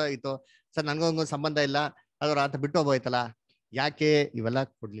ಕೊಡದೇ ಇರ್ಬೋದಾಯ್ತು. ಸರ್ ನನ್ಗೊಂದು ಸಂಬಂಧ ಇಲ್ಲ ಅದರ ಅಂತ ಬಿಟ್ಟು ಹೋಗ್ಬೋಯ್ತಲ್ಲ. ಯಾಕೆ ಇವೆಲ್ಲ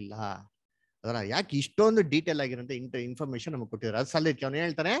ಕೊಡ್ಲಿಲ್ಲ? ಅದರ ಯಾಕೆ ಇಷ್ಟೊಂದು ಡೀಟೇಲ್ ಆಗಿರೋಂಥ ಇನ್ಫಾರ್ಮೇಶನ್ ನಮಗೆ ಕೊಟ್ಟಿದ್ದಾರೆ? ಅದು ಸಲ್ಲಿಕ್ಕೆ ಅವನು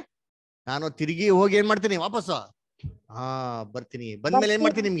ಹೇಳ್ತಾನೆ, ನಾನು ತಿರುಗಿ ಹೋಗಿ ಏನ್ ಮಾಡ್ತೀನಿ? ವಾಪಸ್ಸು ಬರ್ತೀನಿ. ಬಂದ್ಮೇಲೆ ಏನ್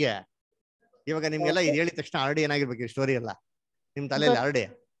ಮಾಡ್ತೀನಿ ನಿಮ್ಗೆ? ಇವಾಗ ನಿಮ್ಗೆಲ್ಲ ಇದು ಹೇಳಿದ ತಕ್ಷಣ ಆಲ್ರೆಡಿ ಏನಾಗಿರ್ಬೇಕು ಸ್ಟೋರಿ ಎಲ್ಲ ನಿಮ್ ತಲೆಯಲ್ಲಿ ಆಲ್ರೆಡಿ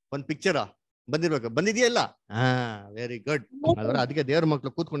ಒಂದ್ ಪಿಕ್ಚರ್ ಬಂದಿರ್ಬೇಕು. ಬಂದಿದೆಯಾ? ಇಲ್ಲ? Very good. ಅದರ ಅದಕ್ಕೆ ದೇವ್ರ ಮಕ್ಳು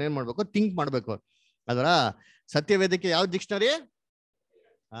ಕೂತ್ಕೊಂಡು ಏನ್ ಮಾಡ್ಬೇಕು? ಥಿಂಕ್ ಮಾಡ್ಬೇಕು. ಅದರ ಸತ್ಯವೇದಕ್ಕೆ ಯಾವ ಡಿಕ್ಷನರಿ?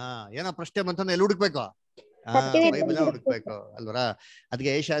 ಏನೋ ಪ್ರಶ್ನೆ ಬಂತಂದ್ರೆ ಎಲ್ಲಿ ಹುಡುಕ್ಬೇಕು? ಬೈಬಲ್ ಹುಡುಕ್ಬೇಕು ಅಲ್ವರ.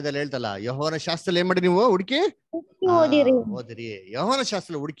 ಅದಕ್ಕೆ ಏಷಾಯದಲ್ಲಿ ಹೇಳ್ತಲ್ಲ, ಯೆಹೋವನ ಶಾಸ್ತ್ರದಲ್ಲಿ ಏನ್ ಮಾಡಿ ನೀವು ಹುಡುಕಿ ಓದಿರಿ. ಯೆಹೋವನ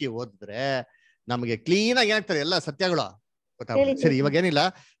ಶಾಸ್ತ್ರ ಹುಡುಕಿ ಓದಿದ್ರೆ ನಮಗೆ ಕ್ಲೀನ್ ಆಗಿ ಏನಾಗ್ತಾರೆ? ಎಲ್ಲ ಸತ್ಯಗಳು ಗೊತ್ತಾಗ್ಬಿಡುತ್ತೆ. ಸರಿ, ಇವಾಗ ಏನಿಲ್ಲ,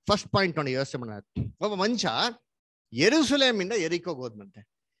 ಫಸ್ಟ್ ಪಾಯಿಂಟ್ ನೋಡಿ ಯೋಚನೆ ಮಾಡೋಣ. ಒಬ್ಬ ಮನುಷ್ಯ ಯೆರೂಸಲೇಮಿಂದ ಯೆರಿಕೋಗೆ ಹೋದ್ನಂತೆ.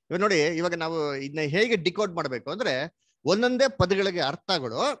 ಇವಾಗ ನೋಡಿ, ಇವಾಗ ನಾವು ಇದನ್ನ ಹೇಗೆ ಡಿಕೋಡ್ ಮಾಡ್ಬೇಕು ಅಂದ್ರೆ, ಒಂದೊಂದೇ ಪದಗಳಿಗೆ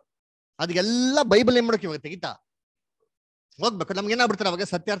ಅರ್ಥಗಳು ಅದಕ್ಕೆಲ್ಲ ಬೈಬಲ್ ಏನ್ ಮಾಡೋಕೆ ಇವಾಗ ತೆಗಿತಾ ಹೋಗ್ಬೇಕು. ನಮ್ಗೆ ಏನಾಗ್ಬಿಡ್ತಾರೆ ಅವಾಗ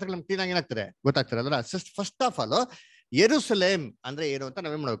ಸತ್ಯಾರ್ಥಗಳು ನಮ್ಗೆ ಕ್ಲೀನ್ ಆಗಿ ಏನಾಗ್ತಾರೆ ಗೊತ್ತಾಗ್ತಾರೆ ಅದ್ರ. ಫಸ್ಟ್ ಆಫ್ ಆಲ್ ಯೆರೂಸಲೇಮ್ ಅಂದ್ರೆ ಏನು ಅಂತ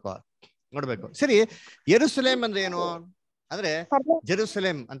ನಾವೇನ್ ಮಾಡ್ಬೇಕು ನೋಡ್ಬೇಕು. ಸರಿ, ಯೆರೂಸಲೇಮ್ ಅಂದ್ರೆ ಏನು ಅಂದ್ರೆ,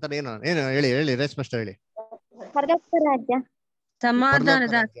 ಜೆರೂಸಲೇಮ್ ಅಂತ ಏನು ಏನು ಹೇಳಿ ಹೇಳಿ ರೇಷ್ಮಷ್ಟ ಹೇಳಿ.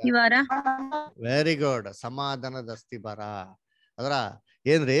 ಸಮಾಧಾನದ ಅಸ್ತಿವಾರ. ವೆರಿ ಗುಡ್, ಸಮಾಧಾನದ ಅಸ್ತಿವಾರ. ಅದರ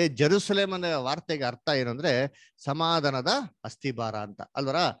ಏನ್ರಿ, ಜೆರೂಸಲೇಮ್ ಅಂದ್ರೆ ವಾರ್ತೆಗೆ ಅರ್ಥ ಏನು ಅಂದ್ರೆ ಸಮಾಧಾನದ ಅಸ್ತಿವಾರ ಅಂತ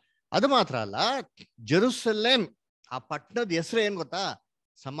ಅಲ್ವರ. ಅದು ಮಾತ್ರ ಅಲ್ಲ, ಜೆರೂಸಲೇಮ್ ಆ ಪಟ್ಟಣದ ಹೆಸರು ಏನ್ ಗೊತ್ತಾ,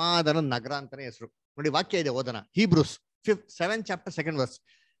 ಸಮಾಧಾನದ ನಗರ ಅಂತಾನೆ ಹೆಸರು. ನೋಡಿ ವಾಕ್ಯ ಇದೆ, ಓದನ. Hebrews 7 chapter 2 verse.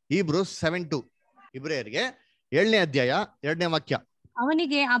 ಹೀಬ್ರೂಸ್ 7:2, ಇಬ್ರಿಯರಿಗೆ 7ನೇ ಅಧ್ಯಾಯ 2ನೇ ವಾಕ್ಯ.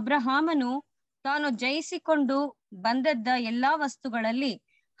 ಅವನಿಗೆ ಅಬ್ರಹಾಮನು ತಾನು ಜಯಿಸಿಕೊಂಡು ಬಂದದ್ದ ಎಲ್ಲಾ ವಸ್ತುಗಳಲ್ಲಿ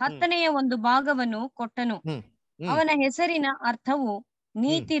 10ನೇ ಒಂದು ಭಾಗವನ್ನು ಕೊಟ್ಟನು. ಅವನ ಹೆಸರಿನ ಅರ್ಥವು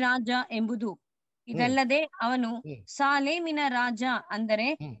ನೀತಿ ರಾಜ ಎಂಬುದು. ಇದಲ್ಲದೆ ಅವನು ಸಾಲೇಮಿನ ರಾಜ, ಅಂದರೆ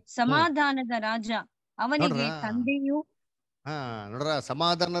ಸಮಾಧಾನದ ರಾಜ. ಅವನಿಗೆ ತಂದೆಯು ನೋಡ್ರ,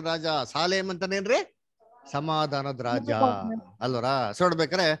 ಸಮಾಧಾನದ ರಾಜ. ಸಾಲೇಮ್ ಅಂತಾನೇನ್ರಿ, ಸಮಾಧಾನದ ರಾಜ ಅಲ್ವರ.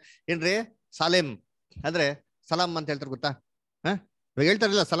 ನೋಡ್ಬೇಕಾರೆ ಏನ್ರಿ, ಸಾಲೇಮ್ ಅಂದ್ರೆ ಸಲಾಂ ಅಂತ ಹೇಳ್ತಾರೆ ಗೊತ್ತಾ. ಇವಾಗ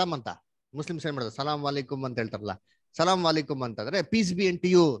ಹೇಳ್ತಾರಲ್ಲ ಸಲಾಂ ಅಂತ, ಮುಸ್ಲಿಮ್ಸ್ ಏನ್ ಮಾಡೋದು, ಸಲಾಂ ವಾಲಿಕುಮ್ ಅಂತ ಹೇಳ್ತಾರಲ್ಲ. ಸಲಾಂ ವಾಲಿಕುಮ್ ಅಂತಂದ್ರೆ piece B and to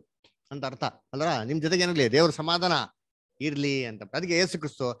you ಅಂತ ಅರ್ಥ ಅಲ್ರ. ನಿಮ್ ಜೊತೆಗೆ ಏನಾಗ್ಲಿ, ದೇವ್ರ ಸಮಾಧಾನ ಇರ್ಲಿ ಅಂತ. ಅದಕ್ಕೆ ಯೇಸು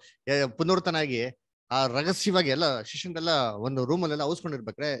ಕ್ರಿಸ್ತು ಪುನರ್ತನಾಗಿ ಆ ರಹಸ್ಯವಾಗಿ ಎಲ್ಲ ಶಿಷ್ಯನೆಲ್ಲ ಒಂದು ರೂಮಲ್ಲೆಲ್ಲ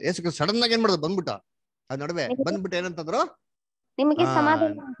ಔಸ್ಕೊಂಡಿರ್ಬೇಕ್ರೆ, ಯೇಸು ಕ್ರಿಸ್ತು ಸಡನ್ ಆಗಿ ಏನ್ ಮಾಡೋದು, ಬಂದ್ಬಿಟ್ಟ ಅದ್ ನಡುವೆ ಬಂದ್ಬಿಟ್ಟು ಏನಂತಂದ್ರು,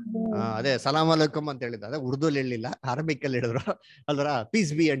 ಅದೇ ಸಲಾಂ ಅಲೈಕುಮ್ ಅಂತ ಹೇಳಿದ. ಅದೇ ಉರ್ದುಲ್ ಹೇಳಿಲ್ಲ, ಅರಬಿಕ್ ಅಲ್ಲಿ ಹೇಳಿದ್ರು ಅಲ್ವರ.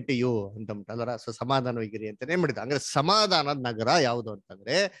 Piece B and to you ಅಂತಂದ್ಬಿಟ್ಟು ಅಲ್ವರ. ಸೊ ಸಮಾಧಾನವಾಗಿರಿ ಅಂತ ಏನ್ ಮಾಡಿದ. ಹಂಗಾರೆ ಸಮಾಧಾನದ ನಗರ ಯಾವುದು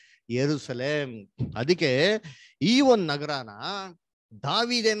ಅಂತಂದ್ರೆ ಯೆರೂಸಲೇಮ್. ಅದಕ್ಕೆ ಈ ಒಂದ್ ನಗರನ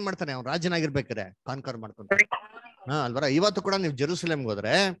ದಾವೀದ್ ಏನ್ ಮಾಡ್ತಾನೆ, ಅವ್ನು ರಾಜನಾಗಿರ್ಬೇಕಾರೆ ಕಾನ್ಕರ್ ಮಾಡ್ಕೊಂತಾರೆ ಅಲ್ವರ. ಇವತ್ತು ಕೂಡ ನೀವು ಜೆರೂಸಲೇಮ್ಗೆ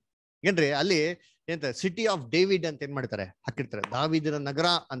ಹೋದ್ರೆ ಏನ್ರಿ, ಅಲ್ಲಿ ಎಂತ ಸಿಟಿ ಆಫ್ ಡೇವಿಡ್ ಅಂತ ಏನ್ ಮಾಡ್ತಾರೆ ಹಾಕಿರ್ತಾರೆ, ದಾವೀದನ ನಗರ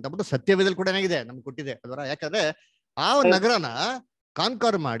ಅಂತ ಬಿಟ್ಟು ಸತ್ಯವೇದಲ್ಲಿ ಕೂಡ ಏನಾಗಿದೆ ನಮ್ಗೆ ಕೊಟ್ಟಿದೆ ಅಲ್ವರ. ಯಾಕಂದ್ರೆ ಆ ಒಂದು ನಗರನ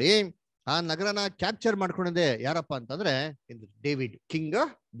ಕಾನ್ಕರ್ ಮಾಡಿ ಆ ನಗರನ ಕ್ಯಾಪ್ಚರ್ ಮಾಡ್ಕೊಂಡಿದೆ ಯಾರಪ್ಪ ಅಂತಂದ್ರೆ ಡೇವಿಡ್, ಕಿಂಗ್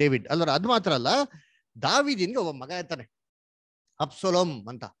ಡೇವಿಡ್ ಅಲ್ವರ. ಅದು ಮಾತ್ರ ಅಲ್ಲ, ದಾವೀದಿನ್ಗೆ ಒಬ್ಬ ಮಗ ಇರ್ತಾನೆ ಅಬ್ಸಲೋಮ್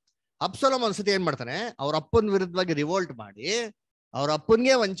ಅಂತ. ಅಬ್ಸಲೋಮ್ ಒಂದ್ಸತಿ ಏನ್ ಮಾಡ್ತಾನೆ, ಅವ್ರ ಅಪ್ಪನ ವಿರುದ್ಧವಾಗಿ ರಿವೋಲ್ಟ್ ಮಾಡಿ ಅವ್ರ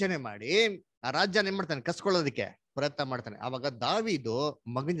ಅಪ್ಪನ್ಗೆ ವಂಚನೆ ಮಾಡಿ ಆ ರಾಜ್ಯನ ಏನ್ ಮಾಡ್ತಾನೆ ಕಸ್ಕೊಳ್ಳೋದಕ್ಕೆ ಪ್ರಯತ್ನ ಮಾಡ್ತಾನೆ. ಅವಾಗ ದಾವೀದು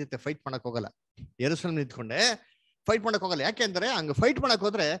ಮಗನ ಜೊತೆ ಫೈಟ್ ಮಾಡಕ್ ಹೋಗಲ್ಲ, ಯೆರೂಸಲೇಮ್ ನಿಂತ್ಕೊಂಡೆ ಫೈಟ್ ಮಾಡಕ್ ಹೋಗಲ್ಲ. ಯಾಕೆಂದ್ರೆ ಹಂಗ ಫೈಟ್ ಮಾಡಕ್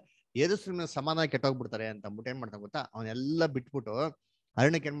ಹೋದ್ರೆ ಯೆರೂಸಲೇಮ್ ಸಮಾಧಾನ ಕೆಟ್ಟೋಗ್ಬಿಡ್ತಾರೆ ಅಂತ ಅಂದ್ಬಿಟ್ಟು ಏನ್ ಮಾಡ್ತಾನೆ ಗೊತ್ತಾ, ಅವನ್ನೆಲ್ಲ ಬಿಟ್ಬಿಟ್ಟು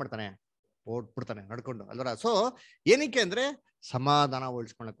ಅರಣ್ಯಕ್ಕೆ ಏನ್ ಮಾಡ್ತಾನೆ, ಓಡ್ಬಿಡ್ತಾನೆ ನಡ್ಕೊಂಡು ಅಲ್ವರ. ಸೊ ಏನಕ್ಕೆ ಅಂದ್ರೆ ಸಮಾಧಾನ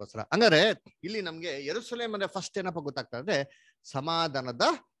ಉಳಿಸ್ಕೊಳಕ್ಕೋಸ್ಕರ. ಹಂಗಾರೆ ಇಲ್ಲಿ ನಮ್ಗೆ ಯೆರೂಸಲೇಮ್ ಅಂದ್ರೆ ಫಸ್ಟ್ ಏನಪ್ಪ ಗೊತ್ತಾಗ್ತಾ ಅಂದ್ರೆ ಸಮಾಧಾನದ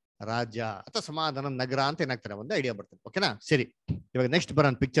ರಾಜ್ಯ ಅಥವಾ ಸಮಾಧಾನದ ನಗರ ಅಂತ ಏನಾಗ್ತಾರೆ ಒಂದು ಐಡಿಯಾ ಬರ್ತದೆ. ಓಕೆನಾ. ಸರಿ, ಇವಾಗ ನೆಕ್ಸ್ಟ್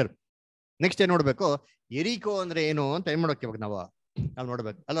ಬರೋಣ ಪಿಕ್ಚರ್. ನೆಕ್ಸ್ಟ್ ಏನ್ ನೋಡ್ಬೇಕು, ಎರಿಕೋ ಅಂದ್ರೆ ಏನು ಅಂತ ಏನ್ ಮಾಡೋಕೆ ಇವಾಗ ನಾವು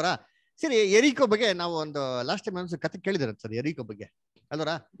ನೋಡ್ಬೇಕು ಅಲ್ವರ. ಸರಿ, ಎರಿಕೋ ಬಗ್ಗೆ ನಾವು ಒಂದು ಲಾಸ್ಟ್ ಟೈಮ್ ಒಂದು ಕತೆ ಕೇಳಿದ್ರ ಸರ್ ಎರಿಕೋ ಬಗ್ಗೆ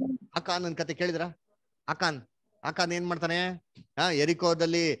ಅಲ್ವರ. ಅಕಾನ್ ಕತೆ ಕೇಳಿದ್ರ? ಅಕಾನ್ ಏನ್ ಮಾಡ್ತಾನೆ,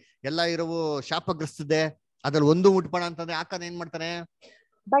 ಎರಿಕೋದಲ್ಲಿ ಎಲ್ಲಾ ಇರುವ ಶಾಪಗ್ರಸ್ತದೆ, ಅದ್ರಲ್ಲಿ ಒಂದು ಮುಟ್ಪಣ ಅಂತಂದ್ರೆ ಅಕಾನ್ ಏನ್ ಮಾಡ್ತಾನೆ,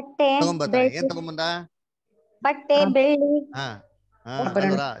 ತಗೊಂಬರ್ತಾನೆ. ಏನ್ ತಗೊಂಬಂದ? ಬಟ್ಟೆ, ಬೆಳ್ಳಿ,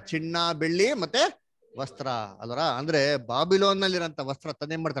 ಅಲ್ವರ, ಚಿನ್ನ ಬೆಳ್ಳಿ ಮತ್ತೆ ವಸ್ತ್ರ ಅಲ್ವರ. ಅಂದ್ರೆ ಬಾಬಿಲೋನ್ ನಲ್ಲಿರಂತ ವಸ್ತ್ರ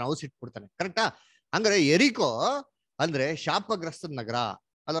ತಂದೇನ್ ಮಾಡ್ತಾನೆ, ಔಸಿಟ್ಬಿಡ್ತಾನೆ. ಕರೆಕ್ಟಾ? ಅಂದ್ರೆ ಎರಿಕೋ ಅಂದ್ರೆ ಶಾಪಗ್ರಸ್ತದ ನಗರ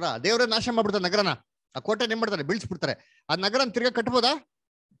ಅಲ್ವರ. ದೇವ್ರ ನಾಶ ಮಾಡ್ಬಿಡ್ತಾರೆ ನಗರನ, ಆ ಕೋಟೆ ಏನ್ ಮಾಡ್ತಾರೆ ಬೀಳ್ಸ್ಬಿಡ್ತಾರೆ. ಆ ನಗರನ ತಿರ್ಗಾ ಕಟ್ಬೋದಾ?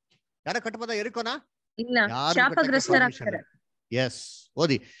 ಯಾರ ಕಟ್ಬೋದಾ ಎರಿಕೋನ? ಎಸ್,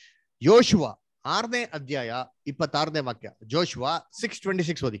 ಓದಿ ಯೋಶುವ 6ನೇ ಅಧ್ಯಾಯ 26ನೇ ವಾಕ್ಯ. ಜೋಶುವ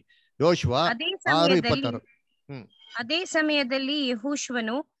 6:26 ಓದಿ. ಯೋಶುವ 6:26. ಅದೇ ಸಮಯದಲ್ಲಿ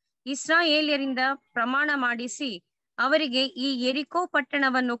ಯೆಹೋಶುವನು ಇಸ್ರಾಯೇಲ್ಯರಿಂದ ಪ್ರಮಾಣ ಮಾಡಿಸಿ ಅವರಿಗೆ, ಈ ಯೆರಿಕೋ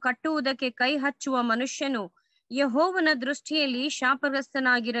ಪಟ್ಟಣವನ್ನು ಕಟ್ಟುವುದಕ್ಕೆ ಕೈ ಹಚ್ಚುವ ಮನುಷ್ಯನು ಯೆಹೋವನ ದೃಷ್ಟಿಯಲ್ಲಿ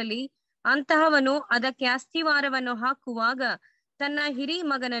ಶಾಪಗ್ರಸ್ತನಾಗಿರಲಿ. ಅಂತಹವನು ಅದಕ್ಕೆ ಅಸ್ತಿವಾರವನ್ನು ಹಾಕುವಾಗ ತನ್ನ ಹಿರಿ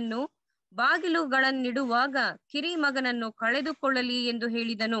ಮಗನನ್ನು, ಬಾಗಿಲುಗಳನ್ನಿಡುವಾಗ ಕಿರಿ ಮಗನನ್ನು ಕಳೆದುಕೊಳ್ಳಲಿ ಎಂದು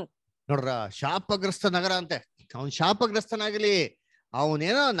ಹೇಳಿದನು. ನೋಡ್ರ, ಶಾಪಗ್ರಸ್ತ ನಗರ ಅಂತೆ. ಅವನ್ ಶಾಪಗ್ರಸ್ತನಾಗಲಿ,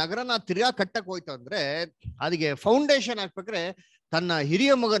 ಅವನೇನೋ ನಗರನ ತಿರ್ಗಾ ಕಟ್ಟಕ್ ಹೋಯ್ತು ಅಂದ್ರೆ ಅದಕ್ಕೆ ಫೌಂಡೇಶನ್ ಹಾಕ್ಬೇಕ್ರೆ ತನ್ನ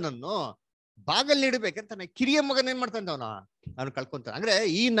ಹಿರಿಯ ಮಗನನ್ನು ಬಾಗಲ್ ಇಡ್ಬೇಕಂತ ತನ್ನ ಕಿರಿಯ ಮಗನ ಏನ್ ಮಾಡ್ತಾನೆ ಅವನು ಕಳ್ಕೊಂತಾನೆ. ಅಂದ್ರೆ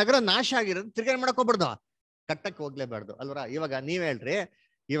ಈ ನಗರ ನಾಶ ಆಗಿರೋದು ತಿರ್ಗಾ ಮಾಡಕ್ ಹೋಗ್ಬಾರ್ದು, ಕಟ್ಟಕ್ ಹೋಗ್ಲೇಬಾರ್ದು ಅಲ್ವರ. ಇವಾಗ ನೀವ್ ಹೇಳ್ರಿ,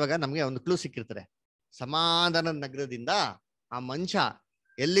 ಇವಾಗ ನಮ್ಗೆ ಒಂದು ಕ್ಲೂ ಸಿಕ್ಕಿರ್ತಾರೆ. ಸಮಾಧಾನದ ನಗರದಿಂದ ಆ ಮನುಷ್ಯ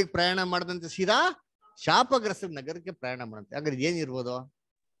ಎಲ್ಲಿಗೆ ಪ್ರಯಾಣ ಮಾಡದಂತೆ ಸೀದಾ ಶಾಪಗ್ರಸ್ತ ನಗರಕ್ಕೆ ಪ್ರಯಾಣ ಮಾಡಂತೆ. ಹಾಗಾದ್ರೆ ಏನಿರ್ಬೋದು?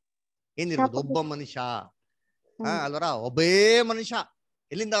 ಒಬ್ಬ ಮನುಷ್ಯ ಅಲ್ವರ, ಒಬ್ಬೇ ಮನುಷ್ಯ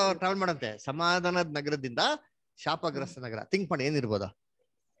ಎಲ್ಲಿಂದ ಟ್ರಾವೆಲ್ ಮಾಡಂತೆ? ಸಮಾಧಾನದ ನಗರದಿಂದ ಶಾಪಗ್ರಸ್ತ ನಗರ. ಥಿಂಕ್ ಮಾಡಿ ಏನಿರ್ಬೋದು?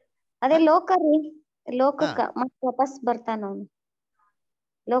 ಅದೇ ಲೋಕ ರೀ, ಲೋಕಕ್ಕ ಮತ್ ವಾಪಸ್ ಬರ್ತಾನ ಅವನು,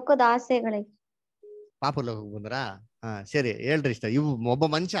 ಲೋಕದ ಆಸೆಗಳಿಗೆ. ಪಾಪ ಲೋಕ ಬಂದ್ರ ಸರಿ ಹೇಳ್ರಿ ಇಷ್ಟ. ಇವು ಒಬ್ಬ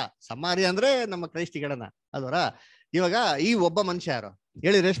ಮನುಷ್ಯ ಸಮಾರಿ ಅಂದ್ರೆ ನಮ್ಮ ಕ್ರೈಸ್ತಿಗಳನ್ನ ಅಲ್ವರ. ಇವಾಗ ಈ ಒಬ್ಬ ಮನುಷ್ಯ ಯಾರು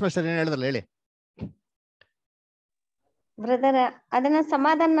ಹೇಳಿ? ರೇಷ್ಮೆ ಸರ್ ಏನ್ ಹೇಳಿದ್ರಲ್ಲ ಹೇಳಿ. ಬ್ರದರ್, ಅದನ್ನ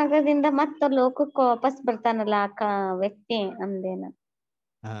ಸಮಾಧಾನ ನಗರದಿಂದ ಮತ್ತ ಲೋಕಕ್ಕೆ ವಾಪಸ್ ಬರ್ತಾನಲ್ಲ ವ್ಯಕ್ತಿ ಅಂದೇನ.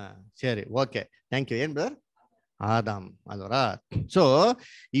 ಹಾ ಸರಿ, ಓಕೆ, ಥ್ಯಾಂಕ್ ಯು. ಏನ್ ಬ್ರದರ್? ಆದಾಮ್ ಅಲ್ವರ. ಸೊ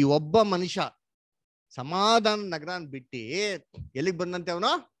ಈ ಒಬ್ಬ ಮನುಷ್ಯ ಸಮಾಧಾನ ನಗರನ್ ಬಿಟ್ಟಿ ಎಲ್ಲಿಗ್ ಬಂದಂತೆ?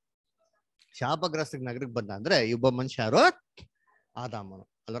 ಅವನು ಶಾಪಗ್ರಸ್ತ ನಗರಕ್ಕೆ ಬಂದ. ಅಂದ್ರೆ ಈ ಒಬ್ಬ ಮನುಷ್ಯ ಯಾರು? ಆದಾಮನು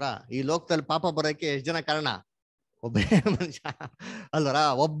ಅಲ್ವರ. ಈ ಲೋಕದಲ್ಲಿ ಪಾಪ ಬರೋಕೆ ಎಷ್ಟ್ ಜನ ಕಾರಣ? ಒಬ್ಬೇ ಮನುಷ್ಯ ಅಲ್ವರ.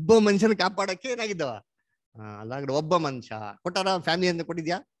 ಒಬ್ಬ ಮನುಷ್ಯನ ಕಾಪಾಡಕ್ಕೆ ಏನಾಗಿದ್ದವ ಅಲ್ಲಾಗ್ರೆ ಒಬ್ಬ ಮನುಷ್ಯ ಕೊಟ್ಟಾರ. ಫ್ಯಾಮಿಲಿ ಅಂತ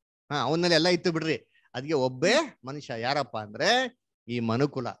ಕೊಟ್ಟಿದ್ಯಾ? ಅವನಲ್ಲಿ ಎಲ್ಲ ಇತ್ತು ಬಿಡ್ರಿ. ಅದಕ್ಕೆ ಒಬ್ಬೇ ಮನುಷ್ಯ ಯಾರಪ್ಪ ಅಂದ್ರೆ ಈ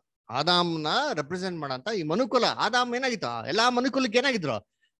ಮನುಕುಲ. ಆದಾಮ್ನ ರೆಪ್ರೆಸೆಂಟ್ ಮಾಡಂತ ಈ ಮನುಕುಲ. ಆದಾಮ್ ಏನಾಗಿತ್ತು? ಎಲ್ಲಾ ಮನುಕುಲಕ್ಕೆ ಏನಾಗಿದ್ರು?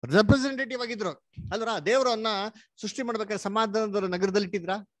 ರೆಪ್ರೆಸೆಂಟೇಟಿವ್ ಆಗಿದ್ರು ಅಲ್ವರ. ದೇವರನ್ನ ಸೃಷ್ಟಿ ಮಾಡ್ಬೇಕಾದ್ರೆ ಸಮಾಧಾನದ ನಗರದಲ್ಲಿ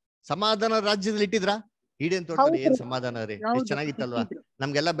ಇಟ್ಟಿದ್ರ? ಸಮಾಧಾನ ರಾಜ್ಯದಲ್ಲಿ ಇಟ್ಟಿದ್ರ? ಈಡೇನ್ ತೋಟದಲ್ಲಿ ಏನ್ ಸಮಾಧಾನ ರೀ, ಎಷ್ಟ್ ಚೆನ್ನಾಗಿತ್ತಲ್ವಾ?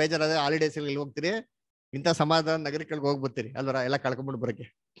 ನಮ್ಗೆಲ್ಲ ಬೇಜಾರಾದ್ರೆ ಹಾಲಿಡೇಸ್ ಹೋಗ್ತೀರಿ, ಇಂಥ ಸಮಾಧಾನ ನಗರಕ್ಕೆ ಹೋಗ್ಬರ್ತೀರಿ ಅಲ್ವರ, ಎಲ್ಲ ಕಳ್ಕೊಂಡ್ಬಿಟ್ಟು ಬರಕ್ಕೆ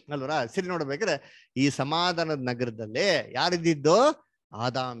ಅಲ್ವರ. ಸರಿ, ನೋಡ್ಬೇಕಾದ್ರೆ ಈ ಸಮಾಧಾನದ ನಗರದಲ್ಲೇ ಯಾರಿದ್ದು?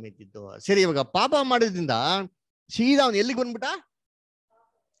 ಆದಾಮ್ ಇದ್ದಿದ್ದು. ಸರಿ, ಇವಾಗ ಪಾಪ ಮಾಡಿದ್ರಿಂದ ಸೀದಾ ಅವ್ನು ಎಲ್ಲಿಗೆ ಬಂದ್ಬಿಟ್ಟ?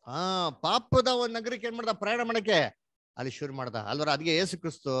 ಪಾಪದ ಒಂದ್ ನಗರಕ್ಕೆ ಏನ್ ಮಾಡ್ದ? ಪ್ರಯಾಣ ಮಾಡಕ್ಕೆ ಅಲ್ಲಿ ಶುರು ಮಾಡ್ದ ಅಲ್ವರ. ಅದಕ್ಕೆ ಯೇಸು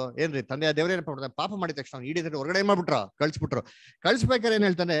ಕ್ರಿಸ್ತು ಏನ್ರಿ ತಂದೆಯ ದೇವರೇ ಏನಪ್ಪ ಮಾಡ್ದ? ಪಾಪ ಮಾಡಿದ ತಕ್ಷಣ ಅವ್ನು ಇಡೀ ಹೊರಗಡೆ ಏನ್ ಮಾಡ್ಬಿಟ್ರು? ಕಳ್ಸ್ಬೇಕಾದ್ರೆ ಏನ್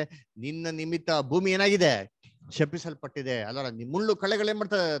ಹೇಳ್ತಾನೆ? ನಿನ್ನ ನಿಮಿತ್ತ ಭೂಮಿ ಏನಾಗಿದೆ? ಶಪಿಸಲ್ಪಟ್ಟಿದೆ ಅಲ್ವರ. ಮುಳ್ಳು ಕಳೆಗಳೇನ್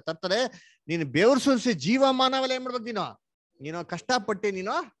ಮಾಡ್ತಾರೆ? ತರ್ತಾರೆ. ನೀನು ಬೆವರು ಸುರಿಸಿ ಜೀವಮಾನವೆಲ್ಲ ಏನ್ ಮಾಡ್ಬೇಕು? ನೀನು ಕಷ್ಟಪಟ್ಟು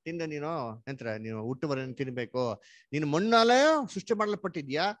ತಿಂದ ನೀನು ಹುಟ್ಟುವರೆಯನ್ನು ತಿನ್ಬೇಕು. ನೀನು ಮಣ್ಣಾಲೆ ಸೃಷ್ಟಿ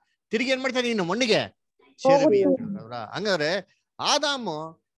ಮಾಡಲ್ಪಟ್ಟಿದ್ಯಾ, ತಿರುಗಿ ಏನ್ ಮಾಡ್ತಾನೆ? ನೀನು ಮಣ್ಣಿಗೆ ಸೇರವಿ ಅಂತ. ಹಂಗಾದ್ರೆ ಆದಾಮು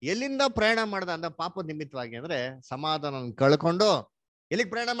ಎಲ್ಲಿಂದ ಪ್ರಯಾಣ ಮಾಡ್ದ ಅಂದ ಪಾಪದ ನಿಮಿತ್ತವಾಗಿ? ಅಂದ್ರೆ ಸಮಾಧಾನ ಕಳ್ಕೊಂಡು ಎಲ್ಲಿಗೆ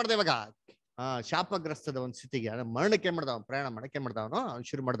ಪ್ರಯಾಣ ಮಾಡ್ದ? ಇವಾಗ ಶಾಪಗ್ರಸ್ತದ ಒಂದ್ ಸ್ಥಿತಿಗೆ, ಮರಣಕ್ಕೆ ಏನ್ ಮಾಡ್ದ? ಪ್ರಯಾಣ ಮಾಡಕ್ಕೆ ಏನ್ ಮಾಡ್ದ? ಅವನು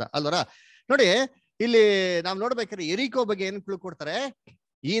ಶುರು ಮಾಡ್ದ ಅಲ್ವರ. ನೋಡಿ, ಇಲ್ಲಿ ನಾವ್ ನೋಡ್ಬೇಕಾದ್ರೆ ಎರಿಕೋ ಬಗ್ಗೆ ಏನ್ ಕ್ಲೂ ಕೊಡ್ತಾರೆ?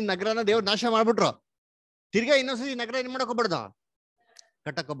 ಈ ನಗರನ ದೇವ್ರು ನಾಶ ಮಾಡ್ಬಿಟ್ರು, ತಿರ್ಗಾ ಇನ್ನೊಂದ್ಸತಿ ಈ ನಗರ ಏನ್ ಮಾಡಕ್ ಹೋಗ್ಬಾರ್ದು?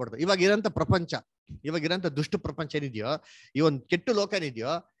 ಕಟ್ಟಕ್ ಹೋಗ್ಬಾರ್ದು. ಇವಾಗ ಇರೋಂಥ ಪ್ರಪಂಚ, ಇವಾಗ ಇರೋಂಥ ದುಷ್ಟ ಪ್ರಪಂಚ ಏನಿದೆಯೋ, ಈ ಒಂದ್ ಕೆಟ್ಟ ಲೋಕ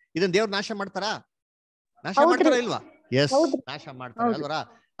ಏನಿದೆಯೋ, ಇದನ್ನ ದೇವ್ರು ನಾಶ ಮಾಡ್ತಾರಾ? ನಾಶ ಮಾಡ್ತಾರ ಇಲ್ವಾ? ಎಸ್, ನಾಶ ಮಾಡ್ತಾರೆ ಅಲ್ವರ.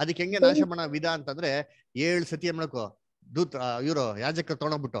 ಅದಕ್ಕೆ ಹೆಂಗೆ ನಾಶ ಮಾಡೋ ವಿಧ ಅಂತಂದ್ರೆ 7 ಸತಿ ಏನ್ ಮಾಡ್ಕೋ? ಇವರು ಯಾಜಕರು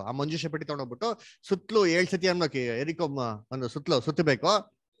ತಗೊಂಡೋಗ್ಬಿಟ್ಟು ಆ ಮಂಜೂಷ ಪೆಟ್ಟಿ ತಗೊಂಡೋಗ್ಬಿಟ್ಟು ಸುತ್ತಲೂ 7 ಸತಿ ಅನ್ಬೇಕು ಎರಿಕೋ ಒಂದು ಸುತ್ತಬೇಕು.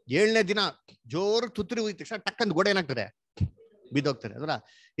 7ನೇ ದಿನ ಜೋರು ತುತ್ತೂರಿ ಹೋಗಿದ ತಕ್ಷಣ ಟಕ್ಕಂದ್ ಗೋಡೆ ಏನಾಗ್ತದೆ? ಬಿದ್ದೋಗ್ತಾರೆ ಅಲ್ವರ.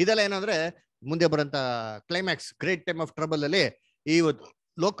 ಇದೆಲ್ಲ ಏನಂದ್ರೆ ಮುಂದೆ ಬರೋಂತ climax, great time of trouble ಅಲ್ಲಿ ಈ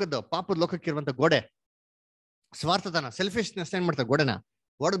ಲೋಕದ ಪಾಪದ ಲೋಕಕ್ಕೆ ಇರುವಂತ ಗೋಡೆ, ಸ್ವಾರ್ಥತನ, ಸೆಲ್ಫಿಶ್ನೆಸ್ ಏನ್ ಮಾಡ್ತಾರೆ? ಗೋಡೆನ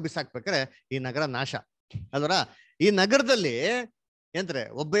ಒಡೆದು ಬಿಸಾಕ್ಬೇಕಾರೆ ಈ ನಗರ ನಾಶ ಅಲ್ವರ. ಈ ನಗರದಲ್ಲಿ ಏನ್ತಾರೆ?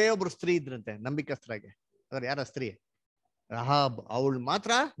 ಒಬ್ಬೇ ಒಬ್ರು ಸ್ತ್ರೀ ಇದ್ರಂತೆ, ನಂಬಿಕಸ್ಥರಾಗೆ. ಅದ್ರ ಯಾರ ಸ್ತ್ರೀ? ರಹಾಬ್. ಅವಳು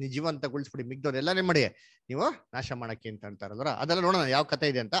ಮಾತ್ರ ನೀವು ಜೀವಂತಗೊಳಿಸ್ಬಿಡಿ, ಮಿಗ್ದವ್ರು ಎಲ್ಲಾನೇ ಮಾಡಿ ನೀವು ನಾಶ ಮಾಡಕ್ಕೆ ಅಂತ ಅಂತಾರಲ್ವರ. ಅದೆಲ್ಲ ನೋಡೋಣ ಯಾವ ಕಥೆ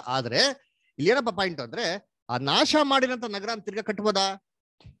ಇದೆ ಅಂತ. ಆದ್ರೆ ಇಲ್ಲಿ ಏನಪ್ಪ ಪಾಯಿಂಟ್ ಅಂದ್ರೆ, ಆ ನಾಶ ಮಾಡಿರಂತ ನಗರ ಅಂತ ತಿರ್ಗಾ ಕಟ್ಬೋದಾ?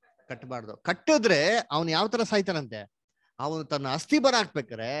 ಕಟ್ಟಬಾರ್ದು. ಕಟ್ಟಿದ್ರೆ ಅವನು ಯಾವ ತರ ಸಾಯ್ತಾನಂತೆ? ಅವನು ತನ್ನ ಅಸ್ಥಿ ಬರ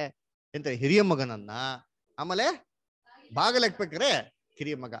ಹಾಕ್ಬೇಕಾರೆ ಎಂತ ಹಿರಿಯ ಮಗನನ್ನ, ಆಮೇಲೆ ಬಾಗಲ್ ಹಾಕ್ಬೇಕಾರೆ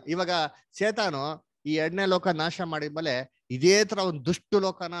ಕಿರಿಯ ಮಗ. ಇವಾಗ ಸೇತಾನು ಈ 2ನೇ ಲೋಕ ನಾಶ ಮಾಡಿದ್ಮೇಲೆ ಇದೇ ತರ ಒಂದು ದುಷ್ಟ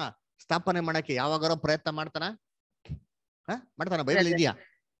ಲೋಕನ ಸ್ಥಾಪನೆ ಮಾಡಕ್ಕೆ ಯಾವಾಗಾರೋ ಪ್ರಯತ್ನ ಮಾಡ್ತಾನ? ಬೈಬಲ್ ಇದೆಯಾ?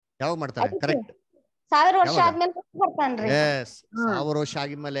 ಯಾವಾಗ ಮಾಡ್ತಾನೆ? ಕರೆಕ್ಟ್, 1000 ವರ್ಷ ಆದ್ಮೇಲೆ ಬರ್ತಾನ್ರಿ. ಎಸ್, 1000 ವರ್ಷ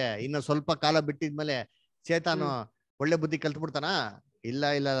ಆಗಿದ್ಮೇಲೆ, ಇನ್ನು ಸ್ವಲ್ಪ ಕಾಲ ಬಿಟ್ಟಿದ್ಮೇಲೆ ಸೇತಾನು ಒಳ್ಳೆ ಬುದ್ಧಿ ಕಲ್ತ್ ಬಿಡ್ತಾನ? ಇಲ್ಲ,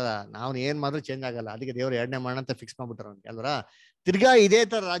 ನಾವ್ ಏನ್ ಮಾಡಿದ್ರು ಚೇಂಜ್ ಆಗಲ್ಲ. ಅದಕ್ಕೆ ದೇವ್ರು 2ನೇ ಮರಣ ಅಂತ ಫಿಕ್ಸ್ ಮಾಡ್ಬಿಟ್ಟಾರ ಅವ್ನಿಗೆ ಅಲ್ವರ. ತಿರ್ಗಾ ಇದೇ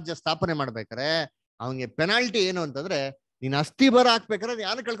ತರ ರಾಜ್ಯ ಸ್ಥಾಪನೆ ಮಾಡ್ಬೇಕಾರೆ ಅವನಿಗೆ ಪೆನಾಲ್ಟಿ ಏನು ಅಂತಂದ್ರೆ, ನೀನ್ ಅಸ್ಥಿ ಬರ ಹಾಕ್ಬೇಕಾರೆ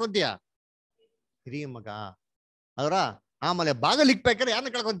ಯಾರು ಕಳ್ಕೊಂತೀಯ? ಹಿರಿಯ ಮಗ ಅಲ್ವರ. ಆಮೇಲೆ ಬಾಗಲ್ ಇಕ್ಬೇಕಾರೆ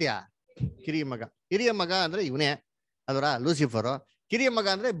ಯಾರನ್ನ ಕಳ್ಕೊಂತೀಯ? ಕಿರಿಯ ಮಗ. ಹಿರಿಯ ಮಗ ಅಂದ್ರೆ ಇವನೇ ಅಲ್ವರ, ಲೂಸಿಫರ್. ಕಿರಿಯ ಮಗ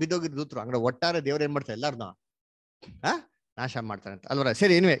ಅಂದ್ರೆ ಬಿದ್ದೋಗಿದ್ ದೂತರು. ಅಂದ್ರೆ ಒಟ್ಟಾರೆ ದೇವ್ರು ಏನ್ ಮಾಡ್ತಾರೆ? ಎಲ್ಲಾರ್ನು ನಾಶ ಮಾಡ್ತಾರೆ ಅಂತ ಅಲ್ವರ.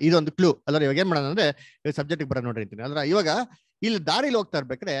 ಸರಿ, ಏನಿವೆ ಇದೊಂದು ಕ್ಲೂ ಅಲ್ವರ. ಇವಾಗ ಏನ್ ಮಾಡೋಣ ಅಂದ್ರೆ, ಇವಾಗ ಸಬ್ಜೆಕ್ಟ್ ಬರ ನೋಡ್ರಿ ಅಂತೀನಿ ಅಲ್ವರ. ಇವಾಗ ಇಲ್ಲಿ ದಾರಿಲಿ ಹೋಗ್ತಾ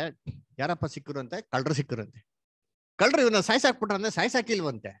ಇರ್ಬೇಕಾರೆ ಯಾರಪ್ಪ ಸಿಕ್ಕರು ಅಂತೆ? ಕಳ್ರು ಸಿಕ್ಕರಂತೆ. ಕಳ್ರು ಇವನ್ನ ಸಾಯ್ಸಾಕ್ಬಿಟ್ರಂತೆ.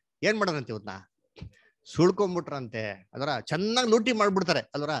 ಸಾಯ್ಸಾಕಿಲ್ವಂತೆ, ಏನ್ ಮಾಡೋರಂತೆ? ಇವನ್ನ ಸುಳ್ಕೊಂಡ್ಬಿಟ್ರಂತೆ ಅಲ್ವರ. ಚೆನ್ನಾಗಿ ಲೂಟಿ ಮಾಡ್ಬಿಡ್ತಾರೆ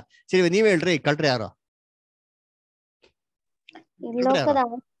ಅಲ್ವರ. ಸರಿ, ನೀವ್ ಹೇಳ್ರಿ, ಕಳ್ರು ಯಾರು?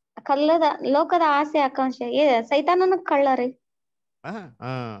 ಲೋಕದ ಆಸೆ ಆಕಾಂಕ್ಷೆ ಸೈತಾನನ ಕಳ್ಳರಿ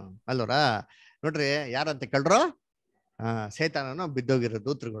ಅಲ್ವರ. ನೋಡ್ರಿ, ಯಾರಂತೆ ಕಳ್ರು? ಸೈತಾನನು ಬಿದ್ದೋಗಿರೋ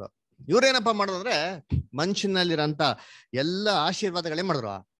ದೂತರುಗಳು. ಇವ್ರೇನಪ್ಪ ಮಾಡೋದಂದ್ರೆ, ಮನುಷ್ಯನಲ್ಲಿರಂತ ಎಲ್ಲ ಆಶೀರ್ವಾದಗಳೇನ್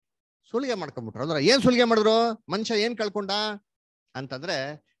ಮಾಡಿದ್ರು? ಸುಲಿಗೆ ಮಾಡ್ಕೊಂಡ್ಬಿಟ್ರು ಅಲ್ವರ. ಏನ್ ಸುಲಿಗೆ ಮಾಡಿದ್ರು? ಮನುಷ್ಯ ಏನ್ ಕಳ್ಕೊಂಡ ಅಂತಂದ್ರೆ,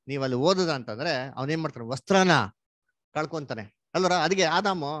 ನೀವ್ ಅಲ್ಲಿ ಓದುದ ಅಂತಂದ್ರೆ ಅವನೇನ್ ಮಾಡ್ತಾನೆ? ವಸ್ತ್ರನ ಕಳ್ಕೊಂತಾನೆ ಅಲ್ವರ. ಅದಕ್ಕೆ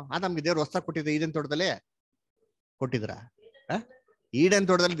ಆದಾಮ್ಗೆ ದೇವ್ರು ವಸ್ತ್ರ ಕೊಟ್ಟಿದ್ರೆ ಈಡೇನ್ ತೋಟದಲ್ಲಿ ಕೊಟ್ಟಿದ್ರ? ಈಡೇನ್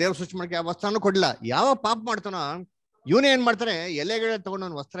ತೋಟದಲ್ಲಿ ದೇವ್ರು ಸೃಷ್ಟಿ ಮಾಡಕ್ಕೆ ಯಾವ ವಸ್ತ್ರನೂ ಕೊಡ್ಲಿಲ್ಲ. ಯಾವ ಪಾಪ ಮಾಡ್ತಾನೋ ಇವನೇ ಏನ್ ಮಾಡ್ತಾನೆ, ಎಲೆಗಳ ತಗೊಂಡು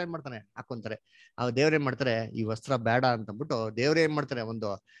ಒಂದು ವಸ್ತ್ರ ಏನ್ ಮಾಡ್ತಾನೆ ಹಾಕೊಂತಾರೆ. ಆ ದೇವ್ರ ಏನ್ ಮಾಡ್ತಾರೆ, ಈ ವಸ್ತ್ರ ಬೇಡ ಅಂತ ಅಂದ್ಬಿಟ್ಟು ದೇವ್ರ ಏನ್ ಮಾಡ್ತಾರೆ,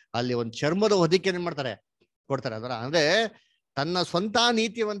 ಅಲ್ಲಿ ಒಂದು ಚರ್ಮದ ಹೊದಿಕೆ ಏನ್ ಮಾಡ್ತಾರೆ ಕೊಡ್ತಾರೆ. ಅದರ ಅಂದ್ರೆ ತನ್ನ ಸ್ವಂತ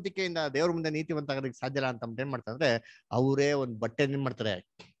ನೀತಿವಂತಿಕೆಯಿಂದ ದೇವ್ರ ಮುಂದೆ ನೀತಿವಂತ ಆಗೋದಕ್ಕೆ ಸಾಧ್ಯ ಇಲ್ಲ ಅಂತ ಏನ್ ಮಾಡ್ತಾರೆ ಅಂದ್ರೆ, ಅವರೇ ಒಂದು ಬಟ್ಟೆ ಏನ್ ಮಾಡ್ತಾರೆ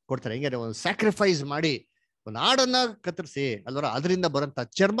ಕೊಡ್ತಾರೆ. ಹಿಂಗೆ ಒಂದು ಸ್ಯಾಕ್ರಿಫೈಸ್ ಮಾಡಿ ಒಂದು ಆಡನ್ನ ಕತ್ತರಿಸಿ ಅಲ್ವರ ಅದರಿಂದ ಬರಂತ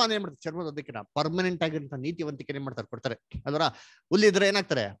ಚರ್ಮನ ಏನ್ ಮಾಡ್ತಾರೆ, ಚರ್ಮದ ಹೊದಿಕೆನ ಪರ್ಮನೆಂಟ್ ಆಗಿರಂತ ನೀತಿವಂತಿಕೆ ಏನ್ ಮಾಡ್ತಾರೆ ಕೊಡ್ತಾರೆ. ಅಲ್ವರ ಹುಲ್ಲಿದ್ರೆ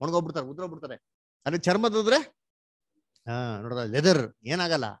ಏನಾಗ್ತಾರೆ, ಒಣಗೋಗ್ಬಿಡ್ತಾರೆ, ಉದ್ರೋಗ್ಬಿಡ್ತಾರೆ. ಅದೇ ಚರ್ಮದದ್ರೆ ನೋಡೋದ ಲೆದರ್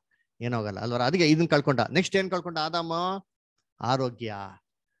ಏನಾಗಲ್ಲ, ಏನಾಗಲ್ಲ ಅಲ್ವರ. ಅದಕ್ಕೆ ಇದನ್ನ ಕಳ್ಕೊಂಡ. ನೆಕ್ಸ್ಟ್ ಏನ್ ಕಳ್ಕೊಂಡ ಆದಾಮ, ಆರೋಗ್ಯ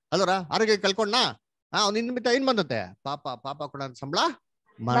ಅಲ್ವರ. ಆರೋಗ್ಯ ಕಳ್ಕೊಂಡ ಅವ್ನ ನಿಮಿತ್ತ ಏನ್ ಬಂದತ್ತೆ, ಪಾಪ ಕೊಡ ಸಂಬಳ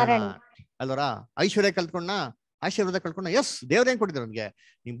ಮರಣ ಅಲ್ವರ. ಐಶ್ವರ್ಯ ಕಲ್ತ್ಕೊಂಡ, ಆಶೀರ್ವಾದ ಕಳ್ಕೊಂಡ. ಎಸ್, ದೇವ್ರ ಏನ್ ಕೊಟ್ಟಿದ್ರು ಅವ್ನಿಗೆ,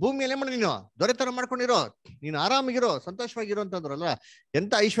 ನಿಮ್ ಭೂಮಿಯಲ್ಲಿ ಏನ್ ಮಾಡಿ ನೀನು ದೊರೆತರ ಮಾಡ್ಕೊಂಡಿರೋ, ನೀನು ಆರಾಮಾಗಿರೋ, ಸಂತೋಷವಾಗಿರೋ ಅಂತಂದ್ರಲ್ಲ.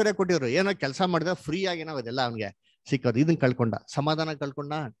 ಎಂತ ಐಶ್ವರ್ಯ ಕೊಟ್ಟಿದ್ರು, ಏನೋ ಕೆಲಸ ಮಾಡಿದ ಫ್ರೀ ಆಗಿ ಏನಾಗೋದೆಲ್ಲ ಅವ್ನಿಗೆ ಸಿಕ್ಕೋದು. ಇದನ್ನ ಕಳ್ಕೊಂಡ. ಸಮಾಧಾನ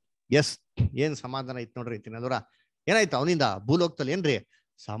ಕಳ್ಕೊಂಡ. ಎಸ್, ಏನ್ ಸಮಾಧಾನ ಇತ್ತು ನೋಡ್ರಿ ಇತ್ತಿನ ಅಲ್ವರ. ಏನಾಯ್ತು ಅವನಿಂದ ಭೂಲೋಕದಲ್ಲಿ ಏನ್ರಿ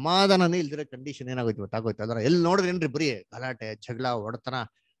ಸಮಾಧಾನನೇ ಇಲ್ದಿರೋ ಕಂಡೀಷನ್ ಏನಾಗೋಯ್ತು ಗೊತ್ತಾಗೋಯ್ತು. ಅದರ ಎಲ್ಲಿ ನೋಡ್ರಿ ಏನ್ರಿ ಬರೀ ಗಲಾಟೆ, ಜಗಳ, ಒಡತನ.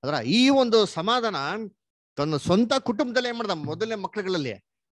 ಅದರ ಈ ಒಂದು ಸಮಾಧಾನ ತನ್ನ ಸ್ವಂತ ಕುಟುಂಬದಲ್ಲಿ ಏನ್ ಮಾಡ್ದ, ಮೊದಲನೇ ಮಕ್ಳುಗಳಲ್ಲಿ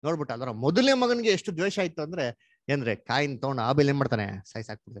ನೋಡ್ಬಿಟ್ಟ. ಅದರ ಮೊದಲನೇ ಮಗನಿಗೆ ಎಷ್ಟು ದ್ವೇಷ ಆಯ್ತು ಅಂದ್ರೆ ಕಾಯಿನ್ ತಗೊಂಡು ಆಬೇಲ್ ಏನ್ ಮಾಡ್ತಾನೆ,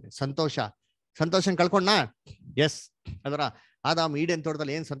 ಸಾಯ್ಸಾಕ್ಬಿಡ್ತಾನೆ. ಸಂತೋಷ ಕಳ್ಕೊಂಡ. ಎಸ್, ಅದರ ಆದಾಮ್ ಈಡೇನ್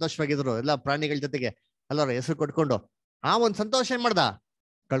ತೋಟದಲ್ಲಿ ಏನ್ ಸಂತೋಷವಾಗಿದ್ರು ಎಲ್ಲಾ ಪ್ರಾಣಿಗಳ ಜೊತೆಗೆ ಅಲ್ಲರ ಹೆಸರು ಕೊಟ್ಕೊಂಡು, ಆ ಒಂದ್ ಸಂತೋಷ ಏನ್ ಮಾಡ್ದ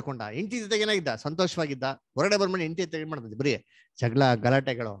ಕಳ್ಕೊಂಡ. ಹೆಂಡತಿ ಜೊತೆಗೆ ಏನಾಗಿದ್ದ, ಸಂತೋಷವಾಗಿದ್ದ. ಹೊರಗಡೆ ಬಂದ್ಮೇಲೆ ಹೆಂಡತಿ ಜೊತೆಗೆ ಏನ್ ಮಾಡ್ತಿದ್ದ, ಬರೀ ಜಗಳ,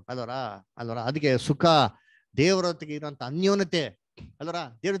 ಗಲಾಟೆಗಳು ಅಲ್ವರ. ಅದಕ್ಕೆ ಸುಖ, ದೇವರ ಹೊತ್ತಿಗೆ ಇರುವಂತ ಅನ್ಯೋನ್ಯತೆ ಅಲ್ವರ.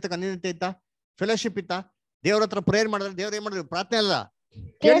 ದೇವ್ರ ಹತ್ರ ಅನ್ಯೋನ್ಯತೆ ಇತ್ತ, ಫೆಲೋಶಿಪ್ ಇತ್ತ. ದೇವ್ರ ಹತ್ರ ಪ್ರೇಯರ್ ಮಾಡಿದ್ರೆ ದೇವ್ರ ಏನ್ ಮಾಡಿದ್ರು, ಪ್ರಾರ್ಥನೆ ಅಲ್ಲ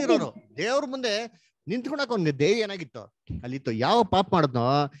ಕೇಳಿರೋರು. ದೇವ್ರ ಮುಂದೆ ನಿಂತ್ಕೊಳಕ್ ಒಂದು ಧೈರ್ಯ ಏನಾಗಿತ್ತು ಅಲ್ಲಿತ್ತು. ಯಾವ ಪಾಪ ಮಾಡಿದ್ನೋ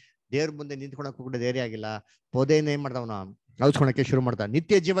ದೇವ್ರ ಮುಂದೆ ನಿಂತ್ಕೊಳಕ್ ಹೋಗ್ಬಿಟ್ಟು ಧೈರ್ಯ ಆಗಿಲ್ಲ. ಪೊದೆನ ಏನ್ ಮಾಡ್ದವನ ಕಳ್ಸ್ಕೊಳಕ್ಕೆ ಶುರು ಮಾಡ್ದ.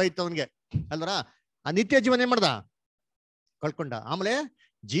 ನಿತ್ಯ ಜೀವ ಇತ್ತು ಅವನ್ಗೆ ಅಲ್ವರ. ಆ ನಿತ್ಯ ಜೀವನ ಏನ್ ಮಾಡ್ದ, ಕಳ್ಕೊಂಡ. ಆಮೇಲೆ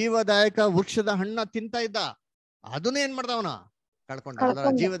ಜೀವದಾಯಕ ವೃಕ್ಷದ ಹಣ್ಣ ತಿಂತ ಇದ್ದ, ಅದನ್ನೇ ಏನ್ ಮಾಡ್ದ ಅವನ ಕಳ್ಕೊಂಡ.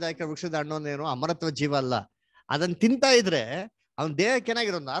 ಅಲ್ವರ. ಜೀವದಾಯಕ ವೃಕ್ಷದ ಹಣ್ಣು ಅಂದೇನು, ಅಮರತ್ವ ಜೀವ ಅಲ್ಲ. ಅದನ್ನ ತಿಂತ ಇದ್ರೆ ಅವನ್ ದೇಹಕ್ಕೆ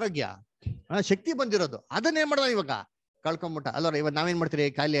ಏನಾಗಿರೋದು, ಆರೋಗ್ಯ, ಶಕ್ತಿ ಬಂದಿರೋದು. ಅದನ್ನೇನ್ ಮಾಡ್ದ ಇವಾಗ ಕಳ್ಕೊಂಬಿಟ್ಟ ಅಲ್ವರ. ಇವಾಗ ನಾವೇನ್ ಮಾಡ್ತೀರಿ,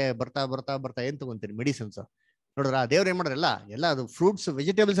 ಕಾಯಿಲೆ ಬರ್ತಾ ಬರ್ತಾ ಬರ್ತಾ ಏನ್ ತಗೊಂತೀರಿ, ಮೆಡಿಸಿನ್ಸ್ ನೋಡ್ರ. ದೇವ್ರ ಏನ್ ಮಾಡ್ರಲ್ಲ, ಎಲ್ಲ ಅದು ಫ್ರೂಟ್ಸ್,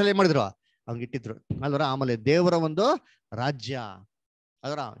 ವೆಜಿಟೇಬಲ್ಸ್ ಎಲ್ಲ ಏನ್ ಮಾಡಿದ್ರು ಅವ್ನಿಗೆ ಇಟ್ಟಿದ್ರು ಅಲ್ವರ. ಆಮೇಲೆ ದೇವರ ಒಂದು ರಾಜ್ಯ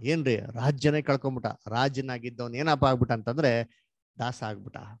ಅದರ ಏನ್ರಿ, ರಾಜ್ಯನೇ ಕಳ್ಕೊಂಬಿಟ್ಟ. ರಾಜ್ಯನಾಗಿದ್ದವನ್ ಏನಪ್ಪ ಆಗ್ಬಿಟ್ಟ ಅಂತಂದ್ರೆ ದಾಸ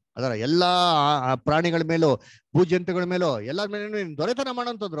ಆಗ್ಬಿಟ್ಟ. ಅದರ ಎಲ್ಲಾ ಪ್ರಾಣಿಗಳ ಮೇಲೂ, ಭೂಜಂತುಗಳ ಮೇಲೂ ಎಲ್ಲಾರ ಮೇಲೆ ದೊರೆತನ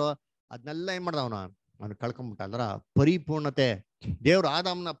ಮಾಡೋಂತಂದ್ರು, ಅದನ್ನೆಲ್ಲ ಏನ್ ಮಾಡ್ದ ಅವ್ನು ಕಳ್ಕೊಂಬಿಟ್ಟ. ಅದರ ಪರಿಪೂರ್ಣತೆ, ದೇವ್ರು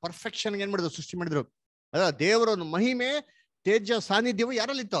ಆದಾಮ್ನ ಪರ್ಫೆಕ್ಷನ್ ಏನ್ ಮಾಡಿದ್ರು, ಸೃಷ್ಟಿ ಮಾಡಿದ್ರು. ಅದರ ದೇವರ ಒಂದು ಮಹಿಮೆ, ತೇಜ, ಸಾನ್ನಿಧ್ಯವು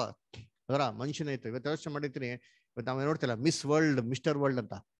ಯಾರಲ್ಲಿತ್ತು, ಅದರ ಮನುಷ್ಯನೇ ಇತ್ತು. ಇವತ್ತು ಯೋಚನೆ ಮಾಡಿರ್ತೀನಿ, ಇವತ್ತು ನಾವು ನೋಡ್ತಿಲ್ಲ ಮಿಸ್ ವರ್ಲ್ಡ್, ಮಿಸ್ಟರ್ ವರ್ಲ್ಡ್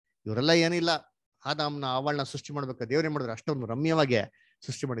ಅಂತ. ಇವರೆಲ್ಲ ಏನಿಲ್ಲ, ಆದಾಮ್ನ ಅವಳನ್ನ ಸೃಷ್ಟಿ ಮಾಡ್ಬೇಕು. ದೇವ್ರ ಏನ್ ಮಾಡಿದ್ರು, ಅಷ್ಟೊಂದು ರಮ್ಯವಾಗಿ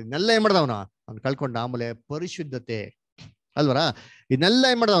ಸೃಷ್ಟಿ ಮಾಡಿದ್. ಇದನ್ನೆಲ್ಲ ಏನ್ ಮಾಡ್ದವನು ಅವ್ನು ಕಳ್ಕೊಂಡ. ಆಮೇಲೆ ಪರಿಶುದ್ಧತೆ ಅಲ್ವರ, ಇದನ್ನೆಲ್ಲ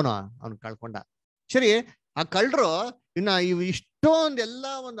ಏನ್ ಮಾಡ್ದವನು ಅವ್ನು ಕಳ್ಕೊಂಡ. ಸರಿ, ಆ ಕಳ್ರು ಇವು ಇಷ್ಟೊಂದೆಲ್ಲ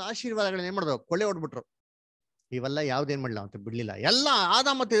ಒಂದು ಆಶೀರ್ವಾದಗಳನ್ನ ಏನ್ ಮಾಡಿದ್ರು, ಕೊಳ್ಳೆ ಹೊಡ್ಬಿಟ್ರು. ಇವೆಲ್ಲ ಯಾವ್ದೇನ್ ಮಾಡ್ಲ ಅಂತ ಬಿಡ್ಲಿಲ್ಲ. ಎಲ್ಲ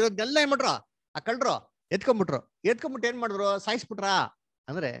ಆದಾಮ ಮತ್ತೆ ಇರೋದನ್ನೆಲ್ಲ ಏನ್ ಮಾಡ್ರು, ಆ ಕಳ್ರು ಎತ್ಕೊಂಡ್ಬಿಟ್ರು ಏನ್ ಮಾಡಿದ್ರು, ಸಾಯಿಸ್ಬಿಟ್ರ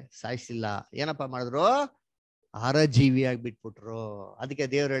ಅಂದ್ರೆ ಸಾಯಿಸಿಲ್ಲ. ಏನಪ್ಪಾ ಮಾಡಿದ್ರು, ಆರಜೀವಿಯಾಗಿ ಬಿಟ್ಬಿಟ್ರು. ಅದಕ್ಕೆ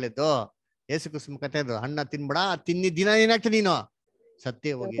ದೇವ್ರು ಹೇಳಿದ್ದು, ಯೇಸು ಕ್ರಿಸ್ತನ ಕಥೆ ಅದು, ಹಣ್ಣ ತಿನ್ಬೇಡ, ತಿನ್ನಿ ದಿನ ಏನಾಗ್ತದೆ ನೀನು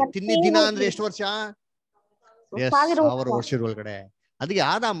ಸತ್ಯ ಹೋಗಿ. ತಿನ್ನಿ ದಿನ ಅಂದ್ರೆ ಎಷ್ಟು ವರ್ಷ, 1000 ವರ್ಷದ ಒಳಗಡೆ. ಅದಕ್ಕೆ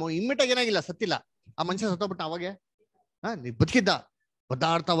ಆದಾಮು ಇಮ್ಮಿಟಾಗಿ ಏನಾಗಿಲ್ಲ, ಸತ್ತಿಲ್ಲ. ಆ ಮನುಷ್ಯ ಸತ್ತೋಗ್ಬಿಟ್ಟ. ಅವಾಗೆ ನೀ ಬದುಕಿದ್ದ,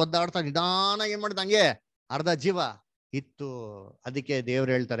 ಒದ್ದಾಡ್ತಾ ನಿಧಾನ ಏನ್ ಮಾಡ್ದ, ಹಂಗೆ ಅರ್ಧ ಜೀವ ಇತ್ತು. ಅದಕ್ಕೆ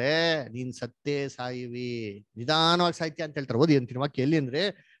ದೇವ್ರು ಹೇಳ್ತಾರೆ, ನೀನ್ ಸತ್ತೇ ಸಾಯಿವಿ, ನಿಧಾನವಾಗಿ ಸಾಯ್ತೀಯ ಅಂತ ಹೇಳ್ತಾರೆ. ಓದಿ ಅಂತೀನಿ ವಾಕ್ಯ ಎಲ್ಲಿ ಅಂದ್ರೆ,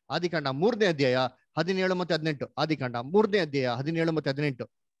 ಆದಿಕಾಂಡ 3ನೇ ಅಧ್ಯಾಯ 17 ಮತ್ತೆ 18. ಆದಿಕಾಂಡ 3ನೇ ಅಧ್ಯಾಯ 17 ಮತ್ತೆ 18.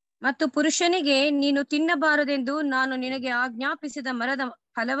 ಮತ್ತು ಪುರುಷನಿಗೆ, ನೀನು ತಿನ್ನಬಾರದೆಂದು ನಾನು ನಿನಗೆ ಆಜ್ಞಾಪಿಸಿದ ಮರದ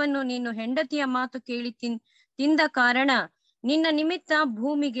ಫಲವನ್ನು ನೀನು ಹೆಂಡತಿಯ ಮಾತು ಕೇಳಿ ತಿಂದ ಕಾರಣ ನಿನ್ನ ನಿಮಿತ್ತ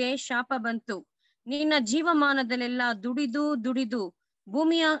ಭೂಮಿಗೆ ಶಾಪ ಬಂತು. ನಿನ್ನ ಜೀವಮಾನದಲ್ಲೆಲ್ಲ ದುಡಿದು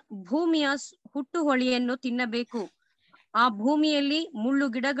ಭೂಮಿಯ ಹುಟ್ಟುಹೊಳಿಯನ್ನು ತಿನ್ನಬೇಕು. ಆ ಭೂಮಿಯಲ್ಲಿ ಮುಳ್ಳು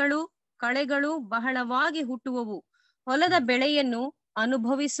ಗಿಡಗಳು, ಕಳೆಗಳು ಬಹಳವಾಗಿ ಹುಟ್ಟುವವು. ಹೊಲದ ಬೆಳೆಯನ್ನು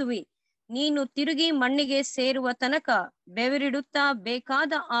ಅನುಭವಿಸುವಿ. ನೀನು ತಿರುಗಿ ಮಣ್ಣಿಗೆ ಸೇರುವ ತನಕ ಬೆವರಿಡುತ್ತಾ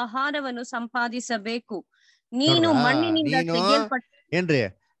ಬೇಕಾದ ಆಹಾರವನ್ನು ಸಂಪಾದಿಸಬೇಕು. ನೀನು ಮಣ್ಣಿನಿಂದ ಏನ್ರಿ,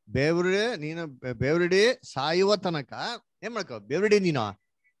 ಬೆವರಿಡಿ ಸಾಯುವ ತನಕ ಏನ್ ಮಾಡ್ಕೋ, ಬೆವರಿಡಿ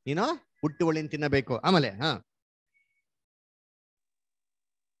ನೀನು ಹುಟ್ಟುವಳಿನ ತಿನ್ನಬೇಕು. ಆಮೇಲೆ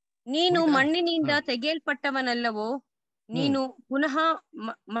ನೀನು ಮಣ್ಣಿನಿಂದ ತೆಗೆಯಲ್ಪಟ್ಟವನಲ್ಲವೋ, ನೀನು ಪುನಃ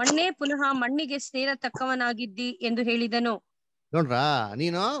ಮಣ್ಣಿಗೆ ಸೇರತಕ್ಕವನಾಗಿದ್ದಿ ಎಂದು ಹೇಳಿದನು. ನೋಡ್ರ,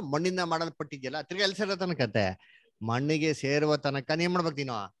 ನೀನು ಮಣ್ಣಿಂದ ಮಾಡಲ್ಪಟ್ಟಿದ್ಯಲ್ಲ, ತಿರ್ಗಿ ಎಲ್ಲಿ ಸೇರೋ ತನಕತ್ತೆ, ಮಣ್ಣಿಗೆ ಸೇರುವ ತನಕ ಏನ್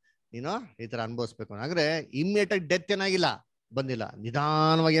ಮಾಡ್ಬೇಕು, ನೀನು ಈ ತರ ಅನುಭವಿಸ್ಬೇಕು. ಅಂದ್ರೆ ಇಮ್ಮಿಡಿಯೇಟ್ ಡೆತ್ ಏನಾಗಿಲ್ಲ, ಬಂದಿಲ್ಲ.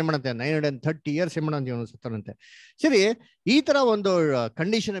 ನಿಧಾನವಾಗಿ ಏನ್ ಮಾಡಂತೆ, 930 years ಏನ್ ಮಾಡಂತ ಇವನು ಸತ್ತನಂತೆ. ಸರಿ, ಈ ತರ ಒಂದು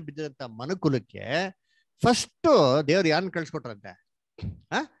ಕಂಡೀಷನ್ ಬಿದ್ದಂತ ಮನುಕುಲಕ್ಕೆ ಫಸ್ಟ್ ದೇವ್ರು ಯಾರನ್ನ ಕಳ್ಸಿಕೊಟ್ರಂತೆ?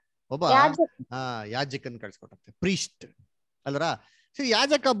 ಒಬ್ಬ ಯಾಜಕನ್ ಕಳ್ಸಿಕೊಟ್ರಂತೆ, ಪ್ರೀಸ್ಟ್ ಅಲ್ರ. ಸರಿ,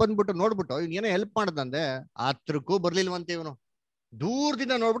 ಯಾಜಕ ಬಂದ್ಬಿಟ್ಟು ನೋಡ್ಬಿಟ್ಟು ಇವ್ನ ಏನೋ ಹೆಲ್ಪ್ ಮಾಡ್ದಂದೆ, ಹತ್ರಕ್ಕೂ ಬರ್ಲಿಲ್ವಂತೆ. ಇವನು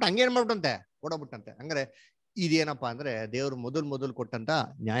ದೂರದಿಂದ ನೋಡ್ಬಿಟ್ಟು ಹಂಗೇನ್ ಮಾಡ್ಬಿಟ್ಟಂತೆ, ಓಡೋಗ್ಬಿಟ್ಟಂತೆ. ಹಂಗಾರೆ ಇದೇನಪ್ಪಾ ಅಂದ್ರೆ ದೇವ್ರು ಮೊದಲು ಕೊಟ್ಟಂತ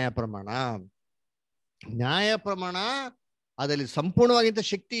ನ್ಯಾಯ ಪ್ರಮಾಣ. ನ್ಯಾಯ ಪ್ರಮಾಣ ಅದ್ರಲ್ಲಿ ಸಂಪೂರ್ಣವಾಗಿಂತ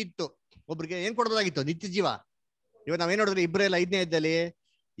ಶಕ್ತಿ ಇತ್ತು. ಒಬ್ರಿಗೆ ಏನ್ ಕೊಡೋದಾಗಿತ್ತು? ನಿತ್ಯ ಜೀವ. ಇವಾಗ ನಾವೇನ್ ನೋಡಿದ್ರೆ ಇಬ್ರಲ್ಲಿ 5ನೇ ಅಧ್ಯಾಯದಲ್ಲಿ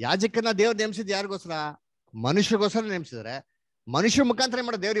ಯಾಜಕನ ದೇವ್ರು ನೇಮಿಸಿದ್ ಯಾರಿಗೋಸ್ಕರ? ಮನುಷ್ಯರಿಗೋಸ್ಕರ ನೇಮಿಸಿದ್ರೆ, ಮನುಷ್ಯ ಮುಖಾಂತರ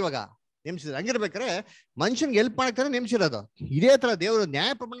ಮಾಡೋ ದೇವ್ರು ಇವಾಗ ನೇಮಿಸಿದ್ರೆ. ಹಂಗಿರ್ಬೇಕಾರೆ ಮನುಷ್ಯನ್ಗೆ ಹೆಲ್ಪ್ ಮಾಡಕ್ಕೆ ನೇಮಿಸಿರೋದು. ಇದೇ ತರ ದೇವರು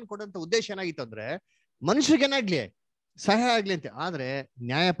ನ್ಯಾಯ ಪ್ರಮಾಣ ಕೊಡಂತ ಉದ್ದೇಶ ಏನಾಗಿತ್ತು ಅಂದ್ರೆ ಮನುಷ್ಯರಿಗೆ ಏನಾಗ್ಲಿ, ಸಹಾಯ ಆಗ್ಲಿ ಅಂತ. ಆದ್ರೆ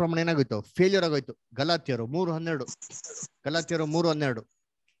ನ್ಯಾಯ ಪ್ರಮಾಣ ಏನಾಗೋಯ್ತು? ಫೇಲ್ಯೂರ್ ಆಗೋಯ್ತು. ಗಲಾತ್ಯರು 3:12. ಗಲಾತ್ಯರು 3:12.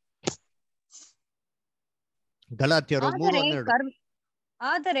 ಗಲಾತ್ಯರು 3:12.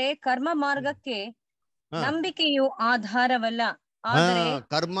 ಆದರೆ ಕರ್ಮ ಮಾರ್ಗಕ್ಕೆ ನಂಬಿಕೆಯು ಆಧಾರವಲ್ಲ, ಆದರೆ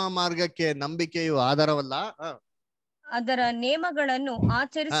ಕರ್ಮ ಮಾರ್ಗಕ್ಕೆ ನಂಬಿಕೆಯು ಆಧಾರವಲ್ಲ, ಅದರ ನೇಮಗಳನ್ನು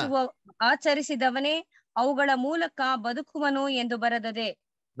ಆಚರಿಸಿದವನೇ ಅವುಗಳ ಮೂಲಕ ಬದುಕುವನು ಎಂದು ಬರೆದದೆ.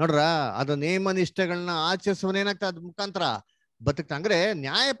 ನೋಡ್ರ, ಅದು ನೇಮ ನಿಷ್ಠೆಗಳನ್ನ ಆಚರಿಸುವನೇನಾಗ್ತಾ ಅದ್ ಮುಖಾಂತರ ಬದುಕ್ತಾ. ಅಂದ್ರೆ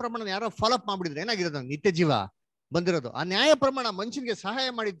ನ್ಯಾಯ ಪ್ರಮಾಣ ಯಾರೋ ಫಾಲೋ ಅಪ್ ಮಾಡ್ಬಿಡಿದ್ರೆ ಏನಾಗಿರೋದು? ನಿತ್ಯ ಜೀವ ಬಂದಿರೋದು. ಆ ನ್ಯಾಯ ಪ್ರಮಾಣ ಮನುಷ್ಯನಿಗೆ ಸಹಾಯ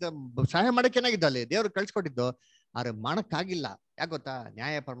ಮಾಡಕ್ಕೆ ಏನಾಗಿದ್ದ ಅಲ್ಲಿ ದೇವ್ರು ಕಳ್ಸಿಕೊಟ್ಟಿದ್ದು. ಆದ್ರೆ ಮಾಡಕ್ಕಾಗಿಲ್ಲ. ಯಾಕೆ ಗೊತ್ತಾ?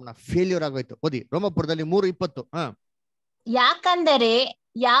 ನ್ಯಾಯ ಪ್ರಮಾಣ ಫೇಲ್ಯೂರ್ ಆಗೋಯ್ತು. ಓದಿ ರೋಮಾಪುರದಲ್ಲಿ 3:20. ಯಾಕಂದರೆ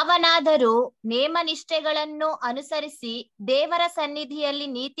ಯಾವನಾದರೂ ನೇಮ ನಿಷ್ಠೆಗಳನ್ನು ಅನುಸರಿಸಿ ದೇವರ ಸನ್ನಿಧಿಯಲ್ಲಿ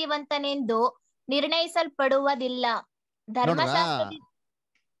ನೀತಿವಂತನೆಂದು ನಿರ್ಣಯಿಸಲ್ಪಡುವುದಿಲ್ಲ.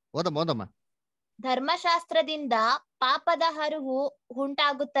 ಧರ್ಮಶಾಸ್ತ್ರದಿಂದ ಪಾಪದ ಹರಿವು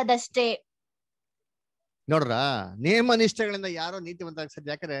ಉಂಟಾಗುತ್ತದಷ್ಟೇ. ನೋಡ್ರ, ನೇಮ ನಿಷ್ಠೆಗಳಿಂದ ಯಾರೋ ನೀತಿವಂತ ಆಗ್ಸದ್.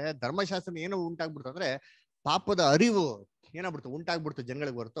 ಯಾಕಂದ್ರೆ ಧರ್ಮಶಾಸ್ತ್ರ ಏನು ಉಂಟಾಗ್ಬಿಡ್ತು ಅಂದ್ರೆ ಪಾಪದ ಅರಿವು ಏನಾಗ್ಬಿಡ್ತು, ಉಂಟಾಗ್ಬಿಡ್ತು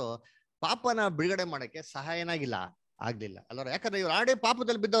ಜನಗಳಿಗೆ. ಹೊರತು ಪಾಪನ ಬಿಡುಗಡೆ ಮಾಡಕ್ಕೆ ಸಹಾಯ ಏನಾಗಿಲ್ಲ, ಆಗ್ಲಿಲ್ಲ ಅಲ್ವ. ಯಾಕಂದ್ರೆ ಇವ್ರು ಆಡೇ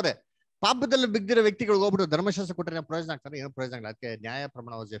ಪಾಪದಲ್ಲಿ ಬಿದ್ದವ್ರೆ. ಪಾಪದಲ್ಲಿ ಬಿದ್ದಿರೋ ವ್ಯಕ್ತಿಗಳಿಗೆ ಹೋಗ್ಬಿಟ್ಟು ಧರ್ಮಶಾಸ್ತ್ರ ಕೊಟ್ಟರೆ ಪ್ರಯೋಜನ ಆಗ್ತಾರೆ? ಏನು ಪ್ರಯೋಜನ ಇಲ್ಲ. ಅದಕ್ಕೆ ನ್ಯಾಯ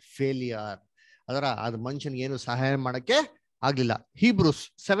ಪ್ರಮಾಣ ವಾಸ್ ಎ ಫೇಲಿಯರ್. ಅದು ಮನುಷ್ಯನಿಗೆ ಏನು ಸಹಾಯ ಮಾಡಕ್ಕೆ ಆಗ್ಲಿಲ್ಲ. ಹೀಬ್ರೂಸ್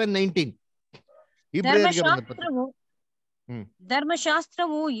 7:19.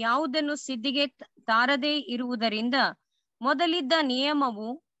 ಧರ್ಮಶಾಸ್ತ್ರವು ಯಾವುದನ್ನು ಸಿದ್ಧಿಗೆ ತಾರದೇ ಇರುವುದರಿಂದ ಮೊದಲಿದ್ದ ನಿಯಮವು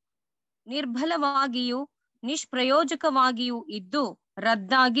ನಿರ್ಬಲವಾಗಿಯೂ ನಿಷ್ಪ್ರಯೋಜಕವಾಗಿಯೂ ಇದ್ದು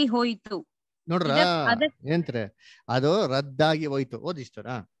ರದ್ದಾಗಿ ಹೋಯಿತು. ನೋಡ್ರ, ಏನ್ತ್ರೆ ಅದು ರದ್ದಾಗಿ ಹೋಯ್ತು. ಓದಿಸ್ತಾರ.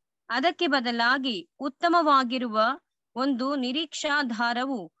 ಅದಕ್ಕೆ ಬದಲಾಗಿ ಉತ್ತಮವಾಗಿರುವ ಒಂದು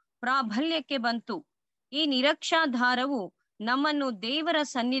ನಿರೀಕ್ಷಾಧಾರವು ಪ್ರಾಬಲ್ಯಕ್ಕೆ ಬಂತು. ಈ ನಿರೀಕ್ಷಾಧಾರವು ನಮ್ಮನ್ನು ದೇವರ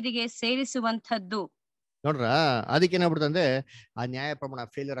ಸನ್ನಿಧಿಗೆ ಸೇರಿಸುವಂತದ್ದು. ನೋಡ್ರ, ಅದಕ್ಕೆ ಏನಾಗ್ಬಿಡ್ತು ಅಂದ್ರೆ ಆ ನ್ಯಾಯ ಪ್ರಮಾಣ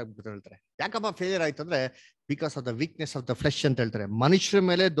ಫೇಲಿಯರ್ ಆಗ್ಬಿಟ್ಟು ಹೇಳ್ತಾರೆ. ಯಾಕಪ್ಪ ಫೇಲಿಯರ್ ಆಯ್ತು ಅಂದ್ರೆ because of the weakness of the flesh ಅಂತ ಹೇಳ್ತಾರೆ. ಮನುಷ್ಯರ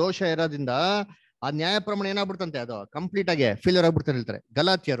ಮೇಲೆ ದೋಷ ಇರೋದ್ರಿಂದ ಆ ನ್ಯಾಯ ಪ್ರಮಾಣ ಏನಾಗ್ಬಿಡ್ತಂತೆ, ಅದು ಕಂಪ್ಲೀಟ್ ಆಗಿ ಫೇಲಿಯರ್ ಆಗ್ಬಿಡ್ತಾರೆ ಹೇಳ್ತಾರೆ.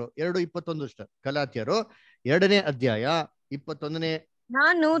 ಗಲಾತ್ಯರು 2:21. ಗಲಾತ್ಯರು 2ನೇ ಅಧ್ಯಾಯ 21.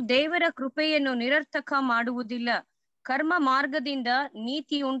 ನಾನು ದೇವರ ಕೃಪೆಯನ್ನು ನಿರರ್ಥಕ ಮಾಡುವುದಿಲ್ಲ. ಕರ್ಮ ಮಾರ್ಗದಿಂದ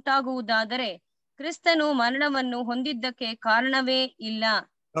ನೀತಿ ಉಂಟಾಗುವುದಾದರೆ ಕ್ರಿಸ್ತನು ಮರಣವನ್ನು ಹೊಂದಿದ್ದಕ್ಕೆ ಕಾರಣವೇ ಇಲ್ಲ.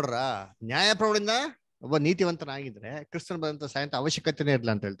 ನೋಡ್ರ, ನ್ಯಾಯ ಪ್ರಮಾಣದಿಂದ ಒಬ್ಬ ನೀತಿವಂತನಾಗಿದ್ರೆ ಕ್ರಿಸ್ತನ್ ಬಂದಂತ ಸಾಯಂತ ಅವಶ್ಯಕತೆನೇ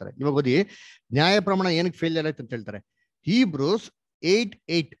ಇರಲ್ಲ ಅಂತ ಹೇಳ್ತಾರೆ. ಇವಾಗ ಓದಿ ನ್ಯಾಯ ಪ್ರಮಾಣ ಏನಕ್ಕೆ ಫೇಲಿಯರ್ ಆಯ್ತು ಅಂತ ಹೇಳ್ತಾರೆ. ಹೀಬ್ರೂಸ್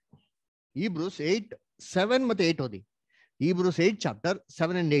 8:8. ಹೀಬ್ರೂಸ್ 8:7 ಮತ್ತೆ 8 ಓದಿ. Hebrews 8 chapter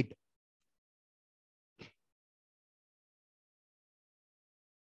 7 and 8.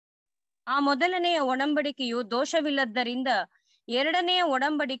 ಆ ಮೊದಲನೆಯ ಒಡಂಬಡಿಕೆಯು ದೋಷವಿಲ್ಲದ್ದರಿಂದ ಎರಡನೆಯ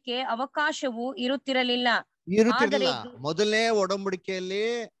ಒಡಂಬಡಿಕೆ ಅವಕಾಶವೂ ಇರುತ್ತಿರಲಿಲ್ಲ. ಮೊದಲನೇ ಒಡಂಬಡಿಕೆಯಲ್ಲಿ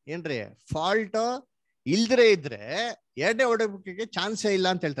ಏನ್ರಿ ಫಾಲ್ಟ್ ಇಲ್ದ್ರೆ ಇದ್ರೆ ಎರಡನೇ ಒಡಂಬಡಿಕೆಗೆ ಚಾನ್ಸೇ ಇಲ್ಲ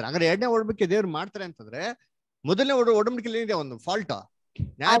ಅಂತ ಹೇಳ್ತಾರೆ. ಹಾಗಾದ್ರೆ ಎರಡನೇ ಒಡಂಬಡಿಕೆ ದೇವ್ರು ಮಾಡ್ತಾರೆ ಅಂತಂದ್ರೆ ಮೊದಲನೇ ಒಡಂಬಡಿಕೆಯಲ್ಲಿ ಏನಿದೆ ಒಂದು ಫಾಲ್ಟ್.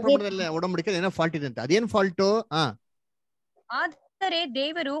 ನ್ಯಾಯ ಪ್ರಮಾಣದಲ್ಲಿ ಒಡಂಬಡಿಕೆ ಏನೋ ಫಾಲ್ಟ್ ಇದೆ ಅಂತ. ಅದೇನ್ ಫಾಲ್ಟು? ಆದರೆ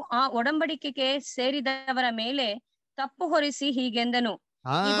ದೇವರು ಆ ಒಡಂಬಡಿಕೆಗೆ ಸೇರಿದವರ ಮೇಲೆ ತಪ್ಪು ಹೊರಿಸಿ ಹೀಗೆಂದನು.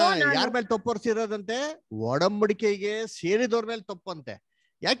 ಯಾರ ಮೇಲೆ ತಪ್ಪು ಹೊರಿಸಿರೋದಂತೆ? ಒಡಂಬಡಿಕೆಗೆ ಸೇರಿದವ್ರ ಮೇಲೆ ತಪ್ಪಂತೆ.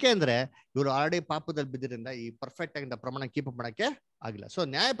 ಯಾಕೆ ಅಂದ್ರೆ ಇವ್ರು ಆಲ್ರೆಡಿ ಪಾಪದಲ್ಲಿ ಬಿದ್ದರಿಂದ ಈ ಪರ್ಫೆಕ್ಟ್ ಆಗಿದ್ದ ಪ್ರಮಾಣ ಕೀಪ್ ಅಪ್ ಮಾಡಕ್ಕೆ ಆಗಿಲ್ಲ. ಸೊ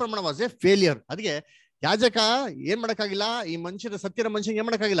ನ್ಯಾಯ ಪ್ರಮಾಣ ವಾಸ್ ಎ ಫೇಲಿಯರ್. ಅದಕ್ಕೆ ಯಾಜಕ ಏನ್ ಮಾಡಕ್ಕಾಗಿಲ್ಲ, ಈ ಮನುಷ್ಯನ ಸತ್ಯನ ಮನುಷ್ಯಂಗೆ ಏನ್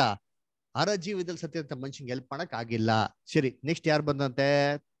ಮಾಡಕ್ಕಾಗಿಲ್ಲ, ಜೀವಿತದಲ್ಲಿ ಸತ್ಯ ಅಂತ ಮನುಷ್ಯಂಗೆ ಹೆಲ್ಪ್ ಮಾಡಕ್ ಆಗಿಲ್ಲ. ಸರಿ, ನೆಕ್ಸ್ಟ್ ಯಾರು ಬಂದಂತೆ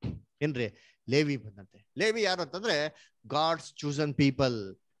ಏನ್ರಿ? ಲೇವಿ ಬಂದಂತೆ. ಲೇವಿ ಯಾರು ಅಂತಂದ್ರೆ ಗಾಡ್ಸ್ ಚೂಸನ್ ಪೀಪಲ್.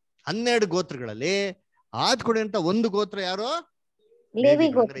 12 ಗೋತ್ರಗಳಲ್ಲಿ ಆದ್ಕೊಡಿಂತ ಒಂದು ಗೋತ್ರ ಯಾರು?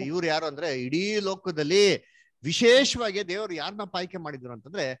 ಅಂದ್ರೆ ಇವ್ರು ಯಾರು ಅಂದ್ರೆ ಇಡೀ ಲೋಕದಲ್ಲಿ ವಿಶೇಷವಾಗಿ ದೇವರು ಯಾರನ್ನಪ್ಪ ಆಯ್ಕೆ ಮಾಡಿದ್ರು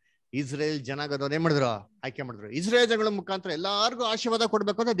ಅಂತಂದ್ರೆ ಇಸ್ರೇಲ್ ಜನಾಂಗದವ್ರು ಏನ್ ಮಾಡಿದ್ರು? ಆಯ್ಕೆ ಮಾಡಿದ್ರು. ಇಸ್ರೇಲ್ ಜನಗಳ ಮುಖಾಂತರ ಎಲ್ಲಾರ್ಗು ಆಶೀರ್ವಾದ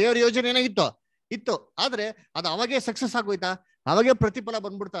ಕೊಡ್ಬೇಕು ಅಂತ ದೇವ್ರ ಯೋಜನೆ ಏನಾಗಿತ್ತು ಇತ್ತು. ಆದ್ರೆ ಅದು ಅವಾಗೇ ಸಕ್ಸಸ್ ಆಗೋಯ್ತಾ? ಅವಾಗೇ ಪ್ರತಿಫಲ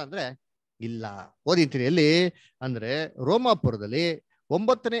ಬಂದ್ಬಿಡ್ತಾ ಅಂದ್ರೆ ಇಲ್ಲ. ಓದಿರ್ತೀನಿ ಎಲ್ಲಿ ಅಂದ್ರೆ ರೋಮಾಪುರದಲ್ಲಿ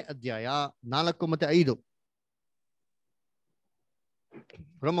 9ನೇ ಅಧ್ಯಾಯ 4 ಮತ್ತೆ 5.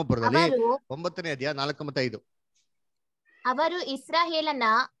 ರೋಮಾಪುರದಲ್ಲಿ 9ನೇ ಅಧ್ಯಾಯ 4 ಮತ್ತೆ 5. ಅವರು ಇಸ್ರಾಯೇಲನ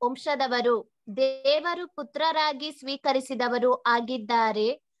ವಂಶದವರು, ದೇವರು ಪುತ್ರರಾಗಿ ಸ್ವೀಕರಿಸಿದವರು ಆಗಿದ್ದಾರೆ.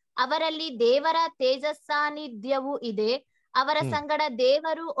 ಅವರಲ್ಲಿ ದೇವರ ತೇಜಸ್ಸಾನ್ನಿಧ್ಯವೂ ಇದೆ. ಅವರ ಸಂಗಡ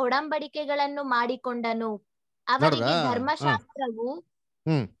ದೇವರು ಒಡಂಬಡಿಕೆಗಳನ್ನು ಮಾಡಿಕೊಂಡನು. ಅವರಿಗೆ ಧರ್ಮಶಾಸ್ತ್ರವು,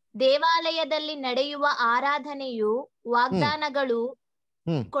 ದೇವಾಲಯದಲ್ಲಿ ನಡೆಯುವ ಆರಾಧನೆಯು, ವಾಗ್ದಾನಗಳು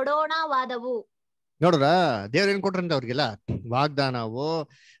ಕೊಡೋಣವಾದವು. ನೋಡ್ರ ದೇವ್ರ ಏನ್ ಕೊಟ್ರಂತೆ ಅವ್ರಿಗೆಲ್ಲ ವಾಗ್ದಾನವು,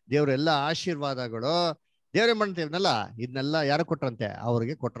 ದೇವ್ರೆಲ್ಲ ಆಶೀರ್ವಾದಗಳು, ದೇವ್ರೇನ್ ಮಾಡ್ತೇವನಲ್ಲ ಇದನ್ನೆಲ್ಲ ಯಾರು ಕೊಟ್ರಂತೆ?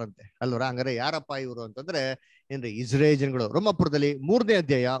 ಅವ್ರಿಗೆ ಕೊಟ್ರಂತೆ ಅಲ್ವರ. ಹಂಗಾರೆ ಯಾರಪ್ಪ ಇವರು ಅಂತಂದ್ರೆ ಏನ್ರಿ? ಇಸ್ರೇಲ್ ಜನಗಳು. ರೋಮಾಪುರದಲ್ಲಿ 3ನೇ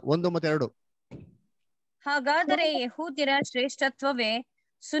ಅಧ್ಯಾಯ 1 ಮತ್ತು 2. ಹಾಗಾದರೆ ಯೆಹೂದ್ಯರ ಶ್ರೇಷ್ಠತ್ವವೇ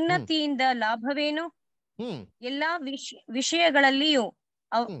ಸುನ್ನತಿಯಿಂದ ಲಾಭವೇನು? ಎಲ್ಲಾ ವಿಷಯಗಳಲ್ಲಿಯೂ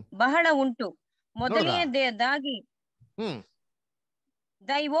ಬಹಳ ಉಂಟು. ಮೊದಲನೆಯದಾಗಿ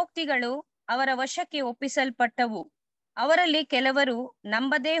ದೈವೋಕ್ತಿಗಳು ಅವರ ವಶಕ್ಕೆ ಒಪ್ಪಿಸಲ್ಪಟ್ಟವು. ಅವರಲ್ಲಿ ಕೆಲವರು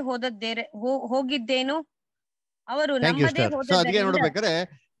ನಂಬದೇ ಹೋಗಿದ್ದೇನು? ಅವರು ನಂಬದೇ ಅದಕ್ಕೆ ನೋಡ್ಬೇಕಾದ್ರೆ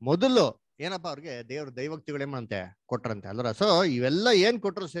ಮೊದಲು ಏನಪ್ಪಾ ಅವ್ರಿಗೆ ದೇವ್ರ ದೈವೋಕ್ತಿಗಳು ಏನ್ ಮಾಡಂತೆ ಕೊಟ್ರಂತೆ ಅಲ್ವರ. ಸೊ ಇವೆಲ್ಲ ಏನ್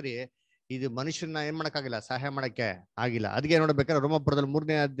ಕೊಟ್ರು ಸರಿ, ಇದು ಮನುಷ್ಯನ ಏನ್ ಮಾಡಕ್ಕಾಗಿಲ್ಲ, ಸಹಾಯ ಮಾಡಕ್ಕೆ ಆಗಿಲ್ಲ. ಅದಕ್ಕೆ ನೋಡ್ಬೇಕಾದ್ರೆ ರೋಮಾಪುರದಲ್ಲಿ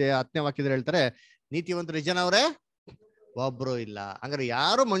 3ನೇ ಅಧ್ಯಾಯ 10ನೇ ವಾಕ್ಯದಲ್ಲಿ ಹೇಳ್ತಾರೆ, ನೀತಿವಂತರು ಜನ ಅವ್ರೆ ಒಬ್ರು ಇಲ್ಲ. ಹಂಗಾರೆ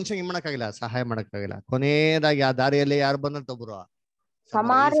ಯಾರು ಮನುಷ್ಯಂಗೆ ಏನ್ ಮಾಡಕ್ಕಾಗಿಲ್ಲ, ಸಹಾಯ ಮಾಡಕ್ಕಾಗಿಲ್ಲ. ಕೊನೆಯದಾಗಿ ಆ ದಾರಿಯಲ್ಲಿ ಯಾರು ಬಂದಂತ ಒಬ್ರು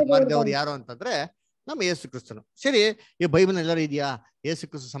ಸಮಾರ್ಯದವ್ರು ಯಾರು ಅಂತಂದ್ರೆ ನಮ್ಮ ಯೇಸು ಕ್ರಿಸ್ತನು. ಸರಿ, ಈ ಬೈಬಲ್ ಎಲ್ಲರೂ ಇದೆಯಾ ಯೇಸು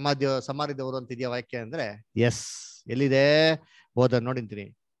ಕ್ರಿಸ್ತ ಸಮಾರ್ಯದವರು ಅಂತ ಇದೆಯಾ ವಾಕ್ಯ ಅಂದ್ರೆ? ಎಸ್. ಎಲ್ಲಿದೆ? ಓದ ನೋಡಿಂತೀನಿ.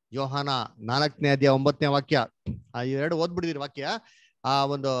 ಯೋಹಾನ 4ನೇ ಅಧ್ಯಾಯ 9ನೇ ವಾಕ್ಯ. ಆ 2 ಓದ್ಬಿಡಿದಿರಿ ವಾಕ್ಯ. ಆ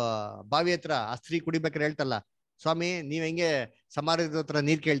ಒಂದು ಬಾವಿ ಹತ್ರ ಆ ಸ್ತ್ರೀ ಕುಡಿಬೇಕಾದ್ರೆ ಹೇಳ್ತಲ್ಲ, ಸ್ವಾಮಿ ನೀವ್ ಹೆಂಗೆ ಸಮಾರ್ಯದ ಹತ್ರ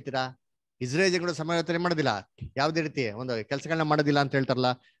ನೀರ್ ಕೇಳ್ತೀರಾ? ಇಸ್ರೇಲ್ ಜನಗಳು ಸಮಾರ್ಯದ ಹತ್ರ ಮಾಡೋದಿಲ್ಲ, ಯಾವ್ದೇ ರೀತಿ ಒಂದು ಕೆಲಸಗಳನ್ನ ಮಾಡೋದಿಲ್ಲ ಅಂತ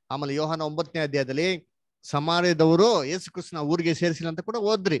ಹೇಳ್ತಾರಲ್ಲ. ಆಮೇಲೆ ಯೋಹಾನ 9ನೇ ಅಧ್ಯಾಯದಲ್ಲಿ ಸಮಾರ್ಯದವರು ಯೇಸು ಕ್ರಿಸ್ತನ ಊರಿಗೆ ಸೇರಿಸಿಲ್ಲ ಅಂತ ಕೂಡ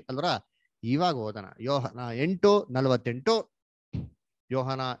ಓದ್ರಿ ಅಲ್ವರ. ಇವಾಗ ಓದೋಣ ಯೋಹಾನ 8:48.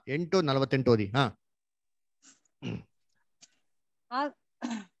 ಯೋಹಾನ 8:48 ಓದಿ.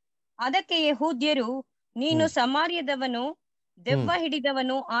 ಅದಕ್ಕೆ ಯೆಹೂದ್ಯರು, ನೀನು ಸಮಾರ್ಯದವನು, ದೆವ್ವ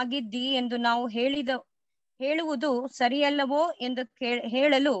ಹಿಡಿದವನು ಆಗಿದ್ದಿ ಎಂದು ನಾವು ಹೇಳುವುದು ಸರಿಯಲ್ಲವೋ ಎಂದು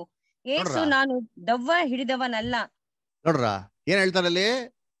ಹೇಳಲು, ಯೇಸು ನಾನು ದೆವ್ವ ಹಿಡಿದವನಲ್ಲ. ನೋಡ್ರ ಏನ್ ಹೇಳ್ತಾರಲ್ಲಿ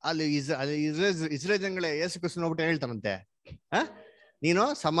ಅಲ್ಲಿ ಇಸ್ರೇಲ್ ಜನಗಳೇ ಯೇಸು ಕ್ರಿಸ್ತ ನೋಡ್ಬಿಟ್ಟು ಹೇಳ್ತಾನಂತೆ, ನೀನು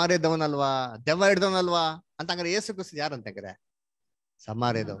ಸಮಾರ್ಯದವನಲ್ವಾ, ದೆವ್ವ ಹಿಡ್ದವನಲ್ವಾ ಅಂತ. ಹಂಗಾರೆ ಯೇಸು ಕ್ರಿಸ್ತ ಯಾರಂತ ಹಂಗಾರೆ?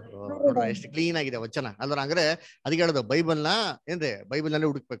 ಸಮಾರ್ಯದವರು. ನೋಡ್ರ ಎಷ್ಟು ಕ್ಲೀನ್ ಆಗಿದೆ ವಚನ ಅಲ್ವರ. ಹಂಗಾರೆ ಅದಕ್ಕೆ ಹೇಳೋದು ಬೈಬಲ್ನ ಏನ್ರಿ ಬೈಬಲ್ ನಲ್ಲಿ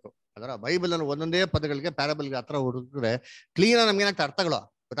ಹುಡುಕ್ಬೇಕು ಅದರ. ಬೈಬಲ್ ನಲ್ಲಿ ಒಂದೊಂದೇ ಪದಗಳಿಗೆ ಪ್ಯಾರಬಲ್ಗೆ ಹತ್ರ ಹುಡುಕಿದ್ರೆ ಕ್ಲೀನ್ ನಮ್ಗೆ ಏನಾಗ್ತಾ ಅರ್ಥಗಳು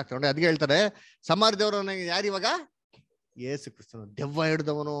ಗೊತ್ತಾಗ್ತದೆ ನೋಡಿ. ಅದಕ್ಕೆ ಹೇಳ್ತಾರೆ ಸಮಾರ್ಯದವರು ಯಾರು ಇವಾಗ? ಯೇಸು ಕ್ರಿಸ್ತನು ದೆವ್ವ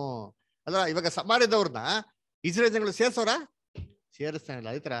ಹಿಡ್ದವನು ಅಲ್ವ. ಇವಾಗ ಸಮಾರ್ಯದವ್ರನ್ನ ಇಸ್ರೇಲ್ ಜನಗಳು ಸೇರ್ಸೋರ? ಸೇರಿಸ್ತಾ ಇಲ್ಲ.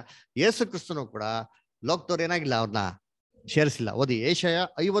 ಅದೇ ತರ ಯೇಸು ಕ್ರಿಸ್ತನು ಕೂಡ ಲೋಕದವ್ರು ಏನಾಗಿಲ್ಲ, ಅವ್ರನ್ನ ಸೇರಿಸಿಲ್ಲ. ಓದಿ ಏಷಯ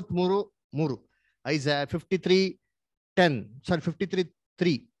 53:3, ಐಸಾಯ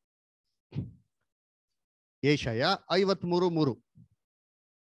 53:3, ಏಷಯ 53:3.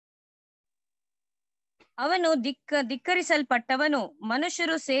 ಅವನು ಧಿಕ್ಕರಿಸಲ್ಪಟ್ಟವನು,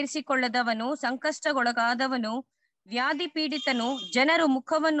 ಮನುಷ್ಯರು ಸೇರಿಸಿಕೊಳ್ಳದವನು, ಸಂಕಷ್ಟಗೊಳಗಾದವನು, ವ್ಯಾಧಿ ಪೀಡಿತನು, ಜನರು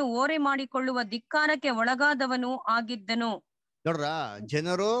ಮುಖವನ್ನು ಓರೆ ಮಾಡಿಕೊಳ್ಳುವ ಧಿಕ್ಕಾರಕ್ಕೆ ಒಳಗಾದವನು ಆಗಿದ್ದನು. ನೋಡ್ರ,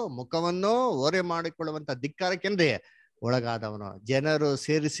 ಜನರು ಮುಖವನ್ನು ಓರೆ ಮಾಡಿಕೊಳ್ಳುವಂತ ಧಿಕ್ಕಾರಕ್ಕೆಂದ್ರೆ ಒಳಗಾದವನು, ಜನರು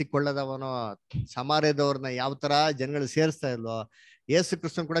ಸೇರಿಸಿಕೊಳ್ಳದವನು. ಸಮಾರ್ಯದವ್ರನ್ನ ಯಾವ ತರ ಜನಗಳು ಸೇರಿಸ್ತಾ ಇಲ್ವೋ, ಯೇಸು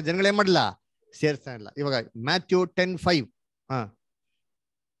ಕ್ರಿಸ್ತನ್ ಕೂಡ ಜನಗಳೇ ಮಾಡಲ್ಲ, ಸೇರಿಸ್ತಾ ಇಲ್ಲ. ಇವಾಗ ಮ್ಯಾಥ್ಯೂ 10:5.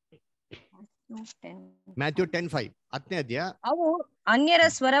 ಮ್ಯಾಥ್ಯೂ 10:5 10ನೇ ಅಧ್ಯಾಯ. ಅವು ಅನ್ಯರ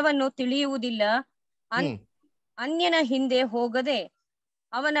ಸ್ವರವನ್ನು ತಿಳಿಯುವುದಿಲ್ಲ, ಅನ್ಯನ ಹಿಂದೆ ಹೋಗದೆ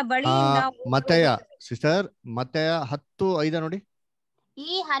ಅವನ ಬಳಿಯಿಂದ. ಮತ್ತಾಯ ಸಿಸ್ಟರ್, ಮತ್ತಾಯ 10:5 ನೋಡಿ.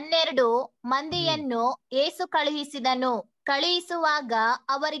 ಈ 12 ಮಂದಿಯನ್ನು ಯೇಸು ಕಳುಹಿಸಿದನು. ಕಳುಹಿಸುವಾಗ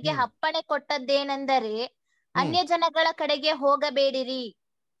ಅವರಿಗೆ ಅಪ್ಪಣೆ ಕೊಟ್ಟದ್ದೇನೆಂದರೆ, ಅನ್ಯ ಜನಗಳ ಕಡೆಗೆ ಹೋಗಬೇಡಿರಿ,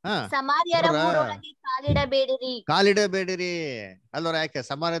 ಸಮಾರ್ಯರ ಊರೊಳಗೆ ಕಾಲಿಡಬೇಡಿರಿ ಅಲ್ವರ. ಯಾಕೆ?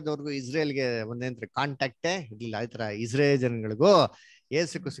 ಸಮಾರ್ಯದವ್ರಿಗೂ ಇಸ್ರೇಲ್ಗೆ ಒಂದೇಂದ್ರೆ ಕಾಂಟ್ಯಾಕ್ಟೇ ಇರ್ಲಿಲ್ಲ. ಈ ತರ ಇಸ್ರೇಲ್ ಜನಗಳಿಗೂ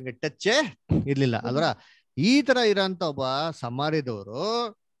ಯೇಸು ಕ್ರಿಸ್ತನಿಗೆ ಟಚ್ಚೇ ಇರ್ಲಿಲ್ಲ ಅಲ್ವರ. ಈ ತರ ಇರೋಂತ ಒಬ್ಬ ಸಮಾರ್ಯದವರು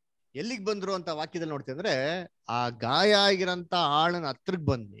ಎಲ್ಲಿಗೆ ಬಂದ್ರು ಅಂತ ವಾಕ್ಯದಲ್ಲಿ ನೋಡ್ತೀವಿ ಅಂದ್ರೆ, ಆ ಗಾಯ ಆಗಿರೋಂತ ಆಳನ ಹತ್ರಕ್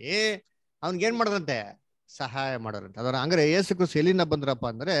ಬಂದು ಅವ್ನ್ಗೆ ಏನ್ ಮಾಡೋದಂತೆ? ಸಹಾಯ ಮಾಡೋರಂತೆ ಅದರ. ಹಂಗಾರೆ ಯೇಸು ಕ್ರಿಸ್ತ ಎಲ್ಲಿಂದ ಬಂದ್ರಪ್ಪ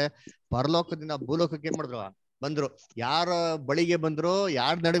ಅಂದ್ರೆ, ಪರಲೋಕದಿಂದ ಭೂಲೋಕಕ್ಕೆ ಏನ್ ಮಾಡಿದ್ರು? ಬಂದ್ರು. ಯಾರ ಬಳಿಗೆ ಬಂದ್ರು?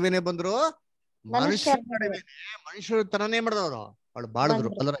 ಯಾರ ನಡುವೆನೆ ಬಂದ್ರು? ಮನುಷ್ಯರ ನಡುವೆನೆ, ಮನುಷ್ಯರ ತರನೇ ಮಾಡಿದವರು ಅವಳು ಬಾಳಿದ್ರು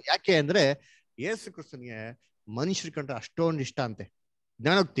ಅಲ್ರ. ಯಾಕೆ ಅಂದ್ರೆ ಯೇಸು ಕ್ರಿಸ್ತನಿಗೆ ಮನುಷ್ಯರ ಕಂಡ್ರೆ ಅಷ್ಟೊಂದು ಇಷ್ಟ ಅಂತೆ.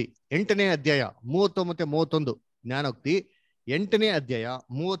 ಜ್ಞಾನೋಕ್ತಿ 8ನೇ ಅಧ್ಯಾಯ 30 ಮತ್ತೆ 31. ಜ್ಞಾನೋಕ್ತಿ 8ನೇ ಅಧ್ಯಾಯ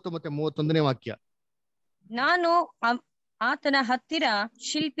 30 ಮತ್ತೆ 31ನೇ ವಾಕ್ಯ. ನಾನು ಆತನ ಹತ್ತಿರ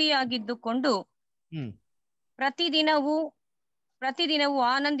ಶಿಲ್ಪಿಯಾಗಿದ್ದುಕೊಂಡು ಪ್ರತಿದಿನವೂ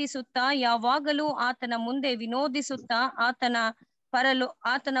ಆನಂದಿಸುತ್ತಾ, ಯಾವಾಗಲೂ ಆತನ ಮುಂದೆ ವಿನೋದಿಸುತ್ತಾ,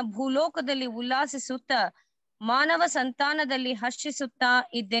 ಆತನ ಭೂಲೋಕದಲ್ಲಿ ಉಲ್ಲಾಸಿಸುತ್ತಾ, ಮಾನವ ಸಂತಾನದಲ್ಲಿ ಹರ್ಷಿಸುತ್ತಾ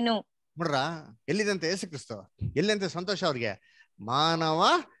ಇದ್ದೆನು. ನೋಡ್ರ ಎಲ್ಲಿದಂತೆ ಯೇಸು ಕ್ರಿಸ್ತು, ಎಲ್ಲಿಂತೆ ಸಂತೋಷ ಅವ್ರಿಗೆ? ಮಾನವ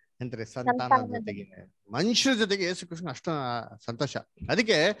ಎಂದ್ರೆ ಸಂತಾನ ಜೊತೆಗೆ, ಮನುಷ್ಯರ ಜೊತೆಗೆ ಯೇಸು ಕೃಷ್ಣ ಅಷ್ಟು ಸಂತೋಷ.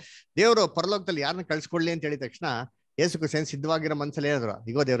 ಅದಕ್ಕೆ ದೇವರು ಪರಲೋಕದಲ್ಲಿ ಯಾರನ್ನ ಕಳ್ಸ್ಕೊಡ್ಲಿ ಅಂತ ಹೇಳಿದ ತಕ್ಷಣ ಯೇಸು ಕ್ರಿಸ್ತನ್ ಸಿದ್ಧವಾಗಿರೋ ಮನ್ಸಲ್ಲಿ ಹೇಳಿದ್ರು,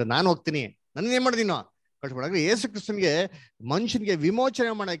 ಈಗ ದೇವ್ರು ನಾನು ಹೋಗ್ತೀನಿ, ನನ್ನ ಏನ್ ಮಾಡಿದೀನೋ ಕಳ್ಸ್ಕೊಡಾಗ ಯೇಸು ಕ್ರಿಸ್ತನ್ಗೆ ಮನುಷ್ಯನ್ಗೆ ವಿಮೋಚನೆ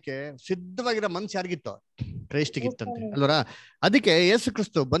ಮಾಡಕ್ಕೆ ಸಿದ್ಧವಾಗಿರೋ ಮನ್ಸು ಯಾರಿಗಿತ್ತು? ಕ್ರೈಸ್ಟಿಗಿತ್ತಂತೆ ಅಲ್ವರ. ಅದಕ್ಕೆ ಯೇಸು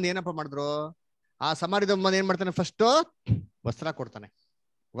ಕ್ರಿಸ್ತು ಬಂದು ಏನಪ್ಪ ಮಾಡಿದ್ರು, ಆ ಸಮಾರ್ಯದ ಬಂದು ಏನ್ ಮಾಡ್ತಾನೆ, ಫಸ್ಟ್ ವಸ್ತ್ರ ಕೊಡ್ತಾನೆ.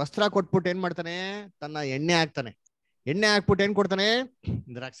 ವಸ್ತ್ರ ಕೊಟ್ಬಿಟ್ಟು ಏನ್ ಮಾಡ್ತಾನೆ, ತನ್ನ ಎಣ್ಣೆ ಹಾಕ್ತಾನೆ. ಎಣ್ಣೆ ಹಾಕ್ಬಿಟ್ಟು ಏನ್ ಕೊಡ್ತಾನೆ,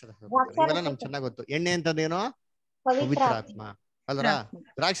 ದ್ರಾಕ್ಷರಸ. ಇವೆಲ್ಲ ನಮ್ಗೆ ಚೆನ್ನಾಗ್ ಗೊತ್ತು. ಎಣ್ಣೆ ಅಂತಂದೇನೋ ಪವಿತ್ರ ಆತ್ಮ ಅಲ್ವರ.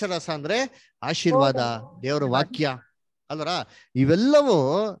 ದ್ರಾಕ್ಷರಸ ಅಂದ್ರೆ ಆಶೀರ್ವಾದ, ದೇವರ ವಾಕ್ಯ ಅಲ್ವರ. ಇವೆಲ್ಲವೂ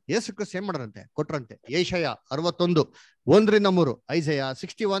ಯೇಸು ಕ್ರಿಸ್ತ ಏನ್ ಮಾಡ್ರಂತೆ, ಕೊಟ್ರಂತೆ. ಯೆಶಾಯ 61:1-3, ಐಸಯ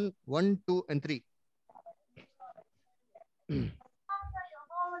 61, 1, 2 and 3.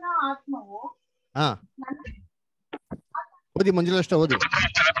 ಹಾ ಓದಿ ಮಂಜುಳಷ್ಟ ಓದಿ.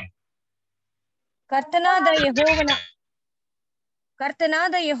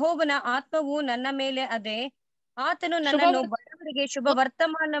 ಕರ್ತನಾದ ಯೆಹೋವನ ಆತ್ಮವು ನನ್ನ ಮೇಲೆ ಅದೆ, ಆತನು ನನ್ನನ್ನು ಬಡವರಿಗೆ ಶುಭ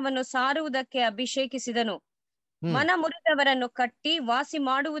ವರ್ತಮಾನವನ್ನು ಸಾರುವುದಕ್ಕೆ ಅಭಿಷೇಕಿಸಿದನು. ಮನ ಮುರಿದವರನ್ನು ಕಟ್ಟಿ ವಾಸಿ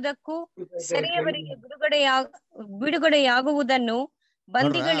ಮಾಡುವುದಕ್ಕೂ, ಸೆರೆಯವರಿಗೆ ಬಿಡುಗಡೆಯಾಗುವುದನ್ನು,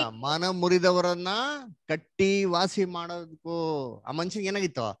 ಬಂದಿಗಳಿಗೆ ಮನ ಮುರಿದವರನ್ನ ಕಟ್ಟಿ ವಾಸಿ ಮಾಡೋದಕ್ಕೂ. ಆ ಮನುಷ್ಯನಿಗೆ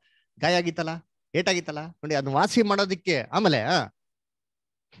ಏನಾಗಿತ್ತು, ಗಾಯ ಆಗಿತ್ತಲ್ಲ, ಏಟಾಗಿತ್ತಲ್ಲ ನೋಡಿ, ಅದನ್ನ ವಾಸಿ ಮಾಡೋದಿಕ್ಕೆ. ಆಮೇಲೆ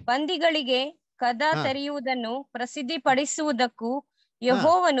ಬಂದಿಗಳಿಗೆ ಕದ ತೆರೆಯುವುದನ್ನು ಪ್ರಸಿದ್ಧಿಪಡಿಸುವುದಕ್ಕೂ,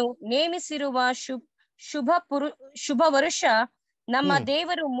 ಯೆಹೋವನು ನೇಮಿಸಿರುವ ಶುಭ ವರುಷ, ನಮ್ಮ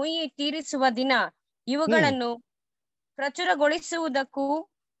ದೇವರು ಮುಯ್ಯಿ ತೀರಿಸುವ ದಿನ, ಇವುಗಳನ್ನು ಪ್ರಚುರಗೊಳಿಸುವುದಕ್ಕೂ,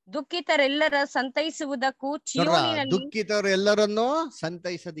 ದುಃಖಿತರೆಲ್ಲರ ಸಂತೈಸುವುದಕ್ಕೂ, ದುಃಖಿತರೆಲ್ಲರನ್ನು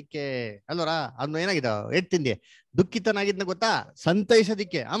ಸಂತೈಸೋದಿಕ್ಕೆ ಅಲ್ವರ. ಅದನ್ನ ಏನಾಗಿದ ಹೇಳ್ತಿಂದೆ, ದುಃಖಿತನಾಗಿದ್ನ ಗೊತ್ತಾ,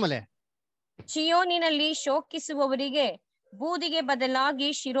 ಸಂತೈಸೋದಿಕ್ಕೆ. ಆಮೇಲೆ ಚಿಯೋನಿನಲ್ಲಿ ಶೋಕಿಸುವವರಿಗೆ ಬೂದಿಗೆ ಬದಲಾಗಿ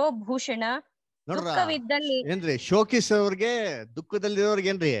ಶಿರೋಭೂಷಣ, ದುಃಖವಿದ್ದಲ್ಲಿ ಏನ್ರಿ ಶೋಕಿಸೋರ್ಗೆ, ದುಃಖದಲ್ಲಿರೋರ್ಗೆ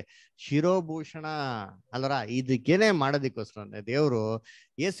ಏನ್ರಿ ಶಿರೋಭೂಷಣ ಅಲ್ವರ. ಇದಕ್ಕೇನೆ ಮಾಡೋದಿಕ್ಕೋಸ್ಕರ ದೇವ್ರು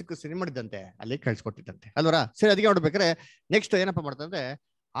ಯೇಸು ಕ್ರಿಸ್ತನ ಮಾಡಿದಂತೆ ಅಲ್ಲಿ ಕಳ್ಸಿಕೊಟ್ಟಿದ್ದಂತೆ ಅಲ್ವರ. ಸರಿ, ಅದಕ್ಕೆ ನೋಡ್ಬೇಕಾರೆ ನೆಕ್ಸ್ಟ್ ಏನಪ್ಪಾ ಮಾಡ್ತಂದ್ರೆ,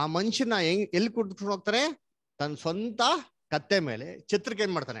 ಆ ಮನುಷ್ಯನ ಎಲ್ಲಿ ಕುಡ್ಕೊಂಡು ಹೋಗ್ತಾರೆ, ತನ್ನ ಸ್ವಂತ ಕತ್ತೆ ಮೇಲೆ ಚಿತ್ರಕ್ಕೆ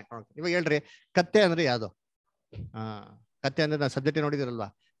ಏನ್ ಮಾಡ್ತಾನೆ. ಇವಾಗ ಹೇಳ್ರಿ, ಕತ್ತೆ ಅಂದ್ರೆ ಯಾವ್ದು? ಕತ್ತೆ ಅಂದ್ರೆ ನಾವು ಸಬ್ಜೆಕ್ಟ್ ನೋಡಿದಿರಲ್ವಾ.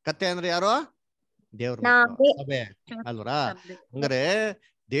 ಕತ್ತೆ ಅಂದ್ರೆ ಯಾರು? ದೇವ್ರು, ಸಭೆ ಅಲ್ವರ. ಅಂದ್ರೆ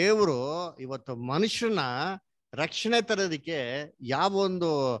ದೇವ್ರು ಇವತ್ತು ಮನುಷ್ಯನ ರಕ್ಷಣೆ ತರೋದಿಕ್ಕೆ ಯಾವ ಒಂದು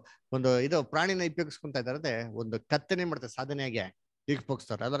ಇದು ಪ್ರಾಣಿನ ಉಪಯೋಗಿಸ್ಕೊಂತ ಇದಾರೆ ಅಂದ್ರೆ, ಒಂದು ಕತ್ತೆನೇ ಮಾಡ್ತಾರೆ ಸಾಧನೆಯಾಗಿ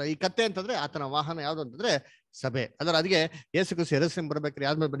ಉಪಯೋಗಿಸ್ತಾರೆ. ಅದರ ಈ ಕತ್ತೆ ಅಂತಂದ್ರೆ ಆತನ ವಾಹನ ಯಾವ್ದು ಅಂತಂದ್ರೆ ಸಭೆ. ಅದರ ಅದಕ್ಕೆ ಯೇಸು ಕ್ರಿಸ್ತ ಎರಸ್ಲಿಂ ಬರ್ಬೇಕ್ರಿ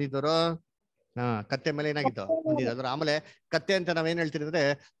ಯಾವ್ದ ಮೇಲೆ ಬಂದಿದ್ದವರು? ಕತ್ತೆ ಮೇಲೆ ಏನಾಗಿತ್ತು ಬಂದಿದ್ದು. ಅದ್ರ ಆಮೇಲೆ ಕತ್ತೆ ಅಂತ ನಾವೇನ್ ಹೇಳ್ತೀವಿ ಅಂದ್ರೆ,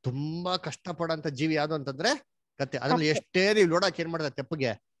 ತುಂಬಾ ಕಷ್ಟ ಪಡೋಂತ ಜೀವಿ ಯಾವ್ದು ಅಂತಂದ್ರೆ ಕತ್ತೆ. ಅದ್ರಲ್ಲಿ ಎಷ್ಟೇ ನೀವು ನೋಡಕ್ ಏನ್ ಮಾಡ್ತಾರೆ,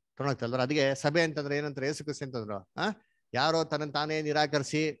 ತೆಪ್ಪಗೆ ತೊಗೊಳಕ್ತಲ್ವ. ಅದಕ್ಕೆ ಸಭೆ ಅಂತಂದ್ರೆ ಏನಂತಾರೆ, ಯೇಸು ಕ್ರಿಸ್ತ ಅಂತಂದ್ರು, ಯಾರೋ ತನ್ನ ತಾನೇ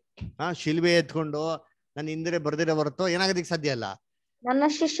ನಿರಾಕರಿಸಿ ಶಿಲ್ಬೆ ಎತ್ಕೊಂಡು ನನ್ನ ಹಿಂದೆ ಬರ್ದಿರೋ ಹೊರತು ಏನಾಗೋದಿಕ್ ಸಾಧ್ಯ ಅಲ್ಲ. ನನ್ನ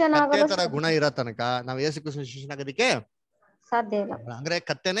ಶಿಷ್ಯನಾಗಲು ತರ ಗುಣ ಇರೋ ತನಕ ನಾವು ಯೇಸು ಕ್ರಿಸ್ತನ ಶಿಷ್ಯನಾಗೋದಿಕ್ಕೆ ಸಾಧ್ಯ ಇಲ್ಲ. ಅಂದ್ರೆ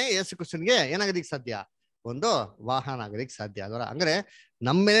ಕತ್ತೆನೆ ಯೇಸು ಕ್ರಿಸ್ತನ್ಗೆ ಏನಾಗೋದಿಕ್ ಸಾಧ್ಯ, ಒಂದು ವಾಹನ ಆಗೋದಿಕ್ ಸಾಧ್ಯ. ಅದರ ಅಂದ್ರೆ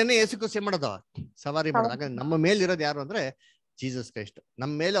ನಮ್ಮ ಮೇಲೇನೆ ಯೇಸು ಕ್ರಿಸ್ತ ಏನ್ ಮಾಡೋದು, ಸವಾರಿ ಮಾಡೋದು. ಹಾಗಾದ್ರೆ ನಮ್ಮ ಮೇಲೆ ಇರೋದು ಯಾರು ಅಂದ್ರೆ ಜೀಸಸ್ ಕ್ರೈಸ್ಟ್.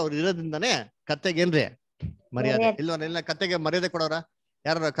 ನಮ್ಮ ಮೇಲೆ ಅವ್ರು ಇರೋದ್ರಿಂದಾನೇ ಕತ್ತೆಗೆ ಏನ್ರಿ ಮರ್ಯಾದೆ. ಇಲ್ವ ಕತ್ತೆಗೆ ಮರ್ಯಾದೆ ಕೊಡೋರ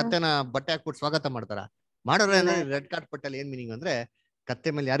ಯಾರ? ಕತ್ತೆನ ಬಟ್ಟೆ ಹಾಕ್ಬಿಟ್ಟು ಸ್ವಾಗತ ಮಾಡ್ತಾರ? ಮಾಡೋರ ರೆಡ್ ಕಾರ್ಪೆಟ್ ಅಲ್ಲಿ ಏನ್ ಮೀನಿಂಗ್ ಅಂದ್ರೆ, ಕತ್ತೆ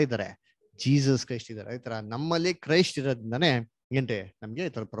ಮೇಲೆ ಯಾರಿದ್ದಾರೆ? ಜೀಸಸ್ ಕ್ರೈಸ್ಟ್ ಇದಾರೆ. ಈ ತರ ನಮ್ಮಲ್ಲಿ ಕ್ರೈಸ್ಟ್ ಇರೋದ್ರಿಂದಾನೇ ಏನ್ರಿ ನಮ್ಗೆ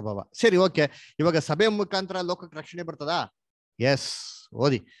ಈ ತರ ಪ್ರಭಾವ. ಸರಿ, ಓಕೆ. ಇವಾಗ ಸಭೆ ಮುಖಾಂತರ ಲೋಕಕ್ಕೆ ರಕ್ಷಣೆ ಬರ್ತದಾ? ಎಸ್,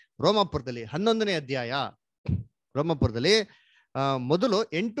 ಓದಿ ರೋಮಾಪುರದಲ್ಲಿ 11ನೇ ಅಧ್ಯಾಯ. ರೋಮಾಪುರದಲ್ಲಿ ಮೊದಲು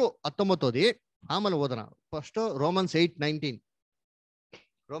 8:19 ಓದಿ, ಆಮೇಲೆ ಓದೋಣ. First Romans 8:19.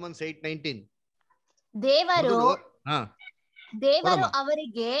 ರೋಮನ್ಸ್ 8:19. ದೇವರು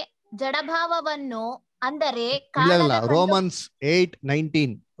ಅವರಿಗೆ ಜಡಭಾವವನ್ನು, ಅಂದರೆ ರೋಮನ್ಸ್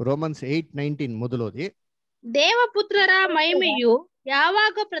 8:19. ರೋಮನ್ಸ್ 8:19 ಮೊದಲು ಓದಿ. ದೇವಪುತ್ರರ ಮಹಿಮೆಯು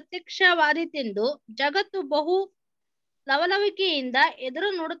ಯಾವಾಗ ಪ್ರತ್ಯಕ್ಷವಾದೀತೆಂದು ಜಗತ್ತು ಬಹು ಲವಲವಿಕೆಯಿಂದ ಎದುರು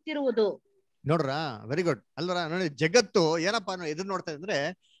ನೋಡುತ್ತಿರುವುದು. ನೋಡ್ರ, ವೆರಿ ಗುಡ್ ಅಲ್ವರ. ನೋಡಿ, ಜಗತ್ತು ಏನಪ್ಪಾ ಎದುರು ನೋಡ್ತಾ ಅಂದ್ರೆ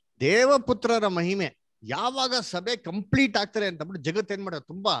ದೇವಪುತ್ರರ ಮಹಿಮೆ ಯಾವಾಗ ಸಭೆ ಕಂಪ್ಲೀಟ್ ಆಗ್ತಾರೆ ಅಂತ ಅಂದ್ಬಿಟ್ಟು ಜಗತ್ತು ಏನ್ ಮಾಡೋದು,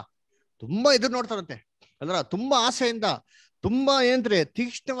 ತುಂಬಾ ಎದುರು ನೋಡ್ತಾರಂತೆ ಅಲ್ವರ. ತುಂಬಾ ಆಸೆಯಿಂದ, ತುಂಬಾ ಏನ್ರಿ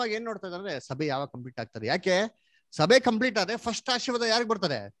ತೀಕ್ಷ್ಣವಾಗಿ ಏನ್ ನೋಡ್ತಾ ಇದಾರೆ, ಸಭೆ ಯಾವಾಗ ಕಂಪ್ಲೀಟ್ ಆಗ್ತಾರೆ. ಯಾಕೆ ಸಭೆ ಕಂಪ್ಲೀಟ್ ಆದ್ರೆ ಫಸ್ಟ್ ಆಶೀರ್ವಾದ ಯಾರಿಗೆ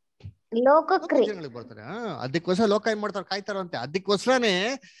ಬರ್ತಾರೆ? ಜನಗಳಿಗೆ ಬರ್ತಾರೆ. ಅದಕ್ಕೋಸ್ಕರ ಲೋಕ ಏನ್ ಮಾಡ್ತಾರೆ, ಕಾಯ್ತಾರಂತೆ. ಅದಕ್ಕೋಸ್ಕರನೇ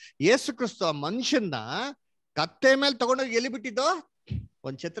ಯೇಸು ಕ್ರಿಸ್ತ ಮನುಷ್ಯನ ಕತ್ತೆ ಮೇಲೆ ತಗೊಂಡೋಗಿ ಎಲ್ಲಿ ಬಿಟ್ಟಿದ್ದು?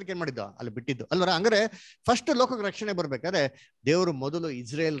 ಒಂದ್ ಛತ್ರಕ್ಕೆ ಏನ್ ಮಾಡಿದ್ದು, ಅಲ್ಲಿ ಬಿಟ್ಟಿದ್ದು ಅಲ್ವರ. ಹಂಗಾರೆ ಫಸ್ಟ್ ಲೋಕಕ್ಕೆ ರಕ್ಷಣೆ ಬರ್ಬೇಕಾದ್ರೆ ದೇವರು ಮೊದಲು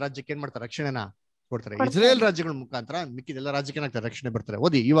ಇಸ್ರೇಲ್ ರಾಜ್ಯಕ್ಕೆ ಏನ್ ಮಾಡ್ತಾರೆ, ರಕ್ಷಣೆನ ಕೊಡ್ತಾರೆ. ಇಸ್ರೇಲ್ ರಾಜ್ಯಗಳ ಮುಖಾಂತರ ಮಿಕ್ಕಿದೆಲ್ಲ ರಾಜ್ಯಕ್ಕೆ ಏನಾಗ್ತಾರೆ, ರಕ್ಷಣೆ ಬರ್ತಾರೆ.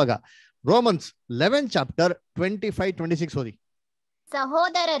 ಓದಿ ಇವಾಗ ರೋಮನ್ಸ್ 11:25-26 ಓದಿ.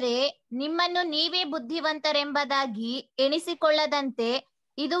 ಸಹೋದರರೇ, ನಿಮ್ಮನ್ನು ನೀವೇ ಬುದ್ಧಿವಂತರೆಂಬುದಾಗಿ ಎಣಿಸಿಕೊಳ್ಳದಂತೆ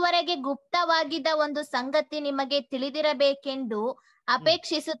ಇದುವರೆಗೆ ಗುಪ್ತವಾಗಿದ್ದ ಒಂದು ಸಂಗತಿ ನಿಮಗೆ ತಿಳಿದಿರಬೇಕೆಂದು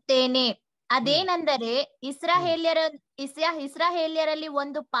ಅಪೇಕ್ಷಿಸುತ್ತೇನೆ. ಅದೇನೆಂದರೆ ಇಸ್ರಾಯೇಲ್ಯರಲ್ಲಿ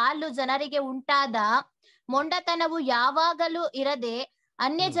ಒಂದು ಪಾಲು ಜನರಿಗೆ ಉಂಟಾದ ಮೊಂಡತನವು ಯಾವಾಗಲೂ ಇರದೆ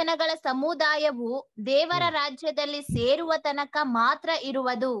ಅನ್ಯ ಜನಗಳ ಸಮುದಾಯವು ದೇವರ ರಾಜ್ಯದಲ್ಲಿ ಸೇರುವ ತನಕ ಮಾತ್ರ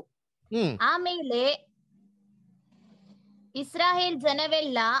ಇರುವುದು. ಆಮೇಲೆ ಇಸ್ರಾಯೇಲ್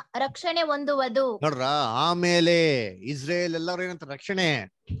ಜನವೆಲ್ಲ ರಕ್ಷಣೆ ಹೊಂದುವುದು. ನೋಡ್ರ, ಆಮೇಲೆ ಇಸ್ರೇಲ್ ಎಲ್ಲರೂ ಏನಂತ ರಕ್ಷಣೆ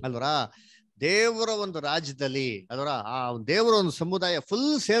ಅಲ್ವರ, ದೇವರ ಒಂದು ರಾಜ್ಯದಲ್ಲಿ ಅಲ್ವರ, ಆ ದೇವರ ಒಂದು ಸಮುದಾಯ ಫುಲ್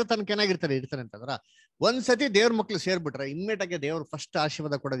ಸೇರ್ ತನಕ ಏನಾಗಿರ್ತಾರೆ ಇರ್ತಾರೆ ಅಂತಂದ್ರ, ಒಂದ್ಸತಿ ದೇವ್ರ ಮಕ್ಳು ಸೇರ್ಬಿಟ್ರೆ ಇಮ್ಮಿಡಿಯೇಟ್ ಆಗಿ ದೇವ್ರ ಫಸ್ಟ್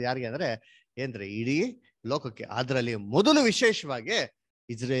ಆಶೀರ್ವಾದ ಕೊಡೋದು ಯಾರಿಗೆ ಅಂದ್ರೆ ಏನ್ರಿ ಇಡೀ ಲೋಕಕ್ಕೆ. ಅದರಲ್ಲಿ ಮೊದಲು ವಿಶೇಷವಾಗಿ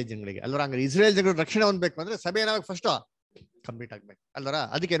ಇಸ್ರೇಲ್ ಜನಗಳಿಗೆ ಅಲ್ವರ. ಹಂಗಾರೆ ಇಸ್ರೇಲ್ ಜನಗಳು ರಕ್ಷಣೆ ಹೊಂದ್ಬೇಕು ಅಂದ್ರೆ ಸಭೆ ಏನಾಗ ಫಸ್ಟ್ ಕಂಪ್ಲೀಟ್ ಆಗ್ಬೇಕು ಅಲ್ವರ.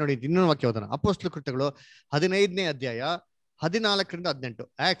 ಅದಕ್ಕೆ ನೋಡಿ ಇನ್ನೊಂದು ವಾಕ್ಯ ಓದೋಣ. ಅಪೊಸ್ತಲ ಕೃತ್ಯಗಳು 15ನೇ ಅಧ್ಯಾಯ 14ರಿಂದ 18.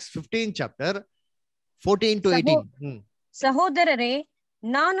 Acts 15 chapter 14 to 18. ಸಹೋದರರೇ,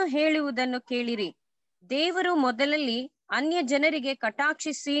 ನಾನು ಹೇಳುವುದನ್ನು ಕೇಳಿರಿ. ದೇವರು ಮೊದಲಲ್ಲಿ ಅನ್ಯ ಜನರಿಗೆ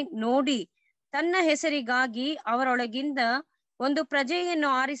ಕಟಾಕ್ಷಿಸಿ ನೋಡಿ ತನ್ನ ಹೆಸರಿಗಾಗಿ ಅವರೊಳಗಿಂದ ಒಂದು ಪ್ರಜೆಯನ್ನು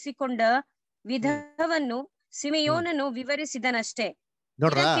ಆರಿಸಿಕೊಂಡ ವಿಧವನ್ನು ಸಿಮೆಯೋನನು ವಿವರಿಸಿದನಷ್ಟೇ.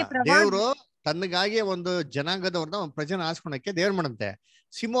 ನೋಡ್ರ, ದೇವ್ರು ತನ್ನಗಾಗಿ ಒಂದು ಜನಾಂಗದವ್ರನ್ನ ಒಂದು ಪ್ರಜೆನ ಆರಿಸ್ಕೊಳಕ್ಕೆ ದೇವ್ರ ಮಾಡಂತೆ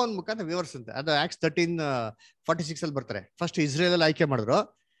ಸಿಮೋನ್ ಮುಖಾಂತರ ವಿವರಿಸಂತೆ. ಅದು ಆಕ್ಟ್ಸ್ 13:46 ಅಲ್ಲಿ ಬರ್ತಾರೆ. ಫಸ್ಟ್ ಇಸ್ರೇಲ್ ಅಲ್ಲಿ ಆಯ್ಕೆ ಮಾಡಿದ್ರು.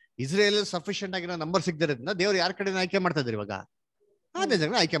 ಇಸ್ರೇಲ್ ಸಫಿಶಿಯಂಟ್ ಆಗಿರೋ ನಂಬರ್ ಸಿಗದಿರೋದ್ರಿಂದ ದೇವ್ರು ಯಾರ ಕಡೆ ಆಯ್ಕೆ ಮಾಡ್ತಾ ಇದ್ರು, ಇವಾಗ ಅದೇ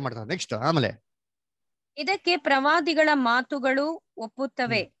ಜನ ಆಯ್ಕೆ ಮಾಡ್ತಾರೆ. ನೆಕ್ಸ್ಟ್ ಆಮೇಲೆ ಇದಕ್ಕೆ ಪ್ರವಾದಿಗಳ ಮಾತುಗಳು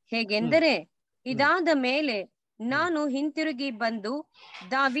ಒಪ್ಪುತ್ತವೆ. ಹೇಗೆಂದರೆ, ಇದಾದ ಮೇಲೆ ನಾನು ಹಿಂತಿರುಗಿ ಬಂದು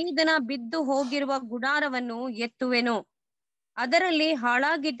ದಾವೀದನ ಬಿದ್ದು ಹೋಗಿರುವ ಗುಡಾರವನ್ನು ಎತ್ತುವೆನು. ಅದರಲ್ಲಿ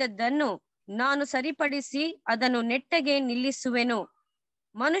ಹಾಳಾಗಿದ್ದದ್ದನ್ನು ನಾನು ಸರಿಪಡಿಸಿ ಅದನ್ನು ನೆಟ್ಟಗೆ ನಿಲ್ಲಿಸುವೆನು.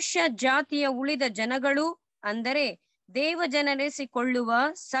 ಮನುಷ್ಯ ಜಾತಿಯ ಉಳಿದ ಜನಗಳು, ಅಂದರೆ ದೇವಜನರೆಸಿಕೊಳ್ಳುವ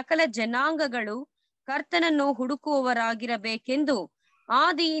ಸಕಲ ಜನಾಂಗಗಳು ಕರ್ತನನ್ನು ಹುಡುಕುವವರಾಗಿರಬೇಕೆಂದು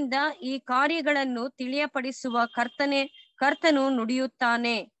ಆದಿಯಿಂದ ಈ ಕಾರ್ಯಗಳನ್ನು ತಿಳಿಯಪಡಿಸುವ ಕರ್ತನು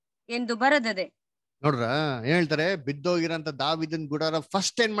ನುಡಿಯುತ್ತಾನೆ ಎಂದು ಬರೆದದೆ. ನೋಡ್ರ, ಏನ್ ಹೇಳ್ತಾರೆ, ಬಿದ್ದೋಗಿರೋಂತ ದಾವೀದನ್ ಗುಡಾರ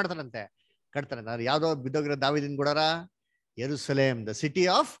ಫಸ್ಟ್ ಏನ್ ಮಾಡ್ತಾರಂತೆ, ಕಟ್ತಾರೆ. ಯಾವ್ದೋ ಬಿದ್ದೋಗಿರೋ ದಾವೀದನ್ ಗುಡಾರ, ಯೆರೂಸಲೇಮ್, the city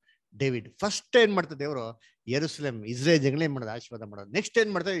of David. First ಏನ್ ಮಾಡ್ತಾರೆ ದೇವ್ರು, ಯೆರೂಸಲೇಮ್ ಇಸ್ರೇಲ್ ಜನಗಳು ಏನ್ ಮಾಡೋದು, ಆಶೀರ್ವಾದ ಮಾಡೋದು. ನೆಕ್ಸ್ಟ್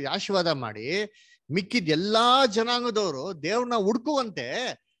ಏನ್ ಮಾಡ್ತಾರೆ, ಆಶೀರ್ವಾದ ಮಾಡಿ ಮಿಕ್ಕಿದ ಎಲ್ಲಾ ಜನಾಂಗದವರು ದೇವ್ರನ್ನ ಹುಡ್ಕುವಂತೆ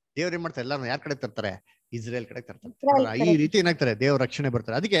ದೇವ್ರ ಏನ್ ಮಾಡ್ತಾರೆ, ಎಲ್ಲಾರು ಯಾರ ಕಡೆ ತರ್ತಾರೆ, ಇಸ್ರೇಲ್ ಕಡೆ ತರ್ತಾರೆ. ಈ ರೀತಿ ಏನಾಗ್ತಾರೆ, ದೇವ್ರ ರಕ್ಷಣೆ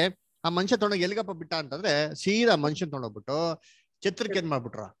ಬರ್ತಾರೆ. ಅದಕ್ಕೆ ಆ ಮನುಷ್ಯ ತೊಗೊಂಡೋಗಿ ಎಲ್ಗಪ್ಪ ಬಿಟ್ಟ ಅಂತಂದ್ರೆ ಸೀದಾ ಮನುಷ್ಯನ್ ತೊಗೊಂಡೋಗ್ಬಿಟ್ಟು ಛತ್ರಕ್ಕೆ ಏನ್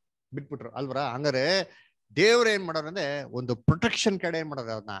ಮಾಡ್ಬಿಟ್ರ, ಬಿಟ್ಬಿಟ್ರು ಅಲ್ವರ. ಹಂಗಾರೆ ದೇವ್ರ ಏನ್ ಮಾಡೋರು ಅಂದ್ರೆ ಒಂದು ಪ್ರೊಟೆಕ್ಷನ್ ಕಡೆ ಏನ್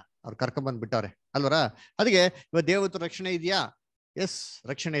ಮಾಡೋರು, ಅವ್ರನ್ನ ಅವ್ರು ಕರ್ಕೊಂಡ್ ಬಂದ್ ಬಿಟ್ಟವ್ರೆ ಅಲ್ವರ. ಅದಕ್ಕೆ ಇವಾಗ ದೇವತ್ತು ರಕ್ಷಣೆ ಇದೆಯಾ, ಎಸ್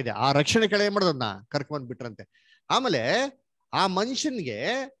ರಕ್ಷಣೆ ಇದೆ. ಆ ರಕ್ಷಣೆ ಕಡೆ ಏನ್ ಮಾಡೋದನ್ನ ಕರ್ಕೊಂಡ್ ಬಿಟ್ರಂತೆ. ಆಮೇಲೆ ಆ ಮನುಷ್ಯನ್ಗೆ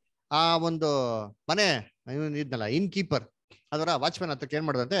ಆ ಒಂದು ಮನೆ ಇದ್ನಲ್ಲ ಇನ್ ಕೀಪರ್ ಅದರ ವಾಚ್ಮ್ಯಾನ್ ಹತ್ರಕ್ಕೆ ಏನ್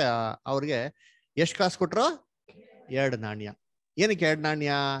ಮಾಡೋದಂತೆ, ಅವ್ರಿಗೆ ಎಷ್ಟ್ ಕಾಸು ಕೊಟ್ರು, 2 ನಾಣ್ಯ. ಏನಕ್ಕೆ 2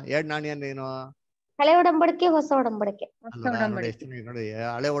 ನಾಣ್ಯ? 2 ನಾಣ್ಯ ಏನು, ಹಳೆ ಒಡಂಬಡಿಕೆ ಹೊಸ ಒಡಂಬಡಿಕೆ. ನೋಡಿ,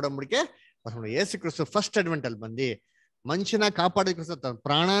 ಹಳೆ ಒಡಂಬಡಿಕೆ ಹೊಸ. ಯೇಸು ಕ್ರಿಸ್ತು ಫಸ್ಟ್ ಅಡ್ವೆಂಟ್ ಅಲ್ಲಿ ಬಂದಿ ಮನುಷ್ಯನ ಕಾಪಾಡೋದಕ್ಕೋಸ್ಕರ ತನ್ನ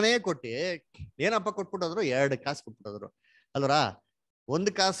ಪ್ರಾಣನೇ ಕೊಟ್ಟಿ ಏನಪ್ಪ ಕೊಟ್ಬಿಟ್ಟೋದ್ರು, 2 ಕಾಸು ಕೊಟ್ಬಿಟ್ಟೋದ್ರು ಅಲ್ವರ.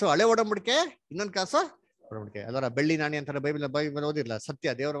 1 ಕಾಸು ಹಳೆ ಒಡಂಬಡಿಕೆ, ಇನ್ನೊಂದು ಕಾಸು ಒಡಂಬಡಿಕೆ ಅಲ್ವರ. ಬೆಳ್ಳಿ ನಾಣ್ಯ ಅಂತಾರೆ ಬೈಬಲ್ ಓದಿರ್ಲ.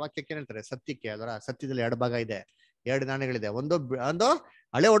 ಸತ್ಯ ದೇವರ ವಾಕ್ಯಕ್ಕೆ ಹೇಳ್ತಾರೆ, ಸತ್ಯಕ್ಕೆ ಅಲ್ವರ. ಸತ್ಯದಲ್ಲಿ 2 ಭಾಗ ಇದೆ, 2 ನಾಣ್ಯಗಳಿದೆ. ಒಂದು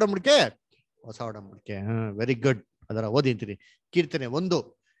ಹಳೆ ಒಡಂಬಡಿಕೆ, ಹೊಸ ಒಡಂಬಡಿಕೆ. Very good. ಅದರ ಓದಿಂತೀನಿ. ಕೀರ್ತನೆ 1,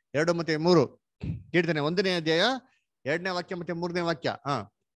 2 ಮತ್ತೆ 3. ಕೀರ್ತನೆ 1ನೇ ಅಧ್ಯಾಯ 2ನೇ ವಾಕ್ಯ ಮತ್ತೆ 3ನೇ ವಾಕ್ಯ.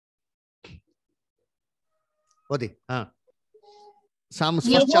 ಓದಿ.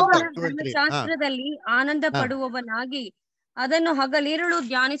 ಶಾಸ್ತ್ರದಲ್ಲಿ ಆನಂದ ಪಡುವವನಾಗಿ ಅದನ್ನು ಹಗಲಿರುಳು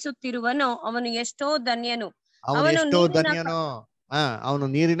ಧ್ಯಾನಿಸುತ್ತಿರುವನು ಅವನು ಎಷ್ಟೋ ಧನ್ಯನು. ಅವನು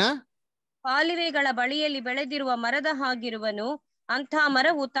ನೀರಿನ ಕಾಲುವೆಗಳ ಬಳಿಯಲ್ಲಿ ಬೆಳೆದಿರುವ ಮರದ ಹಾಗಿರುವನು. ಅಂಥ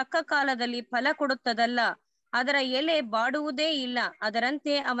ಮರವು ತಕ್ಕ ಕಾಲದಲ್ಲಿ ಫಲ ಕೊಡುತ್ತದಲ್ಲ, ಅದರ ಎಲೆ ಬಾಡುವುದೇ ಇಲ್ಲ.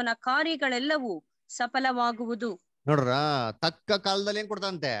 ಅದರಂತೆ ಅವನ ಕಾರ್ಯಗಳೆಲ್ಲವೂ ಸಫಲವಾಗುವುದು. ನೋಡ್ರ, ತಕ್ಕ ಕಾಲದಲ್ಲಿ ಏನ್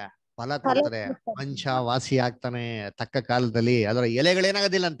ಕೊಡ್ತಾನಂತೆ, ಫಲ ಕೊಡ್ತಾರೆ. ಮನುಷ್ಯ ವಾಸಿ ಆಗ್ತಾನೆ ತಕ್ಕ ಕಾಲದಲ್ಲಿ. ಅದರ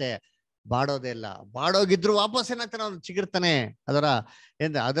ಎಲೆಗಳೇನಾಗೋದಿಲ್ಲಂತೆ, ಬಾಡೋದೇ ಇಲ್ಲ. ಬಾಡೋಗಿದ್ರು ವಾಪಸ್ ಏನಾಗ್ತಾನೆ, ಅವನು ಚಿಗಿರ್ತಾನೆ.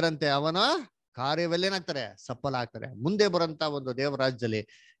 ಅದರಂತೆ ಅವನ ಕಾರ್ಯವೆಲ್ಲೇನಾಗ್ತಾರೆ, ಸಫಲ ಆಗ್ತಾರೆ. ಮುಂದೆ ಬರಂತ ಒಂದು ದೇವರ ರಾಜ್ಯದಲ್ಲಿ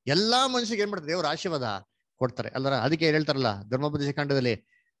ಎಲ್ಲಾ ಮನುಷ್ಯರಿಗೆ ಏನ್ ಮಾಡ್ತಾರೆ, ದೇವರ ಆಶೀರ್ವಾದ ಕೊಡ್ತಾರೆ ಅಲ್ವರ. ಅದಕ್ಕೆ ಹೇಳ್ತಾರಲ್ಲ ಧರ್ಮೋಪದೇಶ ಕಾಂಡದಲ್ಲಿ,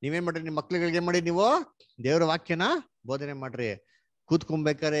 ನೀವೇನ್ ಮಾಡ್ರಿ, ನಿಮ್ ಮಕ್ಳುಗಳಿಗೆ ಏನ್ ಮಾಡಿ, ನೀವು ದೇವರ ವಾಕ್ಯನ ಬೋಧನೆ ಮಾಡ್ರಿ.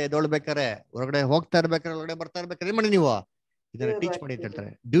 ಕೂತ್ಕೊಬೇಕಾರೆ, ಎದೊಳ್ಬೇಕಾರೆ, ಹೊರಗಡೆ ಹೋಗ್ತಾ ಇರ್ಬೇಕಾರೆ, ಹೊರಗಡೆ ಬರ್ತಾ ಇರ್ಬೇಕಾರೆ ಏನ್ ಮಾಡಿ, ನೀವು ಇದನ್ನ ಟೀಚ್ ಮಾಡಿ ಅಂತ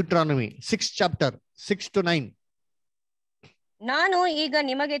ಹೇಳ್ತಾರೆ. Deuteronomy 6 chapter 6 to 9. ನಾನು ಈಗ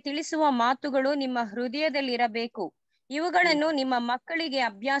ನಿಮಗೆ ತಿಳಿಸುವ ಮಾತುಗಳು ನಿಮ್ಮ ಹೃದಯದಲ್ಲಿರಬೇಕು. ಇವುಗಳನ್ನು ನಿಮ್ಮ ಮಕ್ಕಳಿಗೆ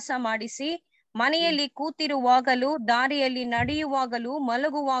ಅಭ್ಯಾಸ ಮಾಡಿಸಿ, ಮನೆಯಲ್ಲಿ ಕೂತಿರುವಾಗಲೂ, ದಾರಿಯಲ್ಲಿ ನಡೆಯುವಾಗಲೂ,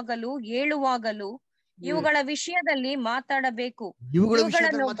 ಮಲಗುವಾಗಲೂ, ಏಳುವಾಗಲೂ ಇವುಗಳ ವಿಷಯದಲ್ಲಿ ಮಾತಾಡಬೇಕು. ಇವುಗಳ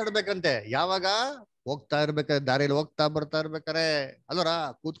ವಿಷಯದಲ್ಲಿ ಮಾತಾಡ್ಬೇಕಂತೆ. ಯಾವಾಗ ಹೋಗ್ತಾ ಇರ್ಬೇಕಾರೆ, ದಾರಿಯಲ್ಲಿ ಹೋಗ್ತಾ ಬರ್ತಾ ಇರ್ಬೇಕಾರೆ, ಅಲ್ವರ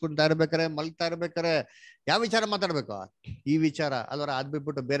ಕೂತ್ಕೊಂತಾ ಇರ್ಬೇಕಾರೆ, ಮಲ್ತಾ ಇರ್ಬೇಕಾರೆ ಯಾವ ವಿಚಾರ ಮಾತಾಡ್ಬೇಕು? ಈ ವಿಚಾರ ಅಲ್ವರ. ಅದ್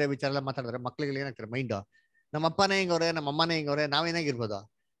ಬಿಟ್ಬಿಟ್ಟು ಬೇರೆ ವಿಚಾರ ಎಲ್ಲ ಮಾತಾಡಿದ್ರೆ ಮಕ್ಳಿಗೆ ಏನಾಗ್ತಾರೆ ಮೈಂಡ್, ನಮ್ಮ ಅಪ್ಪನೇ ಹಿಂಗವ್ರೆ, ನಮ್ಮ ಅಮ್ಮನೇ ಹಿಂಗವ್ರೆ, ನಾವೇನಾಗಿರ್ಬೋದು,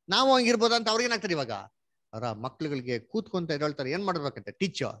 ನಾವು ಹಂಗಿರ್ಬೋದು ಅಂತ ಅವ್ರಿಗೆ ಏನಾಗ್ತಾರೆ ಇವಾಗ. ಅವರ ಮಕ್ಳುಗಳಿಗೆ ಕೂತ್ಕೊಂತ ಹೇಳ್ತಾರೆ, ಏನ್ ಮಾಡ್ಬೇಕಂತೆ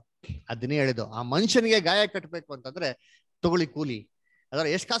ಟೀಚ್. ಅದನ್ನೇ ಹೇಳಿದ್ದು, ಆ ಮನುಷ್ಯನಿಗೆ ಗಾಯ ಕಟ್ಟಬೇಕು ಅಂತಂದ್ರೆ ತಗೊಳ್ಳಿ ಕೂಲಿ. ಅದರ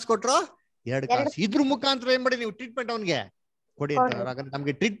ಎಷ್ಟ್ ಕಾಸು ಕೊಟ್ರು? 2 ಕಾಸು. ಇದ್ರ ಮುಖಾಂತರ ಏನ್ ಮಾಡಿ ನೀವು ಟ್ರೀಟ್ಮೆಂಟ್ ಅವನ್ಗೆ ಕೊಡಿ ಅಂತ. ಹಾಗಾದ್ರೆ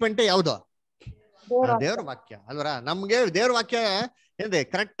ನಮ್ಗೆ ಟ್ರೀಟ್ಮೆಂಟೇ ಯಾವ್ದು? ದೇವ್ರ ವಾಕ್ಯ ಅಲ್ವರ. ನಮ್ಗೆ ದೇವ್ರ ವಾಕ್ಯ ಏನ್ರಿ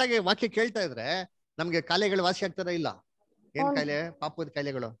ಕರೆಕ್ಟ್ ಆಗಿ ವಾಕ್ಯ ಕೇಳ್ತಾ ಇದ್ರೆ ನಮ್ಗೆ ಕಾಯಿಲೆಗಳು ವಾಸಿ ಆಗ್ತದ ಇಲ್ಲ? ಏನ್ ಕಾಯಿಲೆ? ಪಾಪದ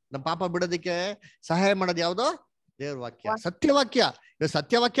ಕಾಯಿಲೆಗಳು. ನಮ್ ಪಾಪ ಬಿಡೋದಕ್ಕೆ ಸಹಾಯ ಮಾಡೋದು ಯಾವ್ದು? ದೇವ್ರ ವಾಕ್ಯ, ಸತ್ಯವಾಕ್ಯ. ಇವ್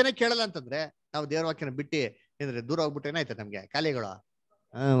ಸತ್ಯವಾಕ್ಯನೇ ಕೇಳಲ್ಲ ಅಂತಂದ್ರೆ ನಾವು ದೇವ್ರ ವಾಕ್ಯನ ಬಿಟ್ಟು ಏನ್ರಿ ದೂರ ಹೋಗ್ಬಿಟ್ಟು ಏನಾಯ್ತದೆ ನಮ್ಗೆ ಕಾಯಿಲೆಗಳು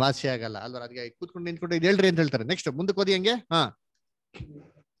ವಾಸಿ ಆಗಲ್ಲ ಅಲ್ವರ. ಅದಕ್ಕೆ ಕೂತ್ಕೊಂಡು ನಿಂತ್ಕೊಂಡು ಇದು ಹೇಳ್ರಿ ಅಂತ ಹೇಳ್ತಾರೆ. ನೆಕ್ಸ್ಟ್ ಮುಂದಕ್ಕೆ ಓದಿ ಹಂಗೆ.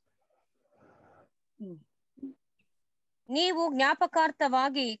 ನೀವು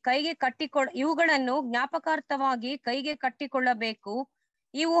ಜ್ಞಾಪಕಾರ್ಥವಾಗಿ ಇವುಗಳನ್ನು ಜ್ಞಾಪಕಾರ್ಥವಾಗಿ ಕೈಗೆ ಕಟ್ಟಿಕೊಳ್ಳಬೇಕು.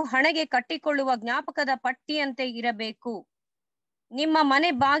 ಇವು ಹಣೆಗೆ ಕಟ್ಟಿಕೊಳ್ಳುವ ಜ್ಞಾಪಕದ ಪಟ್ಟಿಯಂತೆ ಇರಬೇಕು. ನಿಮ್ಮ ಮನೆ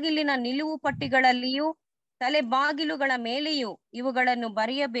ಬಾಗಿಲಿನ ನಿಲುವು ಪಟ್ಟಿಗಳಲ್ಲಿಯೂ ತಲೆ ಬಾಗಿಲುಗಳ ಮೇಲೆಯೂ ಇವುಗಳನ್ನು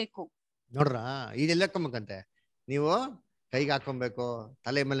ಬರೆಯಬೇಕು. ನೋಡ್ರ, ಇದೆಲ್ಲ ಹಾಕೊಬೇಕಂತೆ. ನೀವು ಕೈಗೆ ಹಾಕೊಬೇಕು,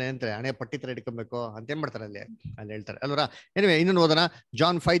 ತಲೆ ಮೇಲೆ ಅಂತಾರೆ ಹಣೆ ಪಟ್ಟಿ ತರ ಇಟ್ಕೊಬೇಕು ಅಂತ ಏನ್ ಮಾಡ್ತಾರೆ ಅಲ್ಲಿ ಹೇಳ್ತಾರೆ ಅಲ್ವರ. ಏನಿವೆ ಇನ್ನೊಂದು ಓದೋಣ.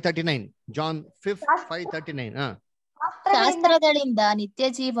 ಜಾನ್ 5:39. ಜಾನ್ 5:39. ಶಾಸ್ತ್ರಗಳಿಂದ ನಿತ್ಯ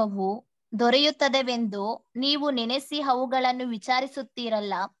ಜೀವವು ದೊರೆಯುತ್ತದೆವೆಂದು ನೀವು ನೆನೆಸಿ ಅವುಗಳನ್ನು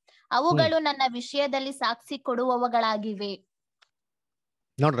ವಿಚಾರಿಸುತ್ತೀರಲ್ಲ, ಅವುಗಳು ನನ್ನ ವಿಷಯದಲ್ಲಿ ಸಾಕ್ಷಿ ಕೊಡುವವುಗಳಾಗಿವೆ.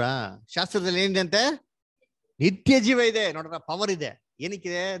 ನೋಡ್ರ, ಶಾಸ್ತ್ರದಲ್ಲಿ ಏನಿದೆ ಅಂತೆ? ನಿತ್ಯ ಜೀವ ಇದೆ. ನೋಡ್ರ, ಪವರ್ ಇದೆ.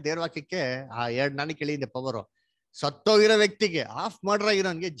 ಏನಕ್ಕಿದೆ? ದೇವ್ರ ವಾಕ್ಯಕ್ಕೆ ಆ 2 ನಾನಿ ಕೇಳಿದೆ ಪವರು. ಸತ್ತೋಗಿರೋ ವ್ಯಕ್ತಿಗೆ, ಆಫ್ ಮರ್ಡರ್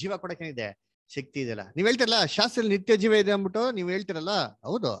ಆಗಿರೋನ್ಗೆ ಜೀವ ಕೊಡಕ್ಕೇನಿದೆ? ಶಕ್ತಿ ಇದೆಯಲ್ಲ. ನೀವ್ ಹೇಳ್ತಿರಲ್ಲ ಶಾಸ್ತ್ರದಲ್ಲಿ ನಿತ್ಯ ಜೀವ ಇದೆ ಅಂದ್ಬಿಟ್ಟು ನೀವ್ ಹೇಳ್ತಿರಲ್ಲ,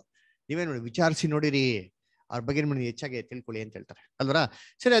 ಹೌದು. ನೀವೇ ನೋಡಿ, ವಿಚಾರಿಸಿ ನೋಡಿರಿ, ಅವ್ರ ಬಗ್ಗೆ ನೀವು ಹೆಚ್ಚಾಗಿ ತಿಳ್ಕೊಳ್ಳಿ ಅಂತ ಹೇಳ್ತಾರೆ ಅಲ್ವರ.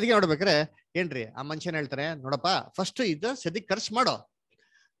 ಸರಿ, ಅದಕ್ಕೆ ನೋಡ್ಬೇಕಾರೆ ಏನ್ರಿ ಆ ಮನುಷ್ಯನ ಹೇಳ್ತಾರೆ, ನೋಡಪ್ಪ ಫಸ್ಟ್ ಇದು ಸದ್ಯಕ್ಕೆ ಖರ್ಚು ಮಾಡೋ,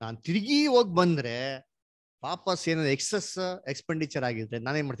 ನಾನ್ ತಿರುಗಿ ಹೋಗಿ ಬಂದ್ರೆ ವಾಪಸ್ ಏನಾದ್ರು ಎಕ್ಸ್ಪೆಂಡಿಚರ್ ಆಗಿದ್ರೆ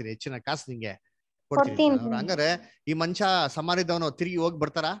ನಾನೇನ್ ಮಾಡ್ತೀನಿ, ಹೆಚ್ಚಿನ ಕಾಸು ನಿಂಗೆ ಕೊಡ್ತೀನಿ. ಹಂಗಾರೆ ಈ ಮನುಷ್ಯ ಸಮಾರಿದವನು ತಿರುಗಿ ಹೋಗಿ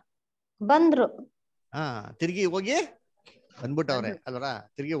ಬರ್ತಾರ? ಬಂದ್ರು. ತಿರುಗಿ ಹೋಗಿ ಬಂದ್ಬಿಟ್ಟವ್ರೆ ಅಲ್ವರ.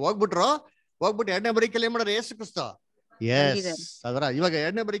 ತಿರುಗಿ ಹೋಗ್ಬಿಟ್ರು. ಹೋಗ್ಬಿಟ್ಟು 2ನೇ ಬರೀಕೆಯಲ್ಲಿ ಏನ್ ಮಾಡ್ರಿ? ಯೇಸು ಕ್ರಿಸ್ತ ಅದರ ಇವಾಗ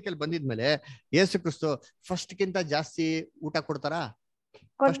 2ನೇ ಬರೀಕೆಯಲ್ಲಿ ಬಂದಿದ್ಮೇಲೆ ಯೇಸು ಕ್ರಿಸ್ತು ಫಸ್ಟ್ ಗಿಂತ ಜಾಸ್ತಿ ಊಟ ಕೊಡ್ತಾರ?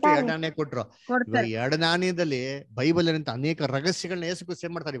 ಫಸ್ಟ್ 2 ನಾಣ್ಯ ಕೊಟ್ರು. ಇವಾಗ 2 ನಾಣ್ಯದಲ್ಲಿ ಬೈಬಲ್ ಏನಂತ ಅನೇಕ ರಹಸ್ಯಗಳನ್ನ ಯೇಸು ಕ್ರಿಸ್ತು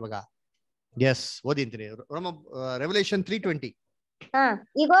ಏನ್ ಮಾಡ್ತಾರೆ ಇವಾಗ. ಓದಿ ಅಂತೀನಿ. ರೆವಲ್ಯೂಷನ್ 3:20.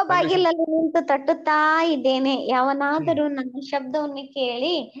 ಇಗೋ ಬಾಗಿಲಲ್ಲಿ ನಿಂತು ತಟ್ಟುತ್ತಾ ಇದ್ದೇನೆ, ಯಾವನಾದರೂ ನನ್ನ ಶಬ್ದವನ್ನು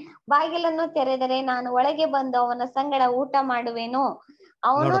ಕೇಳಿ ಬಾಗಿಲನ್ನು ತೆರೆದರೆ ನಾನು ಒಳಗೆ ಬಂದು ಅವನ ಸಂಗಡ ಊಟ ಮಾಡುವೆನು,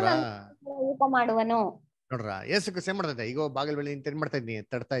 ಅವನು ನನ್ನ ಊಟ ಮಾಡುವನು. ನೋಡ್ರ, ಯೇಸು ಕ್ರಿಸ್ತು ಏನ್ ಮಾಡ್ತೈತೆ? ಈಗ ಬಾಗಿಲ ಬಳಿ ನಿಂತು ಏನ್ ಮಾಡ್ತಾ ಇದ್ದೀನಿ?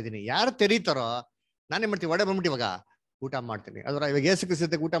 ತಡ್ತಾ ಇದ್ದೀನಿ. ಯಾರು ತೆರೀತಾರೋ ನಾನೇನ್ ಮಾಡ್ತೀವಿ? ಒಡೆ ಬಂದ್ಬಿಟ್ಟು ಇವಾಗ ಊಟ ಮಾಡ್ತೀನಿ ಅದ್ರ. ಇವಾಗ ಯೇಸು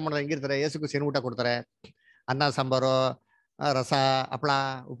ಕ್ರಿಸ್ತು ಊಟ ಮಾಡೋದು ಹೆಂಗಿರ್ತಾರೆ? ಯೇಸು ಕ್ರಿಸ್ತು ಏನ್ ಊಟ ಕೊಡ್ತಾರೆ? ಅನ್ನ ಸಾಂಬಾರು, ರಸ, ಹಪ್ಪಳ,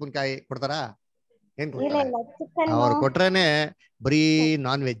 ಉಪ್ಪಿನಕಾಯಿ ಕೊಡ್ತಾರ? ಏನ್ ಕೊಡ್ತಾರೆ? ಅವ್ರು ಕೊಟ್ರೇನೆ ಬರೀ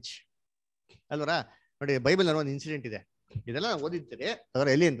ನಾನ್ ವೆಜ್ ಅಲ್ವರ. ನೋಡಿ, ಬೈಬಲ್ ಒಂದು ಇನ್ಸಿಡೆಂಟ್ ಇದೆ, ಇದೆಲ್ಲ ಓದಿರ್ತೀರಿ. ಅದರ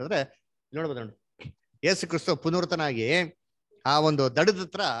ಎಲ್ಲಿ ಅಂತಂದ್ರೆ ನೋಡ್ಬೋದು ನೋಡಿ, ಯೇಸು ಕ್ರಿಸ್ತು ಪುನರ್ತನಾಗಿ ಆ ಒಂದು ದಡದ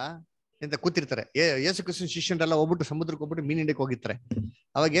ಹತ್ರ ಅಂತ ಕೂತಿರ್ತಾರೆ. ಯೇಸು ಕ್ರಿಸ್ತನ ಶಿಷ್ಯರೆಲ್ಲ ಹೋಗ್ಬಿಟ್ಟು ಸಮುದ್ರಕ್ಕೆ ಹೋಗ್ಬಿಟ್ಟು ಮೀನ್ ಹಿಡಿಯಕ್ಕೆ ಹೋಗಿರ್ತಾರೆ.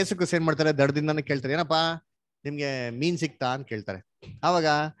 ಅವಾಗ ಯೇಸು ಕ್ರಿಸ್ತು ಏನ್ ಮಾಡ್ತಾರೆ? ದಡದಿಂದಾನೆ ಕೇಳ್ತಾರೆ, ಏನಪ್ಪಾ ನಿಮ್ಗೆ ಮೀನ್ ಸಿಕ್ತಾ ಅಂತ ಕೇಳ್ತಾರೆ. ಅವಾಗ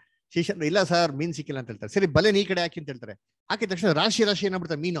ಶಿಷ್ಯರು, ಇಲ್ಲ ಸರ್ ಮೀನ್ ಸಿಕ್ಕಿಲ್ಲ ಅಂತ ಹೇಳ್ತಾರೆ. ಸರಿ, ಬಲೆ ಈ ಕಡೆ ಹಾಕಿ ಅಂತ ಹೇಳ್ತಾರೆ. ಹಾಕಿದ ತಕ್ಷಣ ರಾಶಿ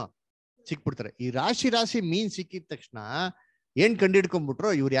ಏನಾಗ್ಬಿಡ್ತಾರೆ? ಮೀನು ಸಿಕ್ಬಿಡ್ತಾರೆ. ಈ ರಾಶಿ ಮೀನ್ ಸಿಕ್ಕಿದ ತಕ್ಷಣ ಏನ್ ಕಂಡಿಡ್ಕೊಂಡ್ಬಿಟ್ರು?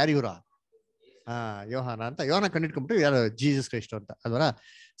 ಇವ್ರು ಯಾರು? ಇವ್ರ ಯೋಹಾನ ಅಂತ. ಯೋಹಾನ ಕಂಡಿಡ್ಕೊಂಡ್ಬಿಟ್ರು ಯಾರು? ಜೀಸಸ್ ಕ್ರೈಸ್ಟ್ ಅಂತ ಅಲ್ವರ.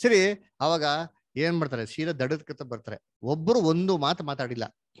 ಸರಿ, ಅವಾಗ ಏನ್ ಮಾಡ್ತಾರೆ? ಸೀದಾ ದಡದ ಕತ್ತ ಬರ್ತಾರೆ. ಒಬ್ಬರು ಒಂದು ಮಾತು ಮಾತಾಡಿಲ್ಲ.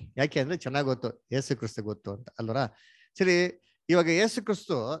 ಯಾಕೆ ಅಂದ್ರೆ ಚೆನ್ನಾಗ್ ಗೊತ್ತು, ಯೇಸು ಕ್ರಿಸ್ತು ಗೊತ್ತು ಅಂತ ಅಲ್ವರ. ಸರಿ, ಇವಾಗ ಯೇಸು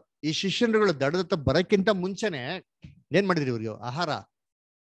ಕ್ರಿಸ್ತು ಈ ಶಿಷ್ಯರುಗಳು ದಡದ ಬರಕ್ಕಿಂತ ಮುಂಚೆನೆ ಏನ್ ಮಾಡಿದ್ರಿ? ಇವ್ರಿಗೆ ಆಹಾರ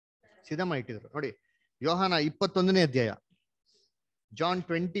ಸಿದ್ಧ ಮಾಡಿಟ್ಟಿದ್ರು. ನೋಡಿ, ಯೋಹಾನ 21ನೇ ಅಧ್ಯಾಯ, ಜಾನ್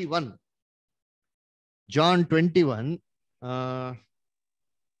 21. John 21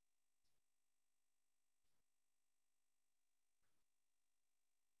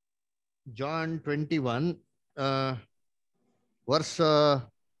 John 21 verse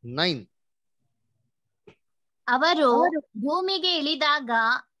 9. ಅವರು ಭೂಮಿಗೆ ಇಳಿದಾಗ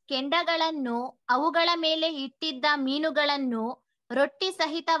ಕೆಂಡಗಳನ್ನು, ಅವುಗಳ ಮೇಲೆ ಇಟ್ಟಿದ್ದ ಮೀನುಗಳನ್ನು ರೊಟ್ಟಿ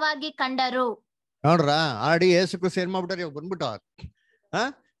ಸಹಿತವಾಗಿ ಕಂಡರು. ನೋಡ್ರ, ಆಡಿ ಯೇಸು ಕ್ರಿಸ್ತು ಏನ್ ಮಾಡ್ಬಿಟ್ಟಾರೆ? ಬಂದ್ಬಿಟ್ಟು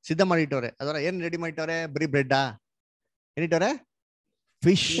ಸಿದ್ಧ ಮಾಡಿಟ್ಟವ್ರೆ. ಅದರ ಏನ್ ರೆಡಿ ಮಾಡಿಟ್ಟವ್ರೆ? ಬರೀ ಬ್ರೆಡ್ ಏನಿಟ್ಟವ್ರೆ?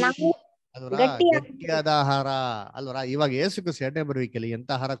 ಫಿಶ್ ಅಲ್ವರ, ಗಟ್ಟಿಯಾದ ಆಹಾರ ಅಲ್ವರ. ಇವಾಗ ಯೇಸು ಕ್ರಿಸ್ತು 2ನೇ ಬರುವಿಕೆಯಲ್ಲಿ ಎಂತ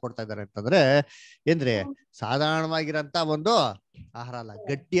ಆಹಾರ ಕೊಡ್ತಾ ಇದಾರೆ ಅಂತಂದ್ರೆ ಏನ್ರಿ? ಸಾಧಾರಣವಾಗಿರಂತ ಒಂದು ಆಹಾರ ಅಲ್ಲ,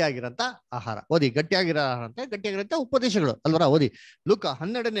 ಗಟ್ಟಿಯಾಗಿರಂತ ಆಹಾರ. ಓದಿ, ಗಟ್ಟಿಯಾಗಿರೋ ಆಹಾರ ಅಂತ, ಗಟ್ಟಿಯಾಗಿರಂತ ಉಪದೇಶಗಳು ಅಲ್ವರ. ಓದಿ ಲೂಕ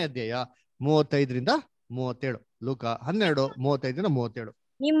 12ನೇ ಅಧ್ಯಾಯ 35-37. ಲೂಕ 12:35-37.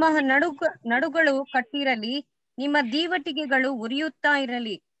 ನಿಮ್ಮ ನಡುಗಳು ಕಟ್ಟಿರಲಿ, ನಿಮ್ಮ ದೀವಟಿಗೆಗಳು ಉರಿಯುತ್ತಾ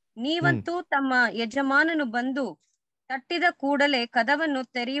ಇರಲಿ. ನೀವಂತೂ ತಮ್ಮ ಯಜಮಾನನು ಬಂದು ತಟ್ಟಿದ ಕೂಡಲೇ ಕದವನ್ನು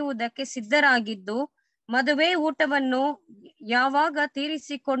ತೆರೆಯುವುದಕ್ಕೆ ಸಿದ್ಧರಾಗಿದ್ದು, ಮದುವೆ ಊಟವನ್ನು ಯಾವಾಗ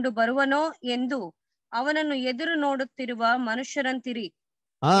ತೀರಿಸಿಕೊಂಡು ಬರುವನೋ ಎಂದು ಅವನನ್ನು ಎದುರು ನೋಡುತ್ತಿರುವ ಮನುಷ್ಯರಂತಿರಿ.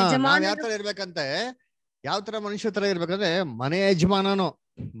 ನಾವ್ ಯಾವ ತರ ಇರ್ಬೇಕಂತೆ, ಯಾವ ತರ ಮನುಷ್ಯ ತರ ಇರ್ಬೇಕಂದ್ರೆ, ಮನೆ ಯಜಮಾನನು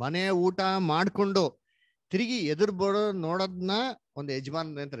ಮನೆ ಊಟ ಮಾಡ್ಕೊಂಡು ತಿರುಗಿ ಎದುರು ಬರೋ ನೋಡೋದ್ನ ಒಂದು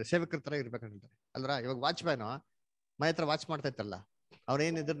ಯಜಮಾನ ಅಂತಾರೆ, ಸೇವಕರ ತರ ಇರ್ಬೇಕಂತಾರೆ ಅಲ್ರ. ಇವಾಗ ವಾಚ್ಮ್ಯಾನ್ ಮನೆ ಹತ್ರ ವಾಚ್ ಮಾಡ್ತಾ ಇತ್ತಲ್ಲ,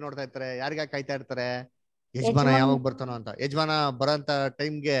 ಅವ್ರೇನ್ ಎದುರು ನೋಡ್ತಾ ಇರ್ತಾರೆ, ಯಾರಿಗ ಕಾಯ್ತಾ ಇರ್ತಾರೆ, ಯಜಮಾನ ಯಾವಾಗ ಬರ್ತಾನೋ ಅಂತ. ಯಜಮಾನ ಬರೋಂತ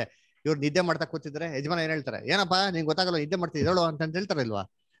ಟೈಮ್ಗೆ ಇವ್ರು ನಿದ್ದೆ ಮಾಡ್ತಾ ಕೂತಿದ್ರೆ ಯಜಮಾನ ಏನ್ ಹೇಳ್ತಾರೆ, ಏನಪ್ಪಾ ನಿಂಗೆ ಗೊತ್ತಾಗಲ್ಲ ನಿದ್ದೆ ಮಾಡ್ತಿದ್ ಹೇಳು ಅಂತ ಹೇಳ್ತಾರೆ ಇಲ್ವಾ.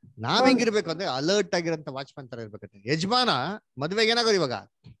 ನಾವ್ ಹೆಂಗಿರ್ಬೇಕು ಅಂದ್ರೆ ಅಲರ್ಟ್ ಆಗಿರೋಂತ ವಾಚ್ಮನ್ ತರ ಇರ್ಬೇಕಂತೆ. ಯಜಮಾನ ಮದ್ವೆಗೆ ಏನಾಗೋರು ಇವಾಗ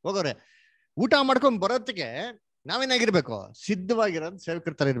ಹೋಗೋರೆ, ಊಟ ಮಾಡ್ಕೊಂಡ್ ಬರೋದಕ್ಕೆ ನಾವೇನಾಗಿರ್ಬೇಕು, ಸಿದ್ಧವಾಗಿರೋ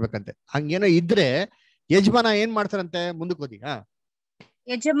ಸೇವಕರ ತರ ಇರ್ಬೇಕಂತೆ. ಹಂಗೇನೋ ಇದ್ರೆ ಯಜಮಾನ ಏನ್ ಮಾಡ್ತಾರಂತೆ, ಮುಂದಕ್ಕೆ ಓದಿ.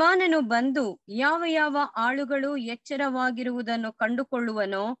 ಯಜಮಾನನು ಬಂದು ಯಾವ ಯಾವ ಆಳುಗಳು ಎಚ್ಚರವಾಗಿರುವುದನ್ನು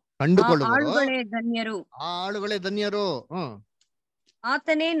ಕಂಡುಕೊಳ್ಳುವನೋ ಆಳುಗಳೇ ಧನ್ಯರು. ಆಳುಗಳೇ ಧನ್ಯರು.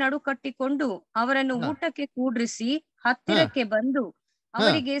 ಆತನೇ ನಡು ಕಟ್ಟಿಕೊಂಡು ಅವರನ್ನು ಊಟಕ್ಕೆ ಕೂಡ್ರಿಸಿ ಹತ್ತಿರಕ್ಕೆ ಬಂದು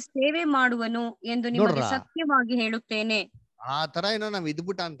ಅವರಿಗೆ ಸೇವೆ ಮಾಡುವನು ಎಂದು ನಿಮಗೆ ಸತ್ಯವಾಗಿ ಹೇಳುತ್ತೇನೆ. ಆ ತರ ಏನೋ ನಾವ್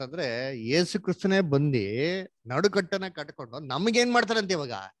ಇದ್ಬಿಟ್ಟ ಅಂತಂದ್ರೆ, ಯೇಸು ಕ್ರಿಸ್ತನೇ ಬಂದಿ ನಡುಕಟ್ಟನ ಕಟ್ಕೊಂಡು ನಮ್ಗೇನ್ ಮಾಡ್ತಾರಂತೆ,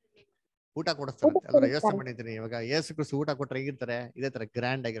 ಇವಾಗ ಊಟ ಕೊಡಿಸ್ತಾರಂತೆ ಅದ್ರ. ಯೋಚನೆ ಮಾಡಿದ್ದೀನಿ, ಇವಾಗ ಯೇಸು ಕ್ರಿಸ್ತ ಊಟ ಕೊಟ್ರೆ ಹೇಗಿರ್ತಾರೆ, ಇದೇ ತರ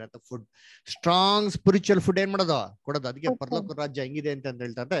ಗ್ರ್ಯಾಂಡ್ ಆಗಿರತ್ತ ಫುಡ್, ಸ್ಟ್ರಾಂಗ್ ಸ್ಪಿರಿಚುವಲ್ ಫುಡ್ ಏನ್ ಮಾಡೋದು, ಕೊಡೋದು. ಅದಕ್ಕೆ ಪರಲೋಕ ರಾಜ್ಯ ಹೆಂಗಿದೆ ಅಂತ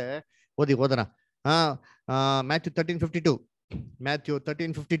ಹೇಳ್ತಾರೆ, ಓದೋಣ. ಮ್ಯಾಥ್ಯೂ 13:52. ಮ್ಯಾಥ್ಯೂ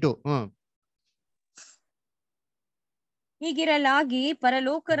 13:52. ಹೀಗಿರಲಾಗಿ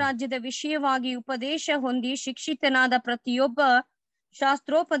ಪರಲೋಕ ರಾಜ್ಯದ ವಿಷಯವಾಗಿ ಉಪದೇಶ ಹೊಂದಿ ಶಿಕ್ಷಿತನಾದ ಪ್ರತಿಯೊಬ್ಬ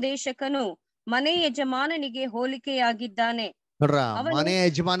ಶಾಸ್ತ್ರೋಪದೇಶಕನು ಮನೆ ಯಜಮಾನನಿಗೆ ಹೋಲಿಕೆಯಾಗಿದ್ದಾನೆ. ಮನೆ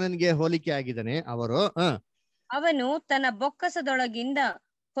ಯಜಮಾನನಿಗೆ ಹೋಲಿಕೆ ಆಗಿದ್ದಾನೆ ಅವನು ತನ್ನ ಬೊಕ್ಕಸದೊಳಗಿಂದ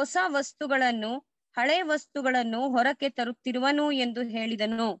ಹೊಸ ವಸ್ತುಗಳನ್ನು ಹಳೆ ವಸ್ತುಗಳನ್ನು ಹೊರಕ್ಕೆ ತರುತ್ತಿರುವನು ಎಂದು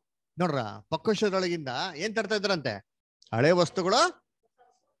ಹೇಳಿದನು. ನೋಡ್ರ, ಬೊಕ್ಕಸದೊಳಗಿಂದ ಏನ್ ತರ್ತಾ ಇದ್ರಂತೆ, ಹಳೆ ವಸ್ತುಗಳು.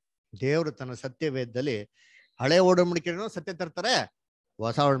 ದೇವ್ರು ತನ್ನ ಸತ್ಯವೇದದಲ್ಲಿ ಹಳೆ ಒಡಂಬಡಿಕೆನೂ ಸತ್ಯ ತರ್ತಾರೆ,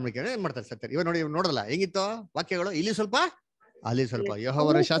 ಹೊಸ ಒಡಂಬಡಿಕೆನೂ ಏನ್ ಮಾಡ್ತಾರೆ ಸತ್ಯ. ಇವಾಗ ನೋಡಲ್ಲ ಹೆಂಗಿತ್ತು ವಾಕ್ಯಗಳು, ಇಲ್ಲಿ ಸ್ವಲ್ಪ ಅಲ್ಲಿ ಸ್ವಲ್ಪ.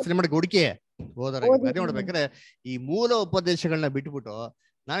 ಯೆಹೋವನ ಶಾಸ್ತ್ರ ಮಾಡಿ ಹುಡುಕಿ ಓದೋರ ಅದೇ ನೋಡ್ಬೇಕಾದ್ರೆ ಈ ಮೂಲ ಉಪದೇಶಗಳನ್ನ ಬಿಟ್ಬಿಟ್ಟು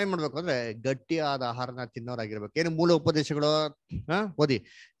ನಾವೇನ್ ಮಾಡ್ಬೇಕು ಅಂದ್ರೆ ಗಟ್ಟಿಯಾದ ಆಹಾರನ ತಿನ್ನೋರಾಗಿರ್ಬೇಕು. ಏನು ಮೂಲ ಉಪದೇಶಗಳು? ಓದಿ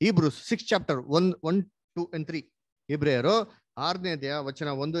Hebrews 6 chapter 1, 2 and 3. ಇಬ್ರಿಯರು 6ನೇ ಅಧ್ಯಾಯ ವಚನ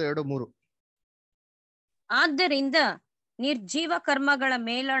 1, 2, 3. ಆದ್ದರಿಂದ ನಿರ್ಜೀವ ಕರ್ಮಗಳ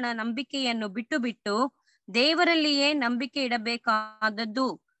ಮೇಲಣ ನಂಬಿಕೆಯನ್ನು ಬಿಟ್ಟು ದೇವರಲ್ಲಿಯೇ ನಂಬಿಕೆ ಇಡಬೇಕಾದದ್ದು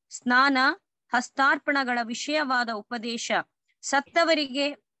ಸ್ನಾನ, ಹಸ್ತಾರ್ಪಣಗಳ ವಿಷಯವಾದ ಉಪದೇಶ, ಸತ್ತವರಿಗೆ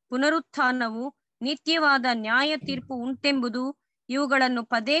ಪುನರುತ್ಥಾನವು, ನಿತ್ಯವಾದ ನ್ಯಾಯ ತೀರ್ಪು ಉಂಟೆಂಬುದು, ಇವುಗಳನ್ನು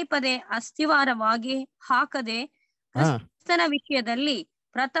ಪದೇ ಪದೇ ಅಸ್ಥಿವಾರವಾಗಿ ಹಾಕದೆ ಕ್ರಿಸ್ತನ ವಿಷಯದಲ್ಲಿ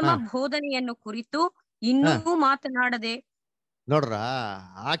ಪ್ರಥಮ ಬೋಧನೆಯನ್ನು ಕುರಿತು ಇನ್ನೂ ಮಾತನಾಡದೆ. ನೋಡ್ರ,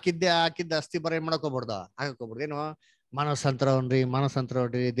 ಹಾಕಿದ್ದೆ ಅಸ್ಥಿ ಬರ ಏನ್ ಮಾಡಕೋಬಾರ್ದು, ಹಾಕೋಬಾರ್ದು. ಏನು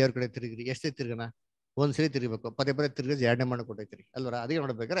ಮನಸ್ಸಂತ್ರವ್ರಿ ದೇವ್ರ ಕಡೆ ತಿರುಗಿರಿ. ಎಷ್ಟೇ ತಿರ್ಗನ, ಒಂದ್ಸರಿ ತಿರ್ಗಬೇಕು, ಪದೇ ಪದೇ ತಿರ್ಗಿಸಿ 2ನೇ ಮಣ್ಣು ಕೊಟ್ಟೈತಿರಿ ಅಲ್ವರ. ಅದಕ್ಕೆ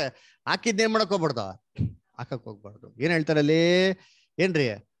ನೋಡ್ಬೇಕಾರೆ ಹಾಕಿದ್ದೇನ್ ಮಾಡಕೋಬಾರ್ದು, ಹಾಕಕ್ ಹೋಗ್ಬಾರ್ದು. ಏನ್ ಹೇಳ್ತಾರೆ ಅಲ್ಲಿ, ಏನ್ರಿ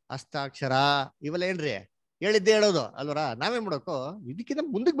ಹಸ್ತಾಕ್ಷರ ಇವೆಲ್ಲ ಏನ್ರಿ ಹೇಳಿದ್ದೆ ಹೇಳೋದು ಅಲ್ವರ. ನಾವೇನ್ ಮಾಡಬೇಕು, ಇದಕ್ಕಿಂತ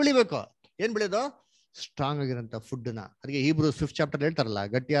ಮುಂದಕ್ಕೆ ಬೆಳಿಬೇಕು. ಏನ್ ಬೆಳೆಯೋದು, ಸ್ಟ್ರಾಂಗ್ ಆಗಿರೋಂಥ ಫುಡ್ನ. ಅದಕ್ಕೆ Hebrews 5th chapter ಹೇಳ್ತಾರಲ್ಲ,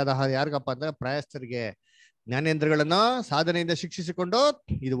 ಗಟ್ಟಿಯಾದ ಆಹಾರ ಯಾರಿಗಪ್ಪ ಅಂದ್ರೆ ಪ್ರಯಾಸ್ತರಿಗೆ, ಜ್ಞಾನೇಂದ್ರಗಳನ್ನ ಸಾಧನೆಯಿಂದ ಶಿಕ್ಷಿಸಿಕೊಂಡು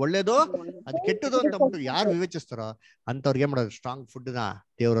ಇದು ಒಳ್ಳೇದು ಅದು ಕೆಟ್ಟದು ಅಂತ ಅಂದ್ಬಿಟ್ಟು ಯಾರು ವಿವೇಚಿಸ್ತಾರೋ ಅಂತವ್ರಿಗೆ ಏನ್ ಮಾಡೋದು, ಸ್ಟ್ರಾಂಗ್ ಫುಡ್ನ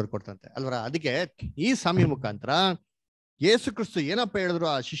ದೇವ್ರವ್ರು ಕೊಡ್ತಂತೆ ಅಲ್ವರ. ಅದಕ್ಕೆ ಈ ಸಾಮ್ಯ ಮುಖಾಂತರ ಯೇಸು ಕ್ರಿಸ್ತು ಏನಪ್ಪ ಹೇಳಿದ್ರು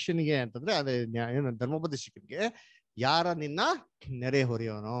ಆ ಶಿಷ್ಯನಿಗೆ ಅಂತಂದ್ರೆ, ಅದೇ ಏನು ಧರ್ಮೋಪದೇಶಕನಿಗೆ, ಯಾರ ನಿನ್ನ ನೆರೆ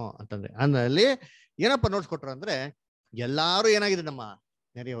ಹೊರೆಯೋನು ಅಂತಂದ್ರೆ. ಅಲ್ಲಿ ಏನಪ್ಪ ನೋಡ್ಸ್ಕೊಟ್ರು ಅಂದ್ರೆ, ಎಲ್ಲಾರು ಏನಾಗಿದೆ ನಮ್ಮ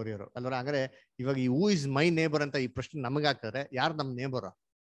ನೆರೆ ಹೊರೆಯೋರು ಅಲ್ವರ. ಹಂಗಾರೆ ಇವಾಗ ಈ ಹೂ ಇಸ್ ಮೈ ನೇಬರ್ ಅಂತ ಈ ಪ್ರಶ್ನೆ ನಮಗೆ ಆಗ್ತದೆ, ಯಾರು ನಮ್ ನೇಬರ್?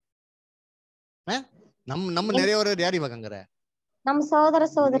 ನಮ್ಮ ನೆರೆಯವರವ್ರು ಯಾರು ಇವಾಗ? ಹಂಗಾರೆ ನಮ್ಮ ಸಹೋದರ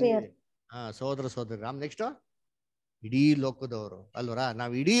ಸಹೋದರಿಯರು. ಸಹೋದರ ಸಹೋದರಿ. ನೆಕ್ಸ್ಟ್ ಇಡೀ ಲೋಕದವರು ಅಲ್ವರ.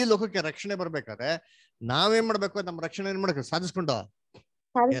 ನಾವ್ ಇಡೀ ಲೋಕಕ್ಕೆ ರಕ್ಷಣೆ ಬರ್ಬೇಕಾದ್ರೆ ನಾವೇನ್ ಮಾಡ್ಬೇಕು, ನಮ್ಮ ರಕ್ಷಣೆ ಏನ್ ಮಾಡ್ಬೇಕು, ಸಾಧಿಸ್ಕೊಂಡು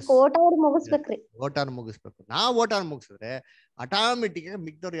ಓಟಾನ ಮುಗಿಸ್ಬೇಕು. ನಾವ್ ಓಟಾನ ಮುಗಿಸಿದ್ರೆ ಆಟೋಮೆಟಿಕ್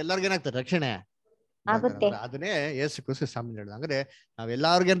ಮಿಕ್ದವ್ರು ಎಲ್ಲರಿಗೂ ಏನಾಗ್ತದೆ, ರಕ್ಷಣೆ ಆಗುತ್ತೆ. ಅದನ್ನೇ ಯೇಸು ಕ್ರಿಸ್ತ ಸಾಮಾನ್ಯ ಹೇಳಿದ. ಅಂದ್ರೆ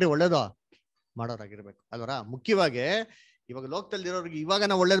ನಾವೆಲ್ಲರಿಗೇನ್ರಿ ಒಳ್ಳೇದು ಮಾಡೋರಾಗಿರ್ಬೇಕು ಅಲ್ವರ. ಮುಖ್ಯವಾಗಿ ಇವಾಗ ಲೋಕದಲ್ಲಿ ಇರೋರಿಗೆ ಇವಾಗ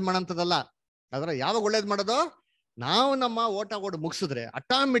ನಾವು ಒಳ್ಳೇದ್ ಮಾಡೋಂಥದ್ದಲ್ಲ, ಅದ್ರ ಯಾವಾಗ ಒಳ್ಳೇದ್ ಮಾಡೋದು, ನಾವು ನಮ್ಮ ಓಟ ಮುಗಿಸಿದ್ರೆ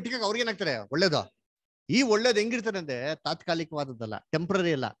ಆಟೋಮೆಟಿಕ್ ಆಗಿ ಅವ್ರಿಗೇನಾಗ್ತಾರೆ ಒಳ್ಳೇದು. ಈ ಒಳ್ಳೇದು ಹೆಂಗಿರ್ತಾರೆ ಅಂದ್ರೆ ತಾತ್ಕಾಲಿಕವಾದದ್ದಲ್ಲ,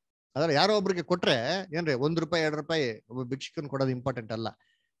 ಟೆಂಪ್ರರಿ ಅಲ್ಲ. ಅದ್ರ ಯಾರೋ ಒಬ್ರಿಗೆ ಕೊಟ್ರೆ ಏನ್ರಿ, ₹1 ₹2 ಒಬ್ಬ ಭಿಕ್ಷಕನ್ ಕೊಡೋದು ಇಂಪಾರ್ಟೆಂಟ್ ಅಲ್ಲ.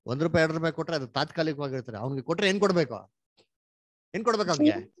 ₹1 ₹2 ಕೊಟ್ರೆ ಅದು ತಾತ್ಕಾಲಿಕವಾಗಿರ್ತಾರೆ. ಅವ್ನಿಗೆ ಕೊಟ್ರೆ ಏನ್ ಕೊಡ್ಬೇಕು,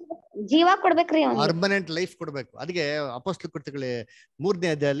 ಅವ್ನಿಗೆ ಜೀವ ಕೊಡ್ಬೇಕ್ರಿ, ಪರ್ಮನೆಂಟ್ ಲೈಫ್ ಕೊಡ್ಬೇಕು. ಅದಕ್ಕೆ ಅಪೊಸ್ತಲ ಕೃತ್ಯಗಳ 3ನೇ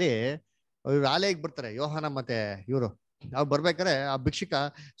ಅಧ್ಯಾಯದಲ್ಲಿ ಇವ್ರು ಆಲಯಕ್ಕೆ ಬರ್ತಾರೆ, ಯೋಹಾನ ಮತ್ತೆ ಇವರು ಅವ್ ಬರ್ಬೇಕಾರೆ ಆ ಭಿಕ್ಷುಕ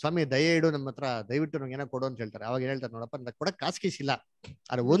ಸ್ವಾಮಿ ದಯೆ ಇಡು ನಮ್ಮ ಹತ್ರ, ದಯವಿಟ್ಟು ನಂಗೆ ಏನೋ ಕೊಡು ಅಂತ ಹೇಳ್ತಾರೆ. ಅವಾಗ ಏನ್ ಹೇಳ್ತಾರೆ, ನೋಡಪ್ಪ ನಾ ಕೊಡಕ್ ಕಾಸ್ಕೀಸಿಲ್ಲ,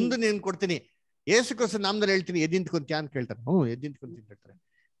 ಆದ್ರೆ ಒಂದು ನೀನ್ ಕೊಡ್ತೀನಿ, ಏಸು ಕ್ರಿಸ್ತ ನಾಮದಲ್ಲಿ ಹೇಳ್ತೀನಿ, ಎದ್ದಿಂತ್ಕೊಂತ್ಯಾ ಅಂತ ಕೇಳ್ತಾರೆ. ಎದ್ದಿಂತ್ಕೊಂತೀನಿ ಹೇಳ್ತಾರೆ.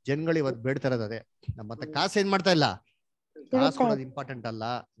 ಜನಗಳು ಇವತ್ತು ಬೇಡ್ತಾ ಇರೋದು ಅದೇ. ನಮ್ಮ ಹತ್ರ ಕಾಸು ಏನ್ ಮಾಡ್ತಾ ಇಲ್ಲ, ಕಾಸು ಕೊಡೋದು ಇಂಪಾರ್ಟೆಂಟ್ ಅಲ್ಲ,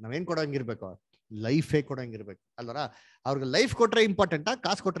 ನಾವೇನ್ ಕೊಡೋಂಗಿರ್ಬೇಕು, ಲೈಫೇ ಕೊಡೋಂಗಿರ್ಬೇಕು ಅಲ್ವರ. ಅವ್ರಿಗೆ ಲೈಫ್ ಕೊಟ್ರೆ ಇಂಪಾರ್ಟೆಂಟಾ,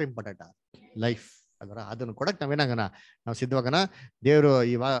 ಕಾಸು ಕೊಟ್ರೆ ಇಂಪಾರ್ಟೆಂಟಾ? ಲೈಫ್ ಅಲ್ವರ. ಅದನ್ನು ಕೊಡಕ್ ನಾವೇನಾಗಣ, ನಾವು ಸಿದ್ಧವಾಗಣ. ದೇವರು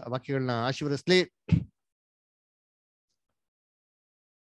ಈ ವಾಕ್ಯಗಳನ್ನ ಆಶೀರ್ವದಿಸ್ಲಿ.